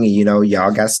lifing.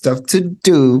 Y'all got stuff to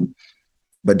do,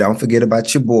 but don't forget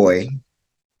about your boy.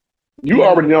 You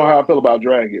already know how I feel about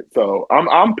Drag It, so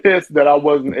I'm pissed that I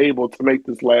wasn't able to make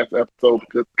this last episode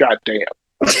because goddamn,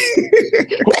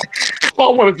 I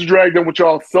wanted to drag them with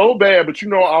y'all so bad, but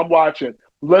I'm watching.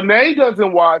 Lene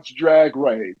doesn't watch Drag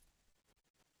Race.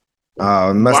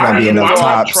 It must not be enough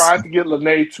tops. I tried to get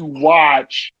Lene to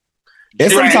watch.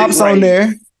 There's some tops on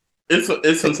there. It's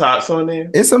some tops on there.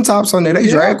 It's some tops on there. They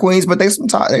drag queens, but there's some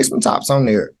tops on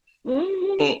there. No,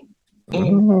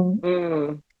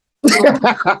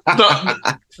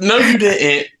 you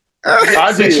didn't.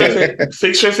 I did.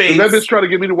 Fix your face. That bitch trying to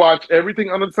get me to watch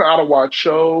everything under the sun. I don't watch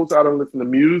shows. I don't listen to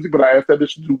music. But I asked that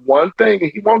bitch to do one thing,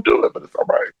 and he won't do it. But it's all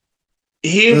right.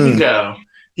 Here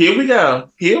we go.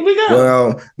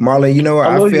 Well, Marlon, you know what?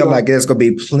 I feel like there's gonna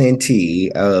be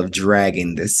plenty of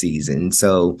dragging this season.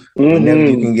 So whenever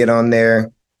you can get on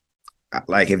there,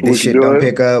 like if this shit don't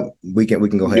pick up, we can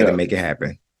go ahead and make it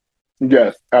happen.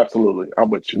 Yes, absolutely. I'm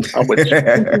with you.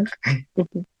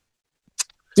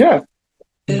 Yeah.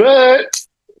 But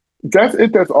that's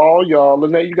it. That's all, y'all.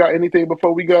 Lene, you got anything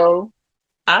before we go?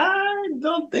 I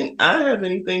don't think I have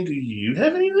anything. Do you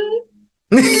have anything?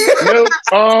 No.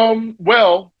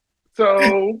 Well,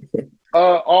 so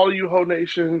all you Whole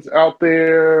Nations out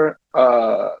there,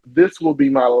 this will be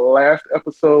my last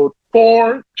episode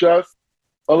for just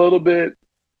a little bit.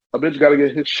 A bitch got to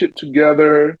get his shit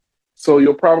together. So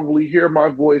you'll probably hear my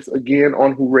voice again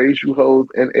on Who Raised You Hoes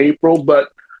in April, but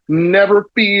never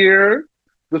fear.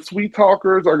 The Sweet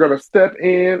Talkers are going to step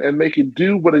in and make it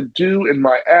do what it do in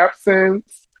my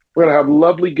absence. We're going to have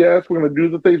lovely guests. We're going to do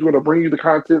the things. We're going to bring you the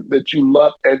content that you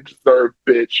love and deserve,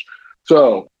 bitch.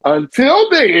 So until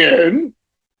then,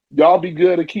 y'all be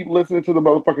good and keep listening to the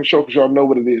motherfucking show because y'all know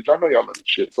what it is. Y'all know y'all love the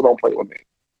shit, so don't play with me.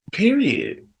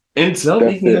 Period. And don't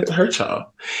make me have to hurt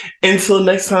y'all. Until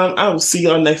next time, I will see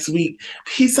y'all next week.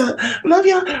 Peace out. Love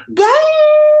y'all.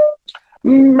 Bye.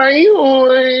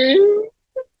 Bye.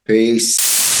 Peace.